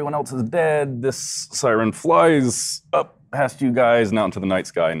that everyone else is dead, this siren flies up past you guys and out into the night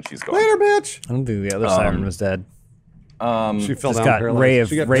sky, and she's gone. Later, bitch. I don't think the other siren was dead. She fell Just down. got paralyzed.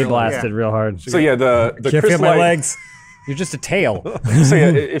 She got ray paralyzed. blasted real hard. So yeah, the Can't feel my crystallite- legs. You're just a tail. So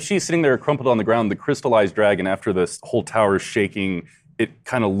yeah, if she's sitting there crumpled on the ground, the crystallized dragon, after this whole tower is shaking, it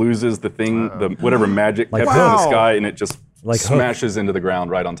kind of loses the thing, the whatever magic kept it in the Wow. sky, and it just Like Hook. smashes into the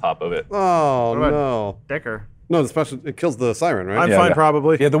ground right on top of it. Oh about- no! Decker. No, the special it kills the siren, right? I'm Yeah, fine, yeah.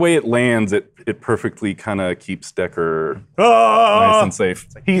 probably. Yeah, the way it lands, it perfectly kind of keeps Decker nice Ah! and safe.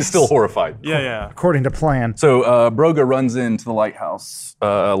 He's still horrified. Yeah. According to plan. So Broga runs into the lighthouse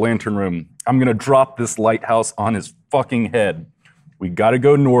lantern room. I'm gonna drop this lighthouse on his fucking head. We gotta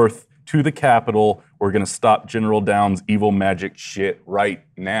go north to the capital. We're gonna stop General Down's evil magic shit right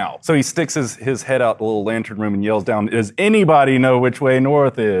now. So he sticks his head out the little lantern room and yells down, "Does anybody know which way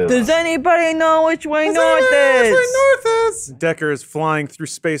north is?" Does anybody know which way north is? Decker is flying through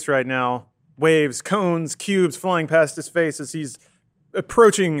space right now. Waves, cones, cubes flying past his face as he's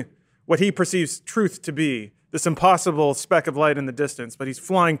approaching what he perceives truth to be. This impossible speck of light in the distance, but he's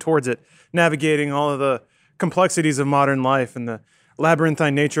flying towards it, navigating all of the complexities of modern life and the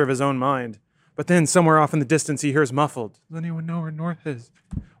labyrinthine nature of his own mind. But then somewhere off in the distance, he hears muffled. Does anyone know where north is?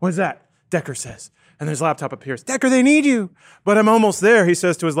 What is that? Decker says. And his laptop appears. Decker, they need you. But I'm almost there, he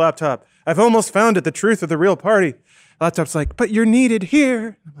says to his laptop. I've almost found it, the truth of the real party. Laptop's like, but you're needed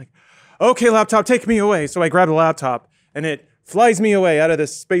here. I'm like, okay, laptop, take me away. So I grab the laptop, and it flies me away out of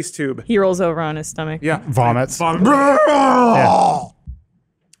this space tube. He rolls over on his stomach. Yeah. Vomits.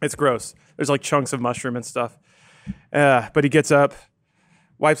 It's gross. There's like chunks of mushroom and stuff. But he gets up,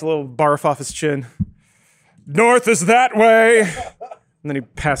 wipes a little barf off his chin. North is that way. And then he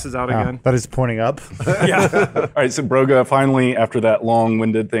passes out again. That is pointing up. Yeah. All right, so Broga finally, after that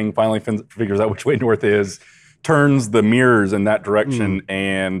long-winded thing, finally figures out which way north is, turns the mirrors in that direction,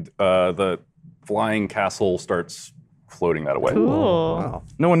 and the flying castle starts floating that away. Cool.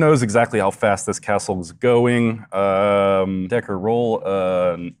 No one knows exactly how fast this castle's going. Decker, roll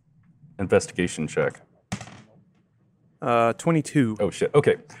an investigation check. 22. Oh, shit.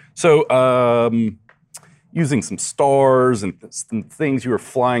 Okay. So, using some stars and some things you were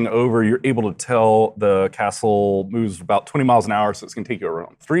flying over, you're able to tell the castle moves about 20 miles an hour, so it's going to take you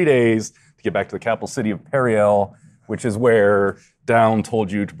around 3 days to get back to the capital city of Periel, which is where Down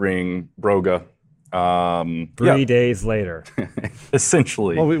told you to bring Broga. 3 days later.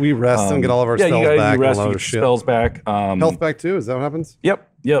 Essentially. Well, we rest and get all of our yeah, spells you guys back you rest, and all you our get shit. your spells back. Health back too? Is that what happens? Yep.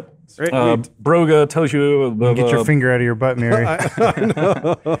 Great. Broga tells you Get your finger out of your butt, Mary.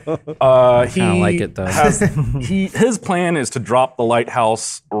 he don't like it, though. His plan is to drop the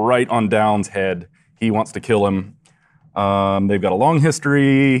lighthouse right on Down's head. He wants to kill him. They've got a long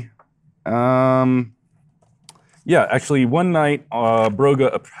history. Yeah, actually, one night,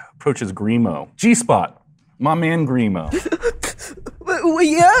 Broga approaches Grimo. G-Spot, my man Grimo.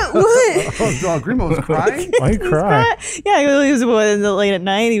 Yeah, what? Oh, Grimo was crying? Why you cry? Yeah, he was late at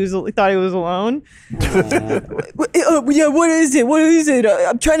night. He thought he was alone. Yeah, what is it? What is it?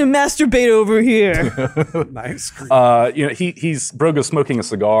 I'm trying to masturbate over here. Nice. He's Broga smoking a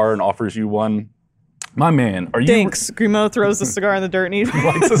cigar and offers you one. My man, are you Thanks. Grimo throws the cigar in the dirt and he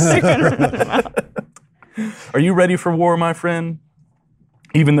Are you ready for war, my friend?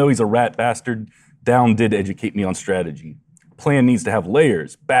 Even though he's a rat bastard, Down did educate me on strategy. Plan needs to have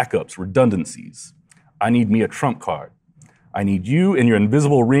layers, backups, redundancies. I need me a trump card. I need you and your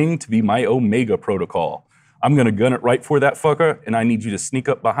invisible ring to be my Omega protocol. I'm gonna gun it right for that fucker, and I need you to sneak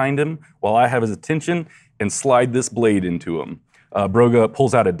up behind him while I have his attention and slide this blade into him. Broga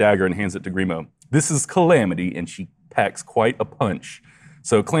pulls out a dagger and hands it to Grimo. This is Calamity, and she packs quite a punch.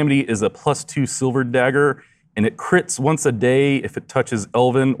 So Calamity is a +2 silver dagger, and it crits once a day if it touches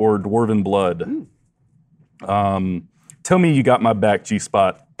elven or dwarven blood. Tell me you got my back,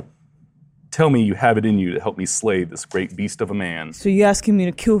 G-Spot. Tell me you have it in you to help me slay this great beast of a man. So you asking me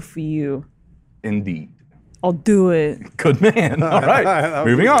to kill for you? Indeed. I'll do it. Good man. All right,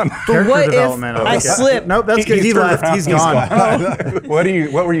 moving on. But what if development, I I like it. slip? Nope, that's good. He turned left. around, He's gone.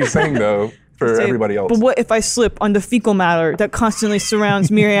 What were you saying though? for everybody else. But what if I slip on the fecal matter that constantly surrounds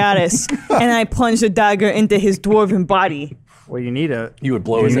Miriadis and I plunge the dagger into his dwarven body? Well, you need a. You would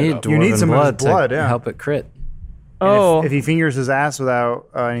blow You his head need up. You need dwarven some of his blood blood, to yeah. help it crit. Oh, If he fingers his ass without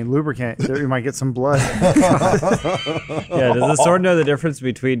any lubricant, you might get some blood. Yeah, does the sword know the difference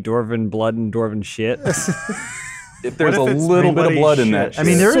between dwarven blood and dwarven shit? If there's a What if it's little bit of anybody's blood in shit? that I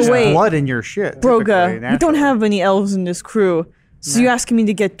mean, shit. there is So wait. blood in your shit. Broga, typically, we don't naturally. have any elves in this crew. So you asking me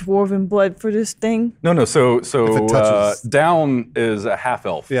to get dwarven blood for this thing? No. So it touches- down is a half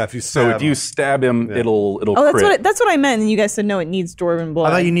elf. Yeah, if you So if stab you stab him, it'll Oh, that's crit. that's what I meant. And you guys said no, it needs dwarven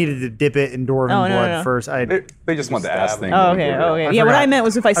blood. I thought you needed to dip it in dwarven Oh, no, blood no. first. They just want the ass thing. Oh, okay. Okay. Yeah, what forgot- I meant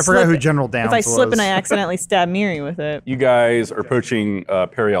was if I slip, forgot who General if I Downs slip was. and I accidentally stab Miri with it. You guys are approaching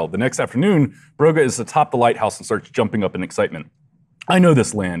Periel. The next afternoon, Broga is atop the lighthouse and starts jumping up in excitement. I know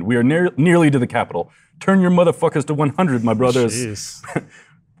this land. We are nearly to the capital. Turn your motherfuckers to 100, my brothers. Jeez.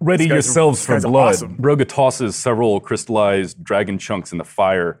 Ready yourselves for guys are blood. awesome. Broga tosses several crystallized dragon chunks in the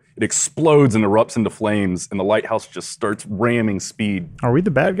fire. It explodes and erupts into flames, and the lighthouse just starts ramming speed. Are we the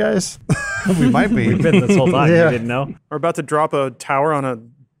bad guys? we might be. Been this whole time, Yeah. you didn't know? We're about to drop a tower on a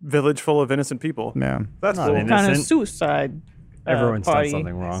village full of innocent people. Yeah. That's Not cool. innocent. Kind of suicide. Everyone's done party.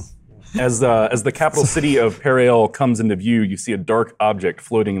 something wrong. As the capital city of Periel comes into view, you see a dark object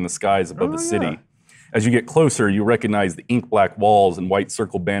floating in the skies above the city. As you get closer, you recognize the ink-black walls and white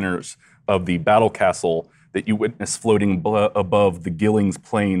circle banners of the battle castle that you witnessed floating above the Gillings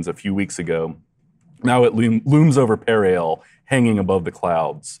Plains a few weeks ago. Now it looms over Periel, hanging above the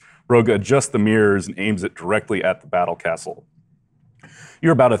clouds. Broga adjusts the mirrors and aims it directly at the battle castle.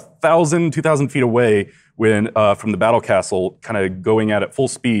 You're about 2,000 feet away when from the battle castle, kind of going at it full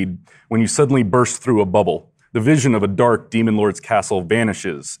speed, when you suddenly burst through a bubble. The vision of a dark demon lord's castle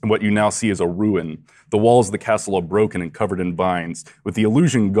vanishes, and what you now see is a ruin. The walls of the castle are broken and covered in vines. With the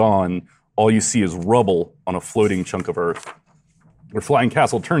illusion gone, all you see is rubble on a floating chunk of earth. Your flying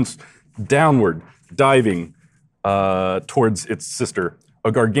castle turns downward, diving towards its sister.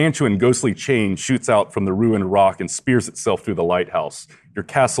 A gargantuan ghostly chain shoots out from the ruined rock and spears itself through the lighthouse. Your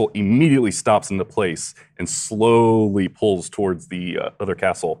castle immediately stops into place and slowly pulls towards the other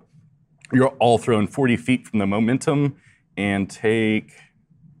castle. You're all thrown 40 feet from the momentum and take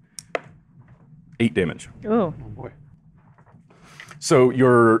 8 damage. Oh, So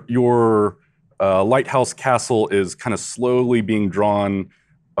your lighthouse castle is kind of slowly being drawn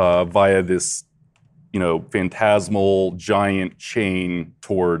via this, phantasmal giant chain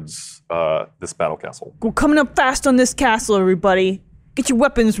towards this battle castle. we're coming up fast on this castle, everybody. Get your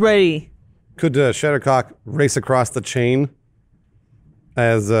weapons ready. Could Shattercock race across the chain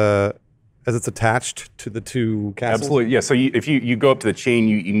as it's attached to the two castles? Absolutely, yeah. So if you go up to the chain,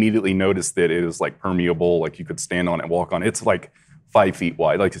 you immediately notice that it is like permeable, like you could stand on it and walk on it. It's like 5 feet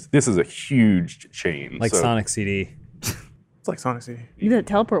wide. Like this is a huge chain. Like so, Sonic CD. It's like Sonic CD. You got a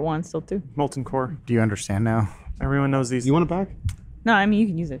teleport wand still too. Molten core. Do you understand now? Everyone knows these. You want it back? No, I mean you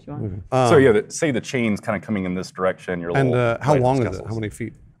can use it if you want. So yeah, say the chain's kind of coming in this direction. Your And little how long lighthouse is it? castles. How many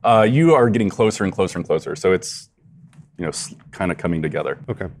feet? You are getting closer and closer and closer. So it's kind of coming together.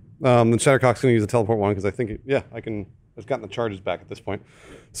 Okay. Then Shattercock's going to use the teleport wand because I think, I can. I've gotten the charges back at this point.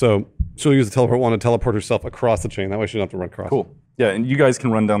 So she'll use the teleport wand to teleport herself across the chain. That way she doesn't have to run across. Cool. Yeah, and you guys can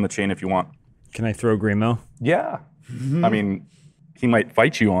run down the chain if you want. Can I throw Grimo? Yeah. I mean, he might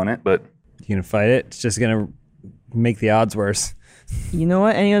fight you on it, but You gonna fight it? It's just gonna make the odds worse. You know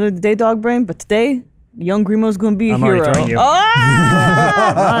what? Any other day, dog brain, but today, young Grimo's gonna be a I'm hero. already throwing you.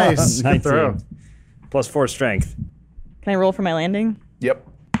 Ah! Nice. Good throw. 19. Plus 4 strength. Can I roll for my landing? yep.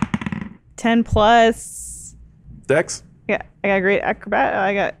 10 plus. Dex. Yeah, I got great acrobat.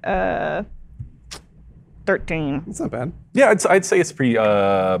 I got 13. That's not bad. Yeah, I'd say it's pretty,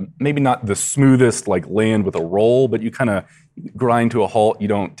 maybe not the smoothest, like land with a roll, but you kind of grind to a halt. You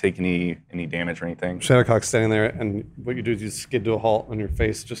don't take any damage or anything. Shattercock's standing there, and what you do is you skid to a halt, and your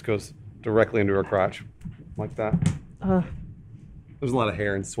face just goes directly into her crotch, like that. There's a lot of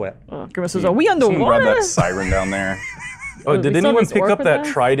hair and sweat. Grimace says, "Are we Someone grab underwater?" that siren down there. Oh, we did still anyone have this pick orc up with that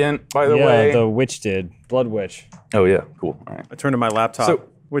that? trident, by the Yeah, way? the witch did. Blood witch. Oh, yeah. Cool. All right. I turned to my laptop, So-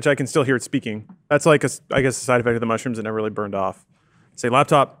 which I can still hear it speaking. That's like, I guess, a side effect of the mushrooms that never really burned off. Say,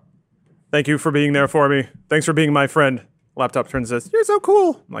 laptop, thank you for being there for me. Thanks for being my friend. Laptop turns and says, you're so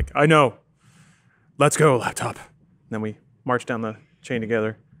cool. I'm like, I know. Let's go, laptop. And then we march down the chain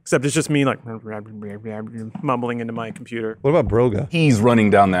together. Except it's just me, like, mumbling into my computer. What about Broga? He's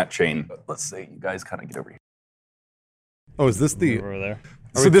running down that chain. Let's say you guys kind of get over here. Oh, is this the? Over there.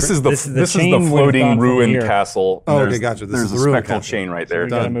 So this is the this is the this is chain the would've gone floating from ruined here. castle. Oh, and okay, there's- gotcha. This There's is a the ruined spectral castle. chain right We there.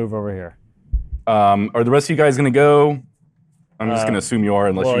 gotta move over here. Are the rest of you guys going to go? I'm just going to assume you are,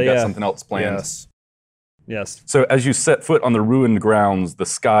 unless well, you got yeah. something else planned. Yes. So as you set foot on the ruined grounds, the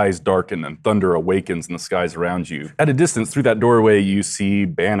skies darken and thunder awakens in the skies around you. At a distance, through that doorway, you see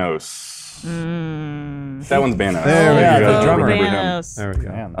Banos. That one's Banos. There we yeah, go. the drummer. Remember him. Banos. There we go.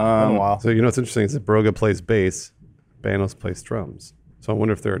 Man, been a while. So you know what's interesting is that Broga plays bass, Banos plays drums. So I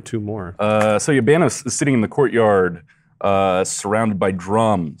wonder if there are two more. So Banos is sitting in the courtyard, surrounded by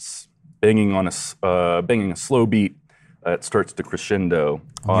drums, banging a slow beat. It starts to crescendo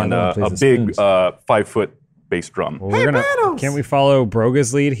on no one plays a the big spoons. 5-foot bass drum. Well, can't we follow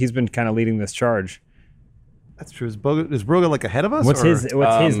Broga's lead? He's been kind of leading this charge. That's true. Is Broga like ahead of us? What's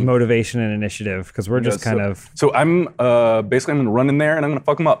or- his motivation and initiative? Because we're just kind of. So I'm basically I'm gonna run in there and I'm gonna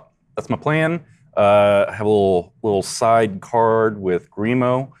fuck him up. That's my plan. I have a little side card with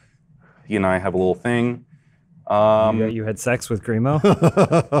Grimo. He and I have a little thing. You had sex with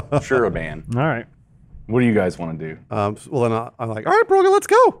Grimo? Sure, a ban. All right. What do you guys want to do? Well, then I'm like, all right, Broga, let's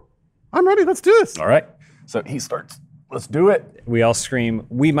go. I'm ready. Let's do this. All right. So he starts. Let's do it. We all scream,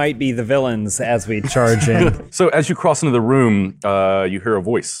 "We might be the villains" as we charge in. So as you cross into the room, you hear a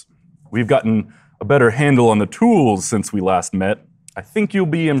voice. We've gotten a better handle on the tools since we last met. I think you'll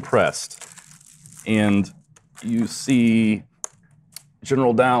be impressed. And you see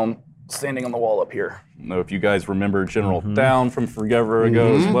General Down standing on the wall up here. I don't know if you guys remember General Down from forever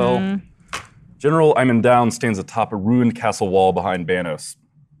ago as well. General Iman Down stands atop a ruined castle wall behind Banos.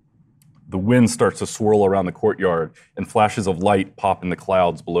 The wind starts to swirl around the courtyard, and flashes of light pop in the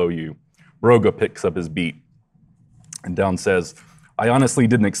clouds below you. Broga picks up his beat, and Down says, I honestly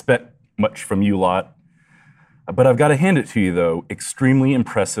didn't expect much from you lot, but I've got to hand it to you, though. Extremely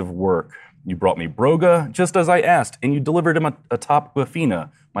impressive work. You brought me Broga, just as I asked, and you delivered him atop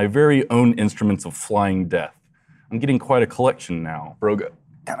Bafina, my very own instruments of flying death. I'm getting quite a collection now. Broga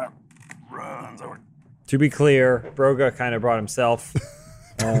kind of runs over. To be clear, Broga kind of brought himself.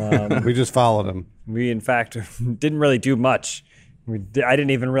 We just followed him. We, in fact, didn't really do much. I didn't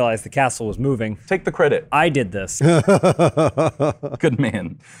even realize the castle was moving. Take the credit. I did this. Good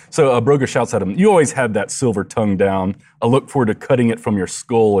man. So Broga shouts at him, you always had that silver tongue down. I look forward to cutting it from your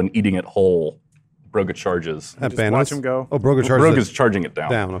skull and eating it whole. Broga charges. At Just watch him go. Oh, Broga charges Broga's charging it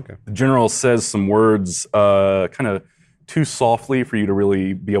down. down. Okay. The general says some words kind of too softly for you to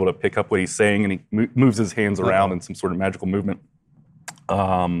really be able to pick up what he's saying, and he moves his hands around in some sort of magical movement.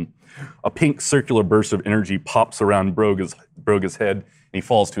 A pink circular burst of energy pops around Broga's head, and he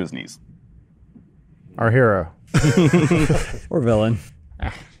falls to his knees. Our hero. Or villain.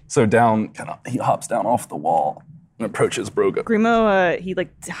 So Down, he hops down off the wall and approaches Broga. Grimo, he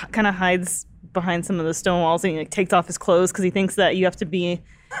like kind of hides behind some of the stone walls and he like takes off his clothes because he thinks that you have to be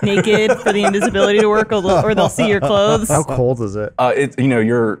naked for the invisibility to work, or they'll see your clothes. How cold is it?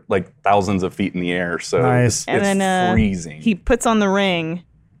 You're like thousands of feet in the air, so Nice. And it's then freezing. he puts on the ring,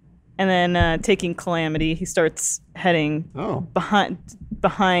 and then taking Calamity, he starts heading behind.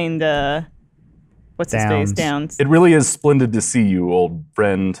 What's his face? Downs. It really is splendid to see you, old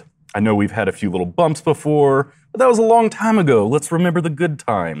friend. I know we've had a few little bumps before, but that was a long time ago. Let's remember the good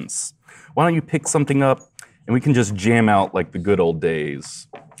times. Why don't you pick something up and we can just jam out like the good old days.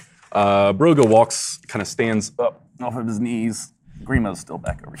 Broga stands up off of his knees. Grimo's still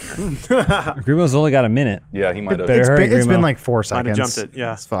back over here. Grimo's only got a minute. Yeah, he might have. Better hurry, It's been Grimo. like 4 Might seconds. have jumped it,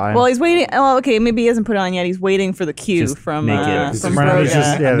 yeah. It's fine. Well, he's waiting. Oh, okay. Maybe he hasn't put it on yet. He's waiting for the cue Just from naked. from He's Broga.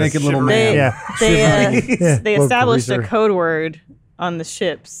 just, yeah, naked little They, man. Yeah. they Little established a greaser. code word on the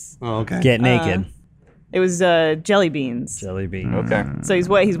ships. Oh, okay. Get naked. It was jelly beans. Jelly bean. Okay. So he's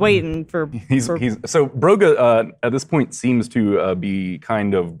waiting for. So Broga at this point seems to be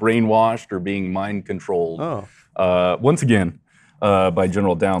kind of brainwashed or being mind controlled. Once again by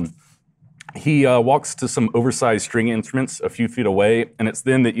General Down. He walks to some oversized string instruments a few feet away, and it's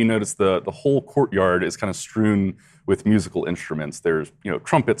then that you notice the whole courtyard is kind of strewn with musical instruments. There's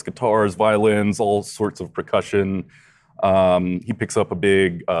trumpets, guitars, violins, all sorts of percussion. He picks up a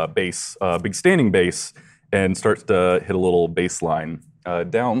big bass, big standing bass, and starts to hit a little bass line.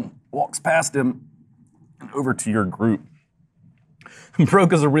 Down walks past him and over to your group.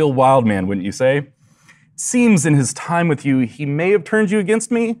 Broga's a real wild man, wouldn't you say? Seems in his time with you, he may have turned you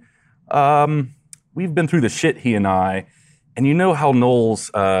against me. We've been through the shit, he and I, and you know how Knowles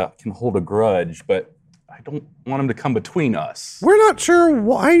can hold a grudge, but I don't want him to come between us. We're not sure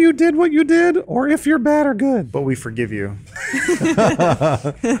why you did what you did, or if you're bad or good. But we forgive you.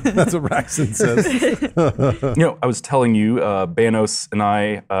 That's what Braxton says. I was telling you, Banos and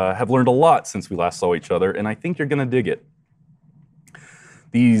I have learned a lot since we last saw each other, and I think you're going to dig it.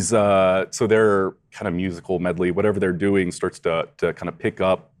 These, so their kind of musical medley, whatever they're doing, starts to kind of pick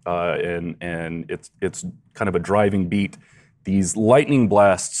up, and it's kind of a driving beat these lightning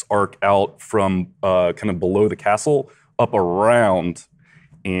blasts arc out from kind of below the castle up around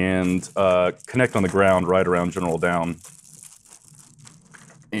and connect on the ground right around General Down.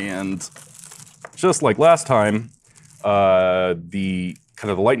 And just like last time, the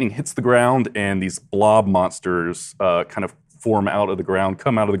lightning hits the ground, and these blob monsters kind of form out of the ground,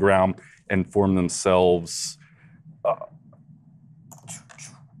 come out of the ground, and form themselves,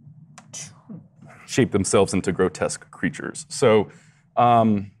 shape themselves into grotesque creatures. So,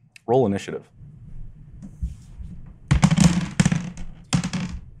 roll initiative.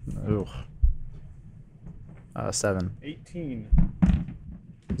 Ooh. 7. 18.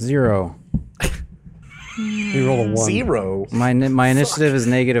 0. You roll a 1. 0. My initiative is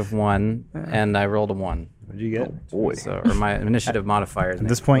 -1, and I rolled a 1. What did you get? Boy. So, or my initiative modifier. At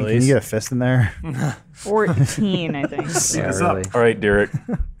this point, can you get a fist in there? 14, I think. Yeah, really. All right, Derek,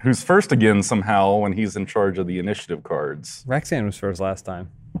 who's first again somehow when he's in charge of the initiative cards. Rexan was first last time.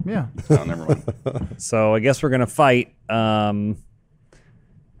 Yeah. Oh, never mind. So I guess we're going to fight.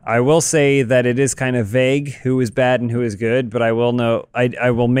 I will say that it is kind of vague who is bad and who is good, but I will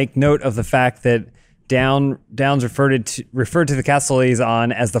I will make note of the fact that Downs referred to the castle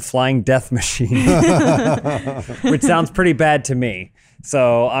liaison as the flying death machine, which sounds pretty bad to me.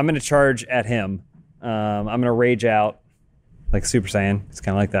 So I'm going to charge at him. I'm going to rage out like Super Saiyan. It's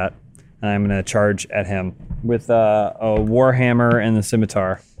kind of like that. And I'm going to charge at him with a warhammer and the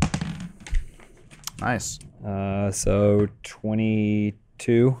scimitar. Nice. So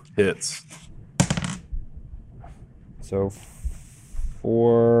 22. Hits. So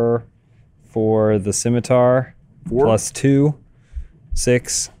 4 for the scimitar, 4 plus 2,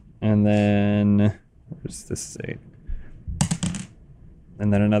 6, and then where's this 8?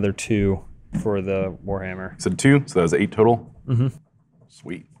 And then another 2 for the warhammer. So 2, so that was 8 total? Mm-hmm.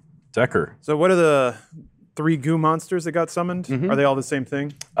 Sweet. Decker. So what are the 3 goo monsters that got summoned? Are they all the same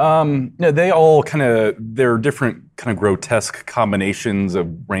thing? No, they all they're different kind of grotesque combinations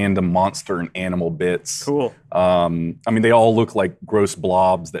of random monster and animal bits. Cool. I mean, they all look like gross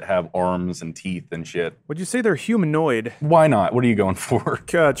blobs that have arms and teeth and shit. Would you say they're humanoid? Why not? What are you going for?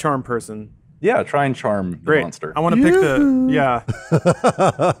 Charm person. Yeah, try and charm the Great. monster. I want to pick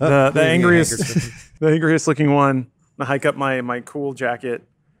the angriest looking one. I hike up my cool jacket,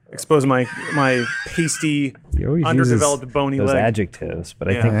 expose my pasty, He always underdeveloped uses bony those leg. adjectives, but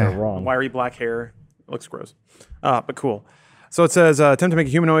I think they're wrong. Wiry black hair. It looks gross. But cool. So it says, attempt to make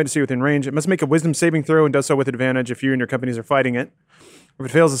a humanoid to see within range. It must make a wisdom saving throw and does so with advantage if you and your companions are fighting it. If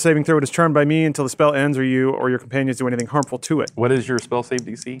it fails the saving throw, it is charmed by me until the spell ends or you or your companions do anything harmful to it. What is your spell save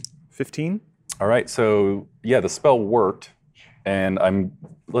DC? 15? All right, so yeah, the spell worked, and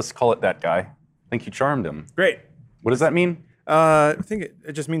let's call it that guy. I think you charmed him. Great. What does that mean? I think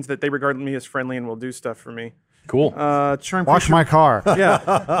it just means that they regard me as friendly and will do stuff for me. Cool. Charm Wash creature, my car.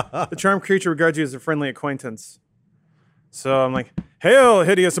 Yeah. The charmed creature regards you as a friendly acquaintance. So I'm like, hail,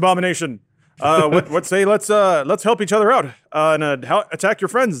 hideous abomination. What say let's help each other out and attack your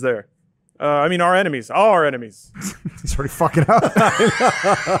friends there. Our enemies. Our enemies. He's already fucking up.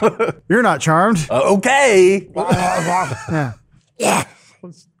 You're not charmed. Okay.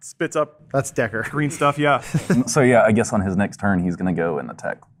 Spits up That's Decker. green stuff, yeah. So yeah, I guess on his next turn, he's going to go and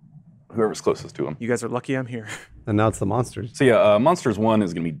attack whoever's closest to him. You guys are lucky I'm here. And now it's the monsters. So yeah, Monsters 1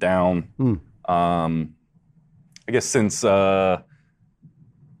 is going to be down. I guess since Derek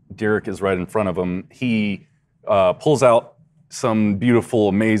is right in front of him, he pulls out some beautiful,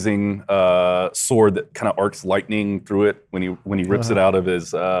 amazing sword that kind of arcs lightning through it when he rips it out of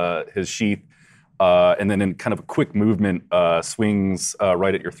his sheath, and then in kind of a quick movement swings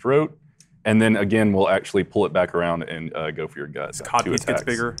right at your throat, and then again we'll actually pull it back around and go for your gut. Codpiece gets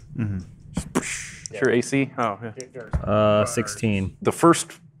bigger. Your AC. Oh, yeah. 16. The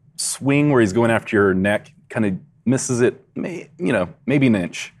first swing where he's going after your neck kind of misses it, maybe an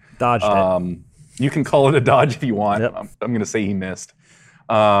inch. Dodged it. You can call it a dodge if you want. Yep. I'm going to say he missed.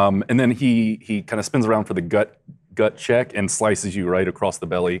 And then he kind of spins around for the gut check and slices you right across the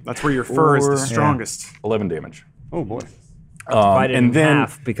belly. That's where your fur is the strongest. 11 damage. Oh boy. Divided and in then-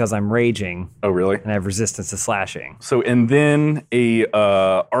 half because I'm raging Oh, really? and I have resistance to slashing. So, and then a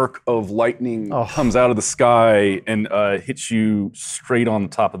arc of lightning comes out of the sky and hits you straight on the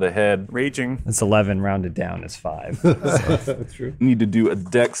top of the head. Raging. It's 11 rounded down is 5. That's true. You need to do a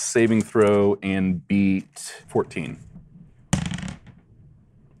dex saving throw and beat 14.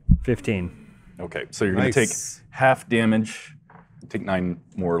 15. Okay, so you're going to take Nice. half damage, take 9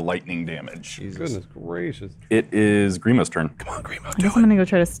 more lightning damage. Goodness gracious. It is Grimo's turn. Come on, Grimo, I guess I'm gonna go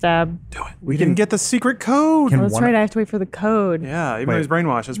try to stab. We didn't get the secret code. Can Oh, that's one- right. I have to wait for the code. Yeah, even though he's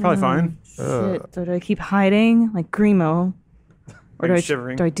brainwashed, it's probably fine. Shit. So do I keep hiding like Grimo? Or do I'm I,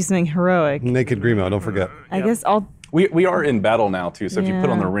 shivering. do I do something heroic? Naked Grimo, don't forget. I guess I'll. We are in battle now too, so if you put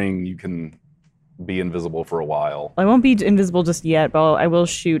on Yeah. the ring, you can be invisible for a while. I won't be invisible just yet, but I will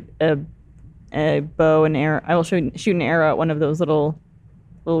shoot a bow and arrow. I will shoot an arrow at one of those little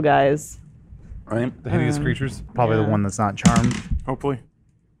guys. Right? The hideous creatures. Probably Yeah. the one that's not charmed. Hopefully.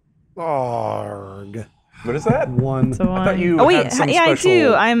 Arg. What is that? One. So thought you Oh wait, had some yeah, I do.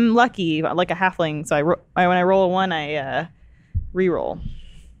 special- I'm lucky, like a halfling. So when I roll a 1, I re-roll.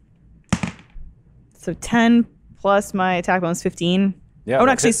 So 10 plus my attack bonus 15. Yeah. Oh, no,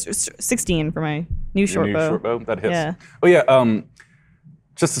 that actually hits. 16 for my new Your short new bow. short bow. That hits. Yeah. Oh yeah.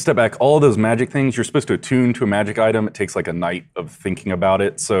 Just to step back, all of those magic things, you're supposed to attune to a magic item. It takes like a night of thinking about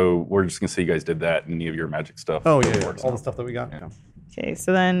it. So we're just gonna say you guys did that in any of your magic stuff. Oh, It yeah. works All the out. stuff that we got. Okay,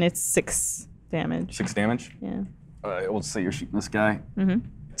 so then it's 6 damage. 6 damage. Yeah. We'll say you're shooting this guy. Mm-hmm.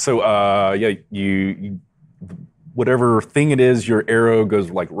 So yeah, you whatever thing it is, your arrow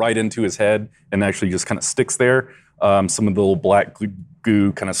goes like right into his head and actually just kind of sticks there. Some of the little black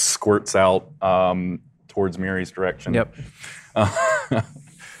goo kind of squirts out towards Mary's direction. Yep.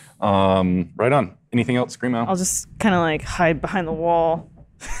 Right on. Anything else, Screamo? I'll just kind of like hide behind the wall.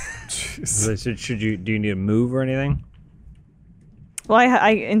 So do you need to move or anything? Well, I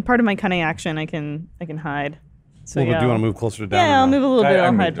in part of my cunning action, I can hide. So Well, but yeah, do you want to move closer to down? Yeah, I'll move a little bit. I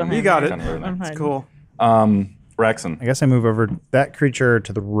I'll moved hide him. behind. You got it. Kind of really I'm nice. hiding. Cool. Raxon. I guess I move over. That creature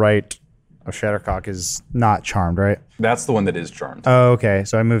to the right of Shattercock is not charmed, right? That's the one that is charmed. Oh, okay.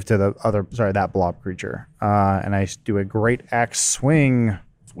 So I move to the other, that blob creature. And I do a great axe swing.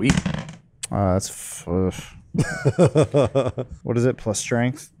 Sweet. That's. What is it? Plus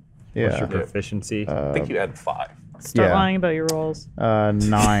strength? What's your Yeah. proficiency? I think you had 5. Start Yeah. lying about your rolls.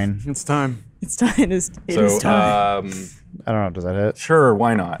 9. It's time. It's time. It is So time. I don't know. Does that hit? sure,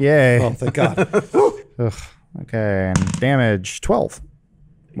 why not? Yay. Oh, thank God. Ugh. Okay. And damage 12.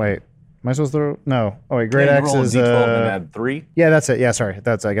 Wait. Am I supposed to? No. Oh, wait. Great Yeah, you axe roll a is. D12 and add 3. Yeah, that's it. Yeah, sorry.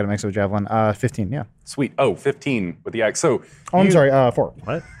 That's I got to mix it with javelin. 15. Yeah. Sweet. Oh, 15 with the axe. So Oh, I'm you- sorry. 4.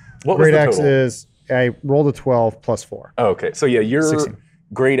 What? What was Great the axe total? is I rolled a 12 plus 4. Oh, okay. So yeah, your 16.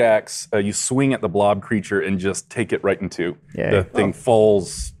 great axe, you swing at the blob creature and just take it right in 2. Yay. The thing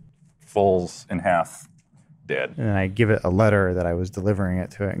falls in half, dead. And then I give it a letter that I was delivering it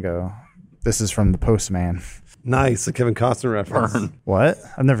to it and go, "This is from the postman." Nice. A Kevin Costner reference. What?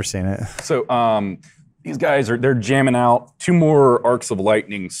 I've never seen it. So these guys they're jamming out. 2 more arcs of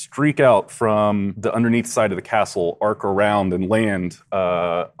lightning streak out from the underneath side of the castle, arc around and land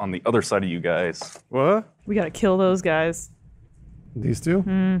on the other side of you guys. What? We gotta kill those guys. These two?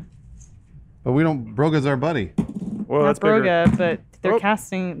 But we don't. Broga's our buddy. Well, Not that's bigger. Broga, but they're Oh.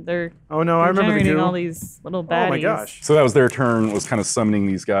 casting. They're Oh no, I remember the generating goo. all these little baddies. Oh my gosh. So that was their turn, was kind of summoning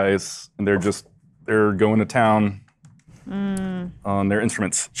these guys, and they're going to town on their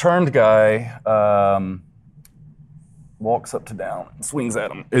instruments. Charmed guy walks up to down and swings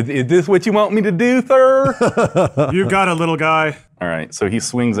at him. Is this what you want me to do, sir? You got it, little guy. All right, so he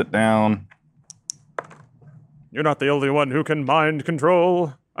swings it down. You're not the only one who can mind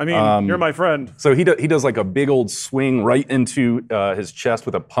control. I mean, you're my friend. So he does like a big old swing right into his chest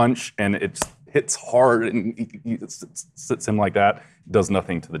with a punch, and it hits hard and he sits him like that. Does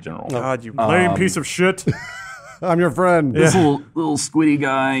nothing to the general. God, you lame piece of shit. I'm your friend. This little squiddy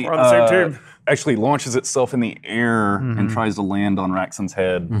guy We're on the same team. actually launches itself in the air and tries to land on Raxon's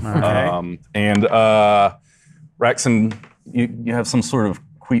head. And Raxon, you have some sort of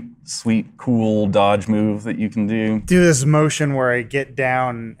sweet, cool dodge move that you can do. Do this motion where I get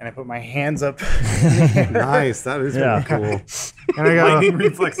down and I put my hands up Nice. That is really cool. and I go, Lightning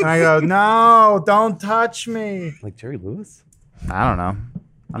reflex. and I go, "No, don't touch me." Like Jerry Lewis? I don't know.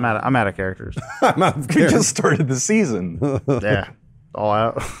 I'm out of characters. I'm out of We character. just started the season. Yeah, all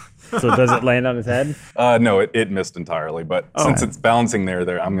out. So does it land on his head? No, it missed entirely. But since it's bouncing there,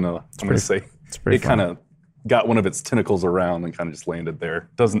 I'm gonna say pretty it kind of got one of its tentacles around and kind of just landed there.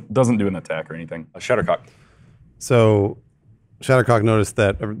 Doesn't do an attack or anything. A Shattercock. So Shattercock noticed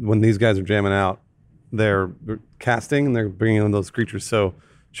that when these guys are jamming out, they're casting and they're bringing in those creatures. So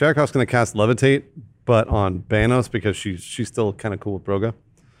Shattercock's going to cast Levitate, but on Banos because she's still kind of cool with Broga.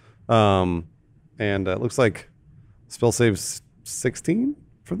 And it looks like spell saves 16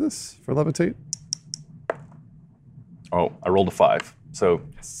 for Levitate. Oh, I rolled a 5. So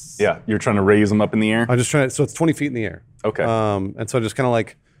yeah, you're trying to raise him up in the air. I'm just trying to, so it's 20 feet in the air. Okay. And so just kind of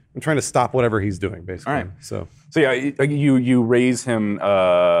like, I'm trying to stop whatever he's doing, basically. All right. So So yeah, you raise him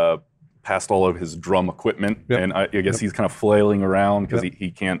past all of his drum equipment, Yep. and I guess he's kind of flailing around because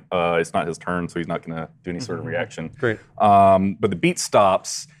he can't. It's not his turn, so he's not going to do any sort of reaction. Great. But the beat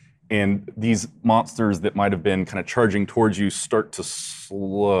stops, and these monsters that might have been kind of charging towards you start to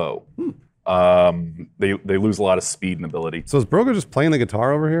slow. They lose a lot of speed and ability. So is Broga just playing the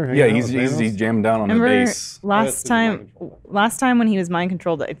guitar over here? Yeah, hanging out with he's Thanos? jammed down on the Remember bass. last time when he was mind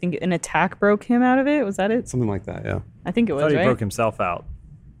controlled, I think an attack broke him out of it. Was that it? Something like that, yeah. I think it I was, thought he right? broke himself out.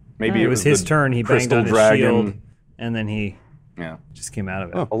 Maybe It was his the turn. He banged Crystal on his Dragon. shield, and then he Yeah. just came out of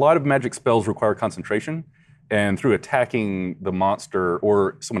it. A lot of magic spells require concentration, and through attacking the monster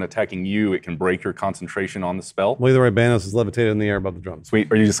or someone attacking you, it can break your concentration on the spell. Well, either way, Banos is levitated in the air above the drums.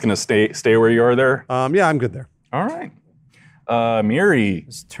 Sweet. Are you just gonna stay where you are there? Yeah, I'm good there. All right. Miri.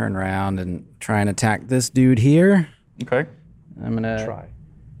 Just turn around and try and attack this dude here. Okay. I'm gonna Try.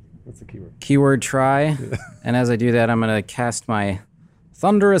 That's the keyword. keyword try, and as I do that, I'm gonna cast my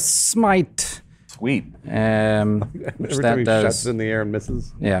Thunderous Smite. Sweet. Which Every time he that shuts does, it in the air and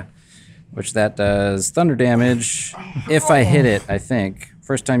misses. yeah, which that does thunder damage if I hit it. I think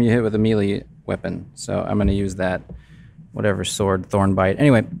first time you hit with a melee weapon, so I'm gonna use that, whatever sword, Thornbite.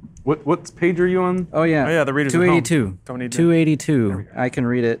 Anyway, What page are you on? oh yeah, Oh, yeah, the reader's at home. 282. Don't need to- 282. I can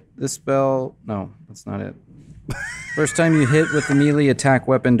read it. This spell, no, that's not it. First time you hit with the melee attack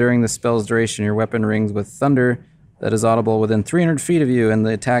weapon during the spell's duration, your weapon rings with thunder that is audible within 300 feet of you, and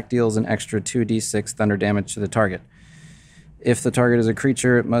the attack deals an extra 2d6 thunder damage to the target. If the target is a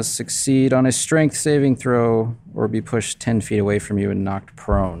creature, it must succeed on a strength saving throw or be pushed 10 feet away from you and knocked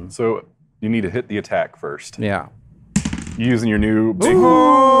prone. So you need to hit the attack first. Yeah. You're using your new big.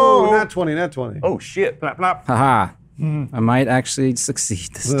 Oh, not 20, not 20. Oh shit! Haha. I might actually succeed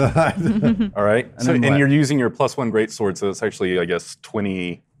this time. All right. So, then and what? you're using your +1 greatsword, so it's actually, I guess,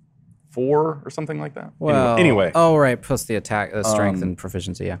 24 or something like that. Well, Anyway. Oh, right. Plus the attack, strength, and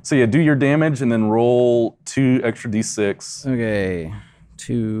proficiency. Yeah. So yeah, do your damage and then roll 2 extra d6. Okay.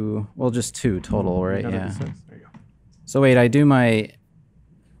 2. Well, just 2 total, right? Another Yeah. D6. There you go. So wait,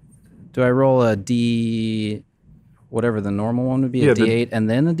 do I roll a D, whatever the normal one would be, Yeah, a the- D8 and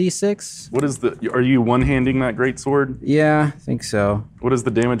then a D6? What is are you one-handing that greatsword? Yeah, I think so. What is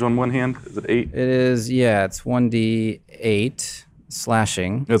the damage on one hand? Is it 8? It is, yeah, it's 1D8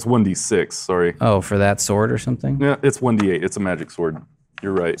 slashing. It's 1d6, sorry. Oh, for that sword or something? Yeah, it's 1d8. It's a magic sword.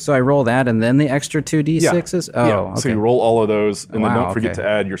 You're right. So I roll that and then the extra 2 D6s? Oh, yeah. okay. So you roll all of those, and then Wow, don't forget okay. to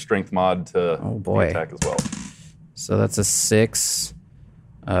add your strength mod to boy. the attack as well. So that's a 6.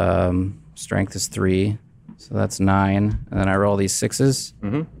 Strength is 3. So that's 9. And then I roll these 6s.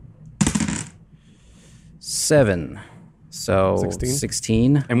 Mm-hmm. 7. So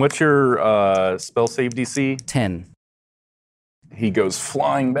 16. And what's your spell save DC? 10. He goes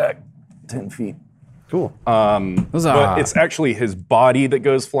flying back 10 feet. Cool. Huzzah. But it's actually his body that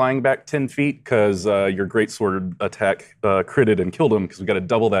goes flying back 10 feet because your greatsword attack critted and killed him because we got to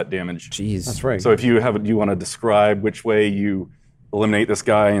double that damage. Jeez. That's right. So if you do you want to describe which way you eliminate this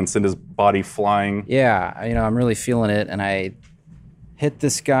guy and send his body flying? Yeah, I'm really feeling it. And I hit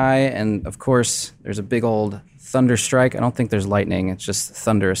this guy, and of course, there's a big old thunder strike. I don't think there's lightning, it's just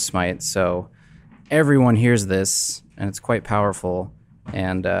thunderous smite. So everyone hears this, and it's quite powerful.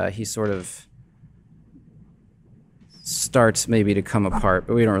 And he sort of starts maybe to come apart,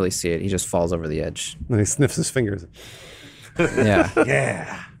 but we don't really see it. He just falls over the edge. And he sniffs his fingers. Yeah.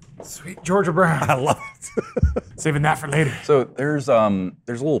 Yeah. Sweet Georgia Brown. I love it. Saving that for later. So there's a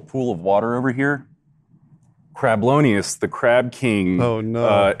little pool of water over here. Crablonius, the Crab King, Oh,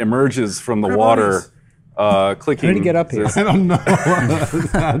 no. emerges from the water, clicking. How did he get up here? I don't know.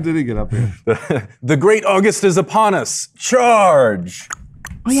 How did he get up here? The great August is upon us. Charge!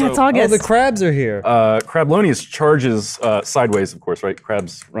 Oh yeah, it's Oh, August. the crabs are here. Crablonius charges sideways, of course, right?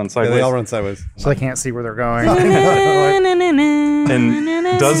 Crabs run Yeah, sideways. they all run sideways. So I can't see where they're going.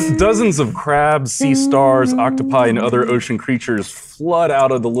 And dozens of crabs, sea stars, octopi, and other ocean creatures flood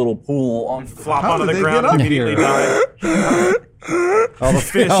out of the little pool on Flop How onto did the they ground get and up immediately here? die. All the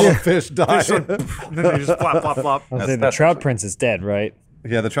fish. All the fish die. Then they just flop, flop, flop. the that's- trout prince is dead, right?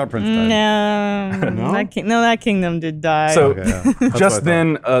 Yeah, the trout prince died. No, that kingdom did die. So Okay, yeah. That's what I just thought.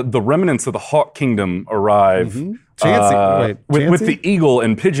 then, the remnants of the Hawk Kingdom arrive Chansey. Wait, with Chansey? the Eagle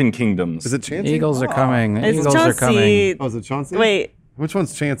and Pigeon Kingdoms. Is it Chansey? Eagles are coming. it's Eagles are coming. Chauncey. Oh, is it Chauncey? Wait, Which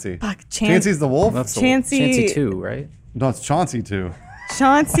one's Chansey? fuck, Chansey's the wolf? That's the Chansey- Chansey 2, right? No, it's Chauncey too.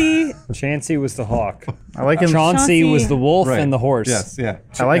 Chauncey. Chansey was the hawk. I like him. Chauncey was the wolf Right. and the horse. Yes, yeah.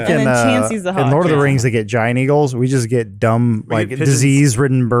 I like And in, then Chansey's the in hawk. Lord of the Yeah. Rings, they get giant eagles. We just get dumb, like get pigeons.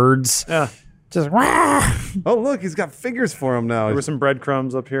 disease-ridden birds. Yeah. Just wah! Oh, look, he's got figures for him now. There were some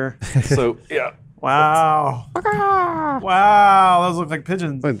breadcrumbs up here. So yeah, Wow. Wow, those look like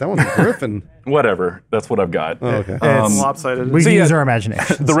pigeons. Wait, that one's a griffin. Whatever. That's what I've got. Oh, okay. It's lopsided. We can yeah, use our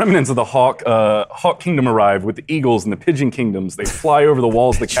imagination. The remnants of the Hawk Kingdom arrive with the eagles and the pigeon kingdoms. They fly over the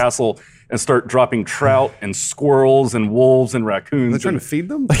walls of the castle and start dropping trout and squirrels and wolves and raccoons. They're trying to and feed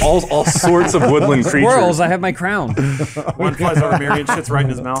them? all sorts of woodland creatures. Squirrels, I have my crown. One flies over Mary and shits right in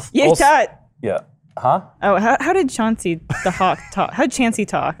his mouth. Yeah, Tot. Yeah. Huh? Oh, how did Chauncey the hawk talk? How did Chansey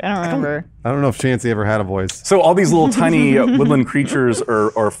talk? I don't remember. I don't know if Chansey ever had a voice. So all these little tiny woodland creatures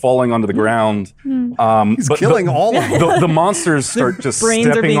are falling onto the ground. He's killing all of them. The monsters start just Brains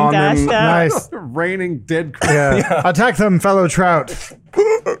are stepping being on dashed them. out. Nice. Raining dead Yeah. Attack them, fellow trout.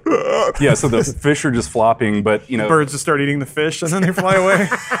 Yeah, so the fish are just flopping, but Birds just start eating the fish and then they fly away.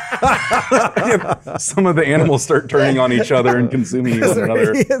 some of the animals start turning on each other and consuming one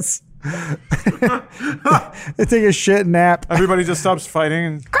another. Idiots. They take a shit nap. Everybody just stops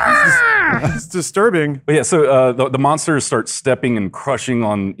fighting. And it's disturbing. But yeah, so the monsters start stepping and crushing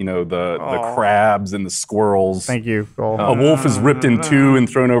on the crabs and the squirrels. Thank you, Cole. A wolf is ripped in two and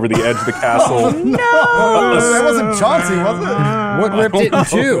thrown over the edge of the castle. That wasn't Chauncey, was it? What ripped it in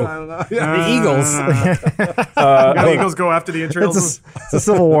two? The eagles. The eagles go after the entrails. It's a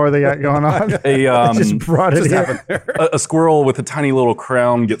civil war they got going on. Just brought it here. A squirrel with a tiny little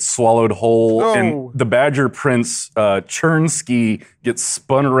crown gets swallowed whole, Oh. and the badger prince Chernsky gets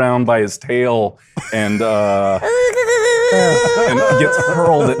spun around by his tail and gets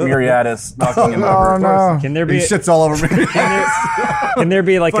hurled at Miriadis, knocking him over. Oh no. Can there He be shits all over me. can there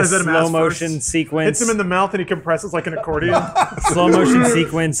be like a Flies at him ass slow motion first. sequence? Hits him in the mouth and he compresses like an accordion. Slow motion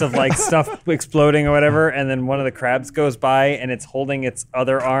sequence of like stuff exploding or whatever, and then one of the crabs goes by and it's holding its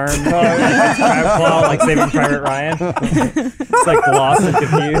other arm, like its crab claw, like Saving Private Ryan. It's like lost and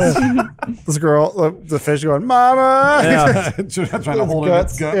confused. This girl, the fish going, Mama. Yeah. Trying to hold in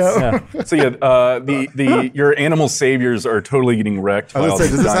its guts. Yeah. So yeah, your animal saviors are totally getting wrecked. I by was all gonna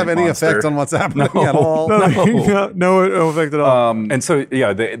say, this does this have giant any monster. effect on what's happening at all? No effect at all. And so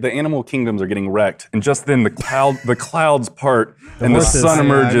yeah, the animal kingdoms are getting wrecked, and just then the clouds part and horses. the sun Yeah, I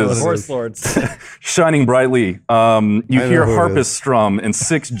know emerges, what it Horse lords. shining brightly. You hear who it harpists is. strum, and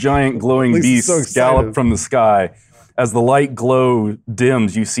 6 giant glowing Lisa's beasts so excited. gallop from the sky. As the light glow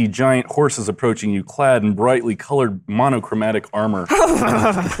dims, you see giant horses approaching you, clad in brightly colored monochromatic armor.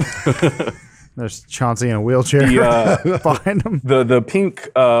 There's Chauncey in a wheelchair behind him. The pink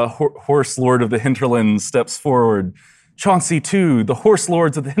horse lord of the hinterlands steps forward. Chauncey II, the horse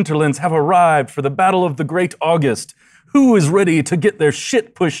lords of the hinterlands have arrived for the battle of the Great August. Who is ready to get their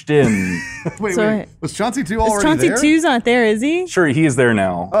shit pushed in? Wait. Was Chauncey 2 Is already Chauncey there? 2's not there, is he? Sure, he is there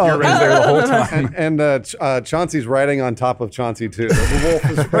now. Oh, He's there the whole time. And Chauncey's riding on top of Chauncey 2. The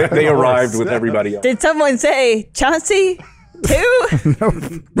wolf is riding They on the arrived horse. with everybody else. Did someone say Chauncey 2?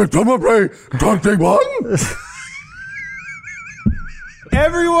 Chauncey 1?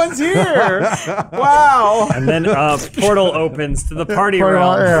 Everyone's here. Wow. And then a portal opens to the party Yeah.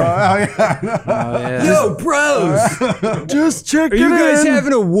 realm. Oh, yeah. Yo, bros! Just check Are you guys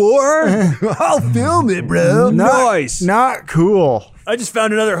having a war? I'll film it, bro. Nice. Not cool. I just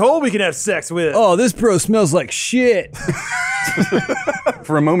found another hole we can have sex with. Oh, this bro smells like shit.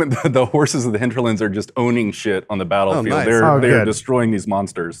 For a moment, the horses of the hinterlands are just owning shit on the battlefield. nice. They're Oh, they're good. destroying these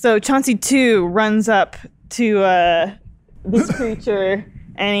monsters. So Chauncey 2 runs up to this creature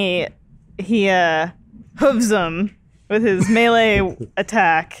and he hooves him with his melee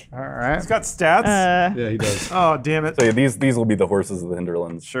attack. All right. It's got stats. Yeah, he does. Oh, damn it. So yeah, these will be the horses of the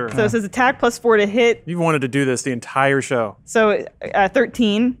hinterlands. Sure. So it says attack +4 to hit. You've wanted to do this the entire show. So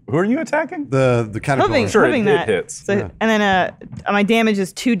 13. Who are you attacking? The caterpillar. Hoving, Sure, hoving it that. hits. So, And then my damage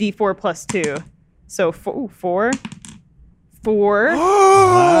is 2d4 + 2. So 4. 4.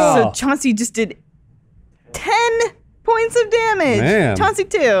 So Chauncey just did 10 points of damage. Man. Chauncey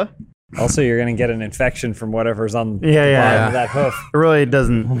 2. Also, you're gonna get an infection from whatever's on the Yeah. bottom of that hoof. It really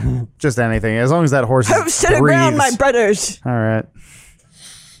doesn't just anything. As long as that horse Hooves to the ground, my breathes. brothers. All right.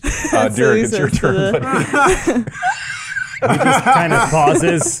 Derek, it's he your says to turn. the- buddy. Kind of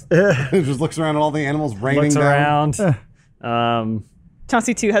pauses, He just looks around at all the animals raining looks down. around.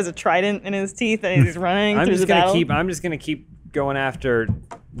 Chauncey 2 has a trident in his teeth and he's running I'm through just the gonna battle. I'm just gonna keep going after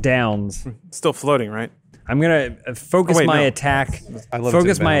downs. Still floating, right? I'm gonna focus Oh, wait, my no. attack. I love to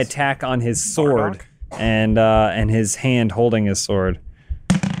Focus my advance. attack on his sword and his hand holding his sword.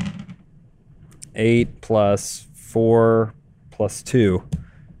 8 + 4 + 2.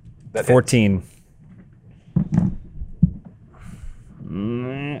 That 14.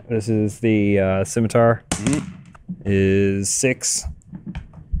 This is the scimitar. Is 6.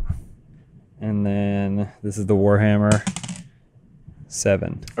 And then this is the warhammer.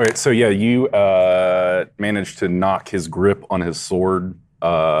 7. All right, so yeah, you managed to knock his grip on his sword,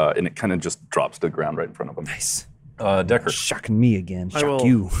 and it kind of just drops to the ground right in front of him. Nice. Decker. Shocking me again. I Shock will-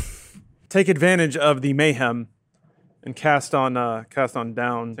 you. Take advantage of the mayhem and cast on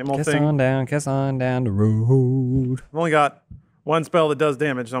down. Same old Kiss thing. on down the road. I've only got one spell that does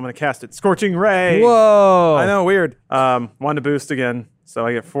damage, so I'm going to cast it. Scorching Ray. Whoa! I know, weird. One to boost again, so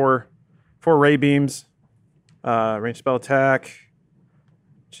I get four ray beams. Range spell attack,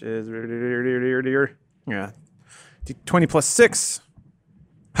 which is yeah, 20 plus 6.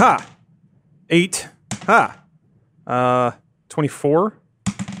 Ha! 8. Ha! 24.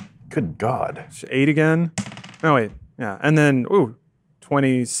 Good God. 8 again. No, wait. Yeah. And then,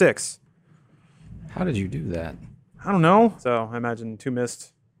 26. How did you do that? I don't know. So I imagine 2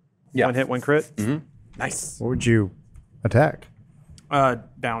 missed. Yeah. 1 hit, 1 crit. Nice. What would you attack?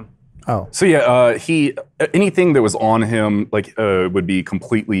 Down. Oh, So yeah, he anything that was on him would be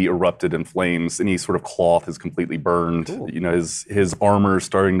completely erupted in flames. Any sort of cloth is completely burned. You know, his armor is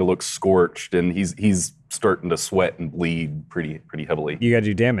starting to look scorched, and he's starting to sweat and bleed pretty heavily. You gotta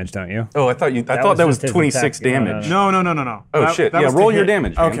do damage, don't you? Oh, I thought was that was just his 26 attack. damage. No. Oh That- shit! that Yeah, was to roll your hit.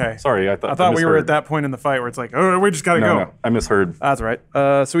 damage. Man. Okay. Sorry, I I thought we were misheard. at that point in the fight where it's like, oh, we just gotta go. No, I misheard. That's right.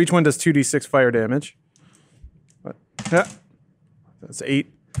 So each one does 2d6 fire damage. Yeah. That's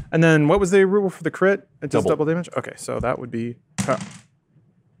 8. And then what was the rule for the crit? It's just double damage? Okay, so that would be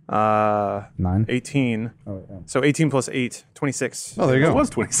 9. 18. Oh, yeah. So 18 plus 8, 26. Oh, there you It go. was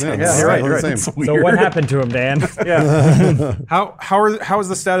 26. Yeah, you're right, you're right. Same. It's So weird. what happened to him, Dan? Yeah. How is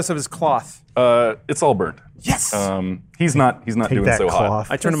the status of his cloth? It's all burned. Yes. He's not Take doing that so cloth.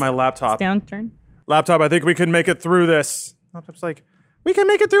 I turn to my laptop. Downturn. Laptop, I think we can make it through this. Laptop's like, we can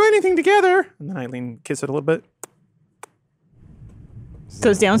make it through anything together. And then I kiss it a little bit. So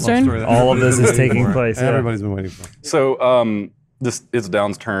it's downturn. All of this is taking place. Yeah. Everybody's been waiting for it. hot. So this it's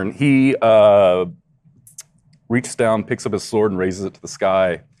Down's turn. He reaches down, picks up his sword, and raises it to the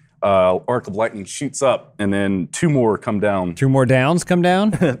sky. Arc of lightning shoots up, and then 2 more come down. 2 more downs come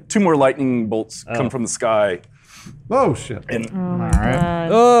down. 2 more lightning bolts come from the sky. Oh, shit. All right.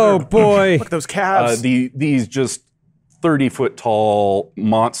 Oh boy! Look at those calves. These just 30-foot tall,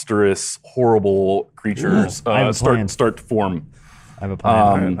 monstrous, horrible creatures I have a plan. start to form. I have a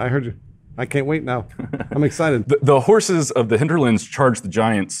plan. I heard you. I can't wait now. I'm excited. The horses of the hinterlands charge the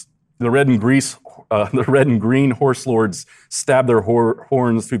giants. The red and green horse lords stab their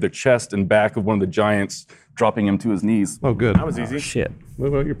horns through the chest and back of one of the giants, dropping him to his knees. Oh, good. that was easy. Shit. What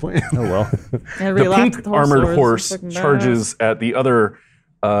about your plan? Oh well. Every The lap pink with horse armored lords horse is fucking badass. charges at the other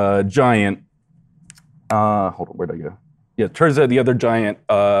giant. Hold on, where'd I go? Yeah, charges at the other giant,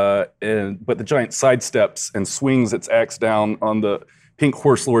 but the giant sidesteps and swings its axe down on the pink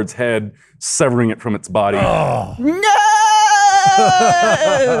horse lord's head, severing it from its body. No!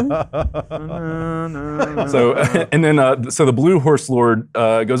 So and then so the blue horse lord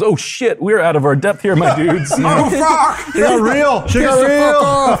goes, "Oh shit, we're out of our depth here, my dudes." Fuck! She got real. She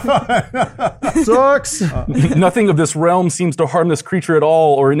got real. Sucks. Nothing of this realm seems to harm this creature at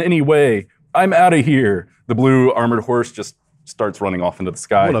all or in any way. I'm out of here. The blue armored horse just starts running off into the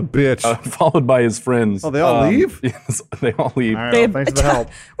sky. What a bitch. Followed by his friends. Oh, they all leave? Yes, they all leave. All right, well, thanks for the help.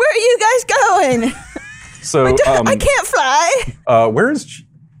 Where are you guys going? So, I can't fly. where is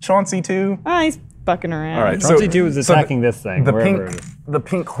Chauncey 2? Oh, he's bucking around. All right, Chauncey 2 is attacking this thing. The wherever pink, it is. the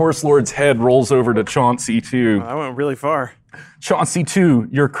pink horse lord's head rolls over to Chauncey 2. I went really far. Chauncey 2,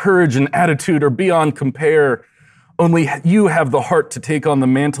 your courage and attitude are beyond compare. Only you have the heart to take on the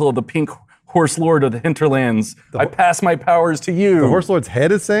mantle of the pink horse lord of the hinterlands. I pass my powers to you. The horse lord's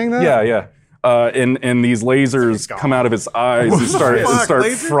head is saying that? Yeah. And these lasers come out of his eyes and start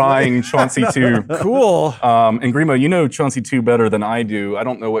lasers? frying Chauncey 2. Cool. And Grimo, you know Chauncey 2 better than I do. I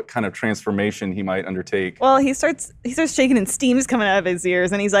don't know what kind of transformation he might undertake. Well, he starts shaking and steam's coming out of his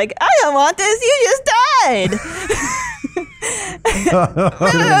ears, and he's like, "I don't want this. You just died."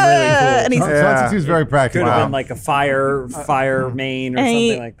 And he's Chauncey 2 is very practical. Could have been like a fire main or and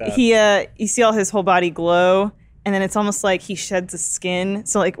something like that. you see all his whole body glow, and then it's almost like he sheds his skin.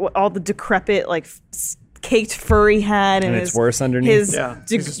 So like all the decrepit, like caked fur he had, And his, it's worse underneath? His, Yeah,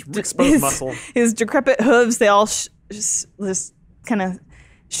 he's just exposed muscle. His decrepit hooves, they all just kind of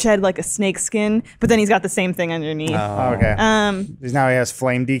shed like a snake skin, but then he's got the same thing underneath. Oh, okay. Now he has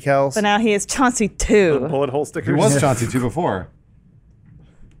flame decals. But now he is Chauncey 2, Bullet hole He stickers. was Chauncey 2 before.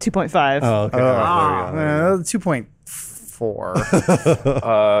 2.5. Oh, okay. There we go.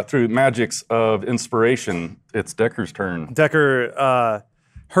 2.4. Through magics of inspiration, it's Decker's turn. Decker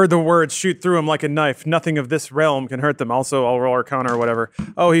heard the words shoot through him like a knife. Nothing of this realm can hurt them. Also, I'll roll Arcana or whatever.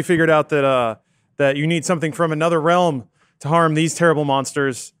 Oh, he figured out that that you need something from another realm to harm these terrible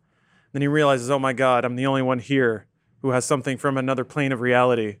monsters. Then he realizes, oh my God, I'm the only one here who has something from another plane of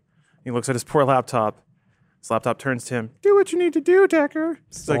reality. He looks at his poor laptop. His laptop turns to him. Do what you need to do, Decker.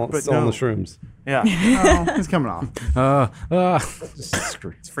 It's Still on the shrooms. Yeah. Oh, it's coming off.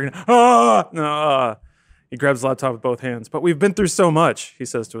 It's freaking. No. He grabs the laptop with both hands. But we've been through so much, he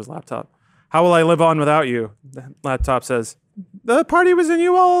says to his laptop. How will I live on without you? The laptop says, the party was in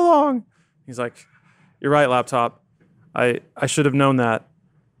you all along. He's like, you're right, laptop. I should have known that.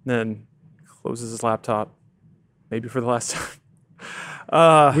 Then closes his laptop. Maybe for the last time.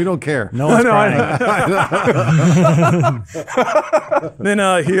 We don't care. No one's crying. Then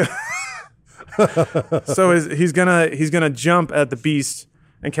he's gonna jump at the beast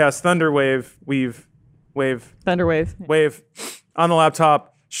and cast Thunder Wave Thunderwave. on the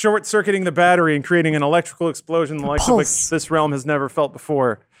laptop, short-circuiting the battery and creating an electrical explosion the likes of which Pulse. this realm has never felt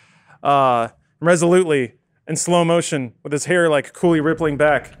before. Resolutely, in slow motion, with his hair like coolly rippling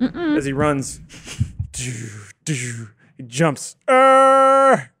back as he runs. He jumps.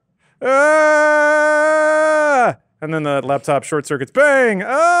 And then the laptop short circuits. Bang!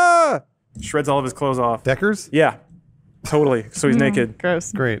 Shreds all of his clothes off. Deckers? Yeah, totally. So he's naked.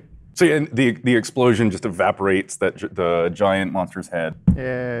 Gross. Great. So and the explosion just evaporates the giant monster's head.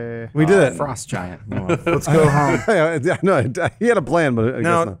 Yeah. We did it. Frost giant. Let's go home. No, he had a plan, but I guess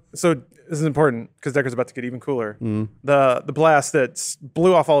Now, not. so this is important because Decker's about to get even cooler. The blast that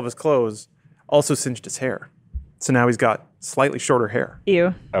blew off all of his clothes also singed his hair. So now he's got slightly shorter hair.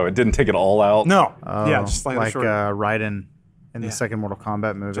 Ew. Oh, it didn't take it all out. No. Yeah, just slightly like shorter. Raiden in the second Mortal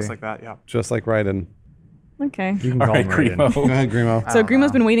Kombat movie. Just like that, yeah. Just like Raiden. Okay. All right, Grimo. Go ahead, Grimo. So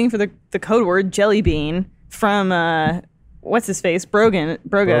Grimo's been waiting for the code word jelly bean from what's his face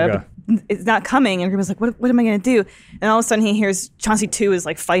Broga. It's not coming, and Grimo's like, what am I gonna do? And all of a sudden he hears Chauncey 2 is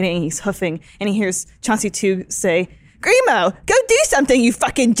like fighting. He's huffing, and he hears Chauncey 2 say, "Grimo, go do something, you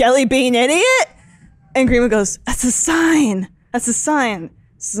fucking jelly bean idiot!" And Grimo goes, "That's a sign. That's a sign."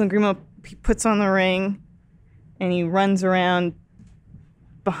 So Grimo puts on the ring, and he runs around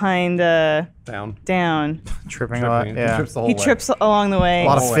behind down. Tripping a lot. He Yeah. trips the whole He way. trips along the way. A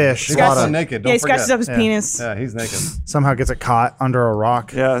lot of fish. He's A lot also of, naked. Yeah, Don't he scratches forget. up his penis Yeah, he's naked. somehow gets it caught under a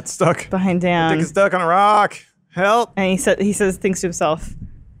rock. Yeah, it's stuck. behind Dick down. is stuck on a rock. Help. And he thinks to himself,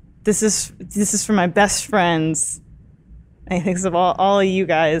 this is for my best friends. And he thinks of all of you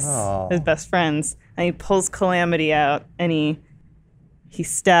guys as best friends. And he pulls Calamity out and he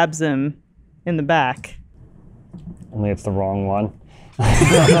stabs him in the back. Only it's the wrong one. He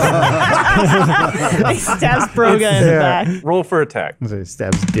stabs Broga in the back. Roll for attack. So he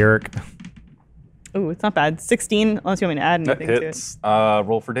stabs Derek. Ooh, it's not bad. 16, unless you want me to add That anything hits.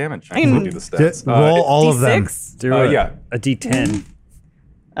 Roll for damage. I can can do the stats. Roll all to it. of them. D6, Do yeah. a D10.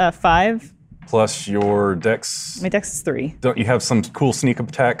 5. Plus your dex. My dex is 3. Don't you have some cool sneak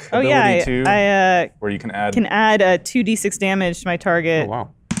attack Oh ability yeah, too? I where you can add. can add 2d6 damage to my target. Oh, wow.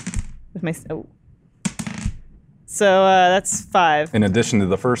 With my So that's 5. in addition to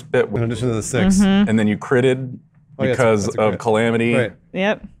the first bit, In addition to the 6. Mm-hmm. and then you critted Oh, yeah, because that's a of crit. calamity. Right.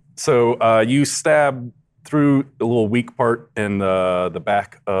 Yep. So you stab through a little weak part in the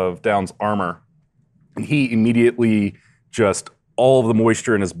back of Down's armor, and he immediately just all of the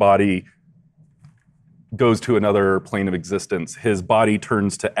moisture in his body goes to another plane of existence. His body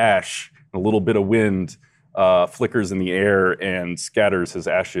turns to ash. A little bit of wind flickers in the air and scatters his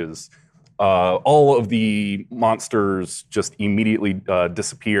ashes. All of the monsters just immediately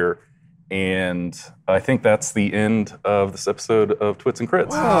disappear. And I think that's the end of this episode of Twits and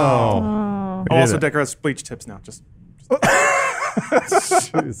Crits. Oh. Also, Decker has bleach tips now. Just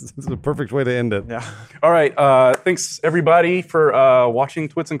This is a perfect way to end it. yeah. All right. Thanks, everybody, for watching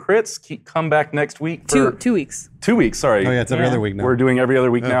Twits and Crits. Come back next week. For 2 weeks. 2 weeks, sorry. Oh, yeah, it's every other week now. We're doing every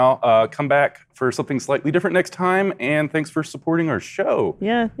other week now. Come back for something slightly different next time. And thanks for supporting our show.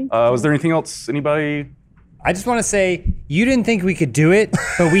 Yeah. Thank Was there anything else anybody? I just want to say you didn't think we could do it,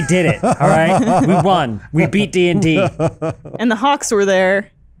 but we did it. All right, we won. We beat D&D. And the hawks were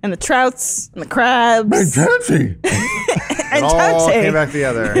there, and the trouts, and the crabs, and All Chauncey. came back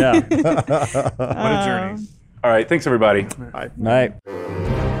together. Yeah. What a journey. All right. Thanks, everybody. Night.